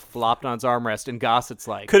 just kind of flopped on its armrest, and Gossett's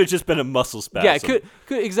like... Could have just been a muscle spasm. Yeah, could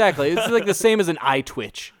exactly. It's like the same as an eye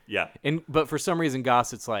twitch. Yeah. But for some reason,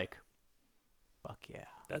 Gossett's like, fuck yeah.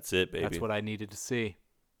 That's it, baby. That's what I needed to see.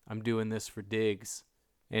 I'm doing this for Diggs.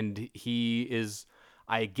 And he is,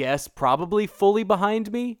 I guess, probably fully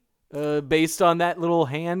behind me, based on that little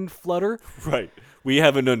hand flutter. Right. We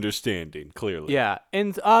have an understanding, clearly. Yeah.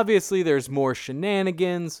 And obviously there's more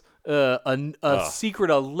shenanigans, a secret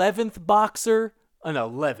 11th boxer. An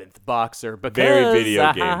 11th boxer. Because, Very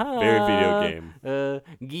video game.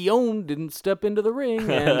 Guillaume didn't step into the ring.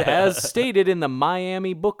 And as stated in the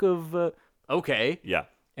Miami book of... okay. Yeah.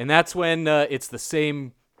 And that's when it's the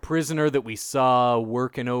same prisoner that we saw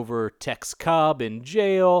working over Tex Cobb in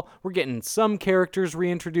jail. We're getting some characters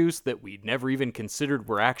reintroduced that we never even considered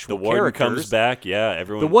were actual characters. The warden comes back, yeah.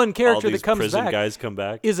 Everyone. The one character all these that comes prison back guys come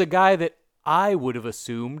back is a guy that I would have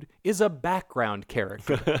assumed is a background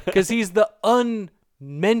character because he's the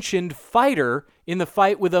unmentioned fighter in the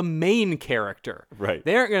fight with a main character. Right.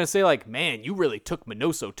 They aren't going to say like, man, you really took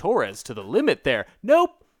Minoso Torres to the limit there.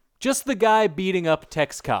 Nope. Just the guy beating up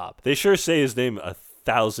Tex Cobb. They sure say his name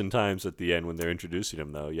 1,000 times at the end when they're introducing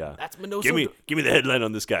him, though. Yeah, that's Minoso. Give me the headline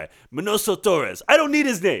on this guy, Minoso Torres. I don't need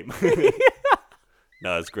his name.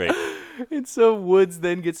 No, it's great. And so Woods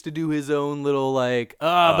then gets to do his own little like,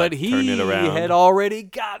 but he had already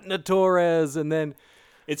gotten a Torres, and then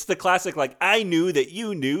it's the classic like, I knew that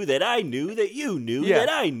you knew that I knew that you knew that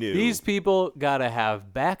I knew. These people gotta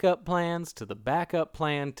have backup plans to the backup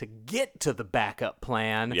plan to get to the backup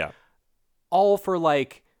plan. Yeah. All for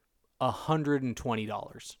like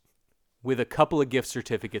 $120 with a couple of gift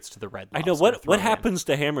certificates to the Red Lobster. I know what happens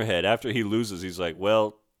to Hammerhead after he loses. He's like,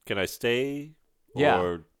 well, can I stay? Yeah.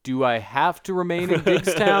 Or do I have to remain in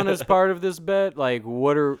Diggstown as part of this bet? Like,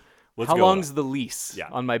 how long's the lease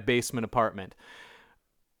on my basement apartment?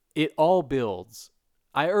 It all builds.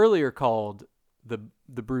 I earlier called the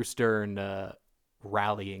Bruce Dern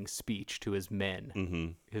rallying speech to his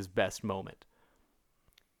men his best moment.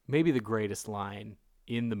 Maybe the greatest line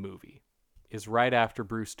in the movie is right after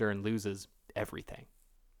Bruce Dern loses everything.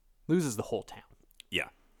 Loses the whole town. Yeah.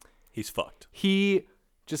 He's fucked. He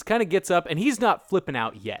just kind of gets up, and he's not flipping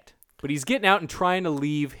out yet, but he's getting out and trying to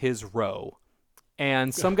leave his row.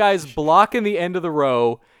 And some guy's blocking the end of the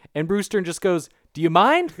row, and Bruce Dern just goes, do you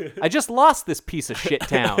mind? I just lost this piece of shit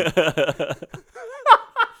town.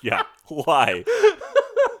 Yeah. Why?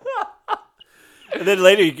 And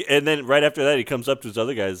then right after that, he comes up to his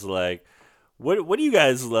other guys like, what are you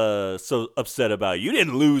guys so upset about? You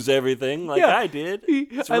didn't lose everything like I did.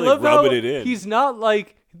 It's really I love rubbing how it in. He's not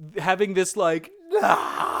like having this like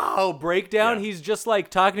breakdown. Yeah. He's just like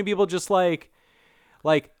talking to people just like,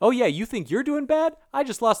 oh yeah, you think you're doing bad? I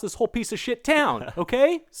just lost this whole piece of shit town.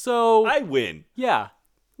 Okay, so I win. Yeah,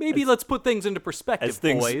 maybe let's put things into perspective,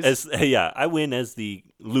 boys. I win as the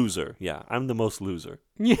loser. Yeah, I'm the most loser.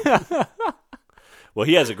 Yeah. Well,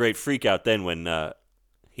 he has a great freak out then when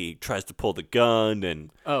he tries to pull the gun,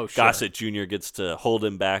 and Gossett Jr. gets to hold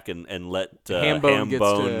him back and let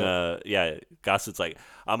Hambone. Gossett's like,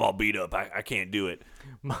 I'm all beat up. I can't do it.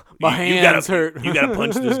 My hands hurt. You gotta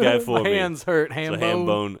punch this guy for my me. My hands hurt,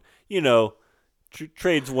 Hambone. So Hambone,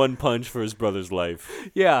 trades one punch for his brother's life.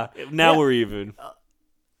 Yeah. Now we're even.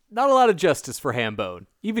 Not a lot of justice for Hambone.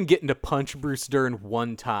 Even getting to punch Bruce Dern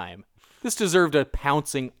one time. This deserved a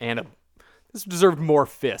pouncing and this deserved more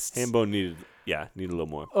fists. Hambone needed a little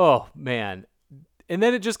more. Oh man. And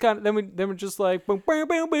then it just kind of then we're just like boom, boom,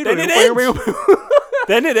 boom, boom, then it ends.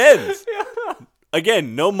 Then it ends. Yeah.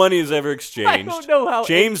 Again, no money is ever exchanged. I don't know how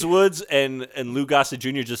James Woods and Lou Gossett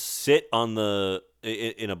Jr. just sit on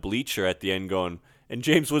in a bleacher at the end going, and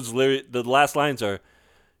James Woods the last lines are,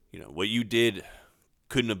 what you did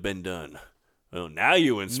couldn't have been done. Well, now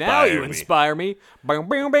you inspire me.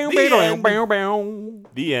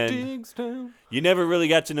 The end. You never really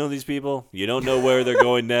got to know these people. You don't know where they're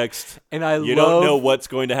going next. And you don't know what's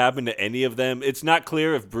going to happen to any of them. It's not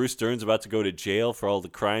clear if Bruce Dern's about to go to jail for all the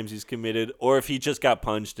crimes he's committed, or if he just got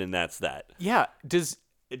punched and that's that. Yeah.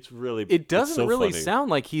 It doesn't so really funny. sound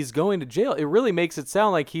like he's going to jail. It really makes it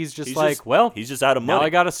sound like he's just he's just out of money. Now I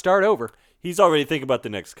got to start over. He's already thinking about the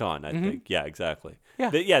next con, I think. Yeah, exactly.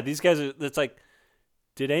 Yeah. These guys are, it's like,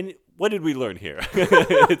 what did we learn here?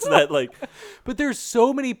 It's that like. But there's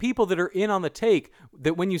so many people that are in on the take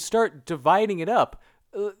that when you start dividing it up,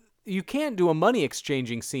 you can't do a money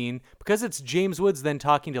exchanging scene because it's James Woods then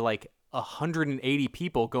talking to like 180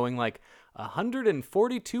 people going like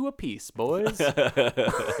 142 apiece, boys.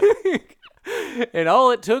 And all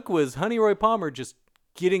it took was Honey Roy Palmer just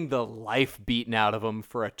getting the life beaten out of him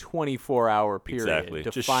for a 24-hour period. Exactly.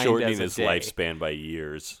 Just shortening his lifespan by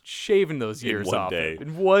years. Shaving those years in one off. Day.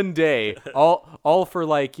 In one day. all for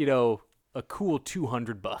like, a cool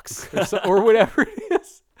 $200 or whatever it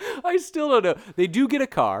is. I still don't know. They do get a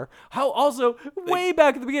car. Way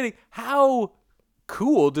back at the beginning, how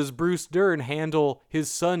cool does Bruce Dern handle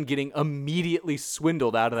his son getting immediately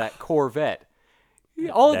swindled out of that Corvette?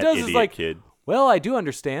 All it does is like, kid. Well, I do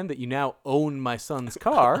understand that you now own my son's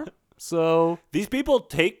car, so... These people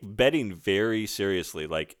take betting very seriously.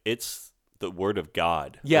 Like, it's the word of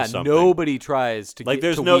God. Yeah, nobody tries to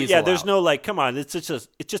there's to no weasel out. There's no like, come on, it's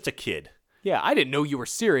just a kid. Yeah, I didn't know you were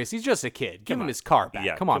serious. He's just a kid. Give him his car back.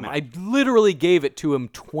 Yeah, come on, man. I literally gave it to him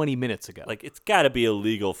 20 minutes ago. Like, it's got to be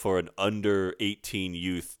illegal for an under 18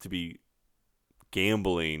 youth to be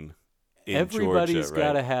gambling in Everybody's Georgia,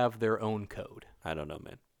 right? got to have their own code. I don't know,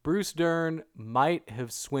 man. Bruce Dern might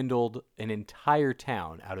have swindled an entire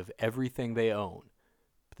town out of everything they own.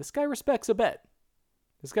 But this guy respects a bet.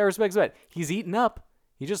 He's eaten up.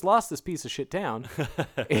 He just lost this piece of shit town.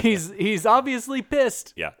 He's obviously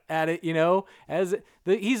pissed at it,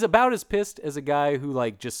 he's about as pissed as a guy who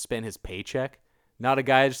like just spent his paycheck. Not a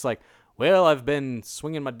guy just like, well, I've been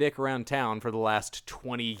swinging my dick around town for the last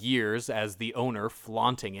 20 years as the owner,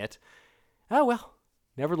 flaunting it. Oh, well.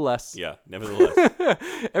 Nevertheless. Yeah, nevertheless.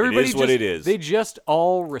 Everybody it is what it is. They just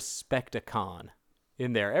all respect a con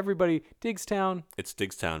in there. Everybody, Diggstown. It's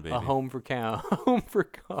Diggstown, baby. A home for cons.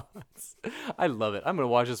 I love it. I'm going to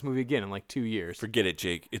watch this movie again in like 2 years. Forget it,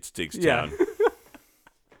 Jake. It's Diggstown. Yeah.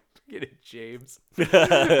 Forget it, James.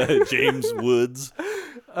 James Woods.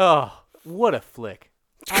 Oh, what a flick.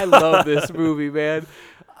 I love this movie, man.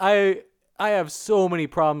 I have so many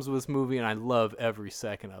problems with this movie, and I love every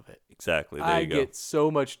second of it. Exactly. There I you go. get so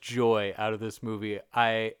much joy out of this movie.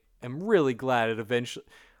 I am really glad it eventually...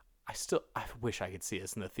 I wish I could see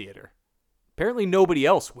this in the theater. Apparently nobody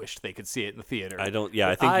else wished they could see it in the theater. I think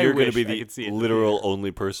you're going to be the literal only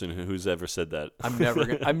person who's ever said that. I'm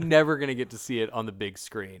never going to get to see it on the big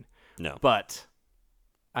screen. No. But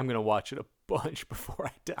I'm going to watch it a bunch before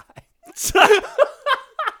I die.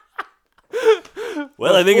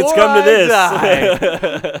 Well, I think it's come to this.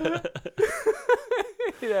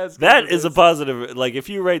 That is a positive. Like, if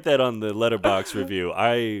you write that on the Letterboxd review,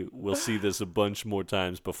 I will see this a bunch more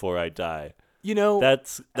times before I die.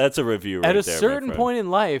 That's a review right there. At a certain point in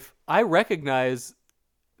life, I recognize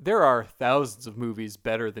there are thousands of movies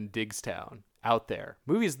better than Diggstown out there.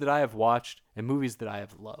 Movies that I have watched and movies that I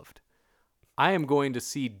have loved. I am going to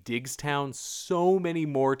see Diggstown so many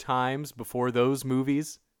more times before those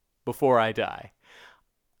movies before I die.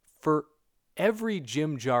 For every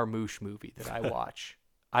Jim Jarmusch movie that I watch,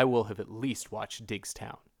 I will have at least watched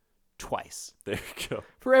Diggstown twice. There you go.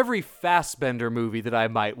 For every Fassbender movie that I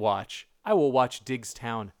might watch, I will watch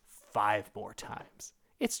Diggstown 5 more times.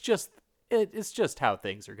 It's just how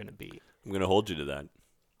things are going to be. I'm going to hold you to that.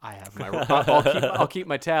 I have my. I'll keep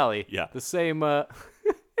my tally. Yeah. The same.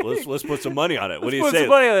 Let's put some money on it. What do you Put say? some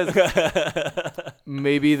money on this.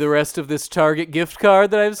 Maybe the rest of this Target gift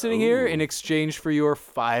card that I have sitting here in exchange for your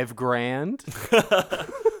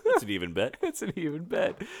 $5,000. That's an even bet. It's an even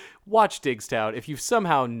bet. Watch Digstown if you've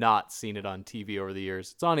somehow not seen it on TV over the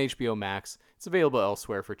years. It's on HBO Max. It's available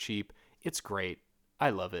elsewhere for cheap. It's great. I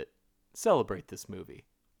love it. Celebrate this movie.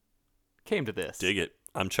 Came to this. Dig it.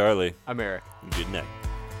 I'm Charlie. I'm Eric. Good night.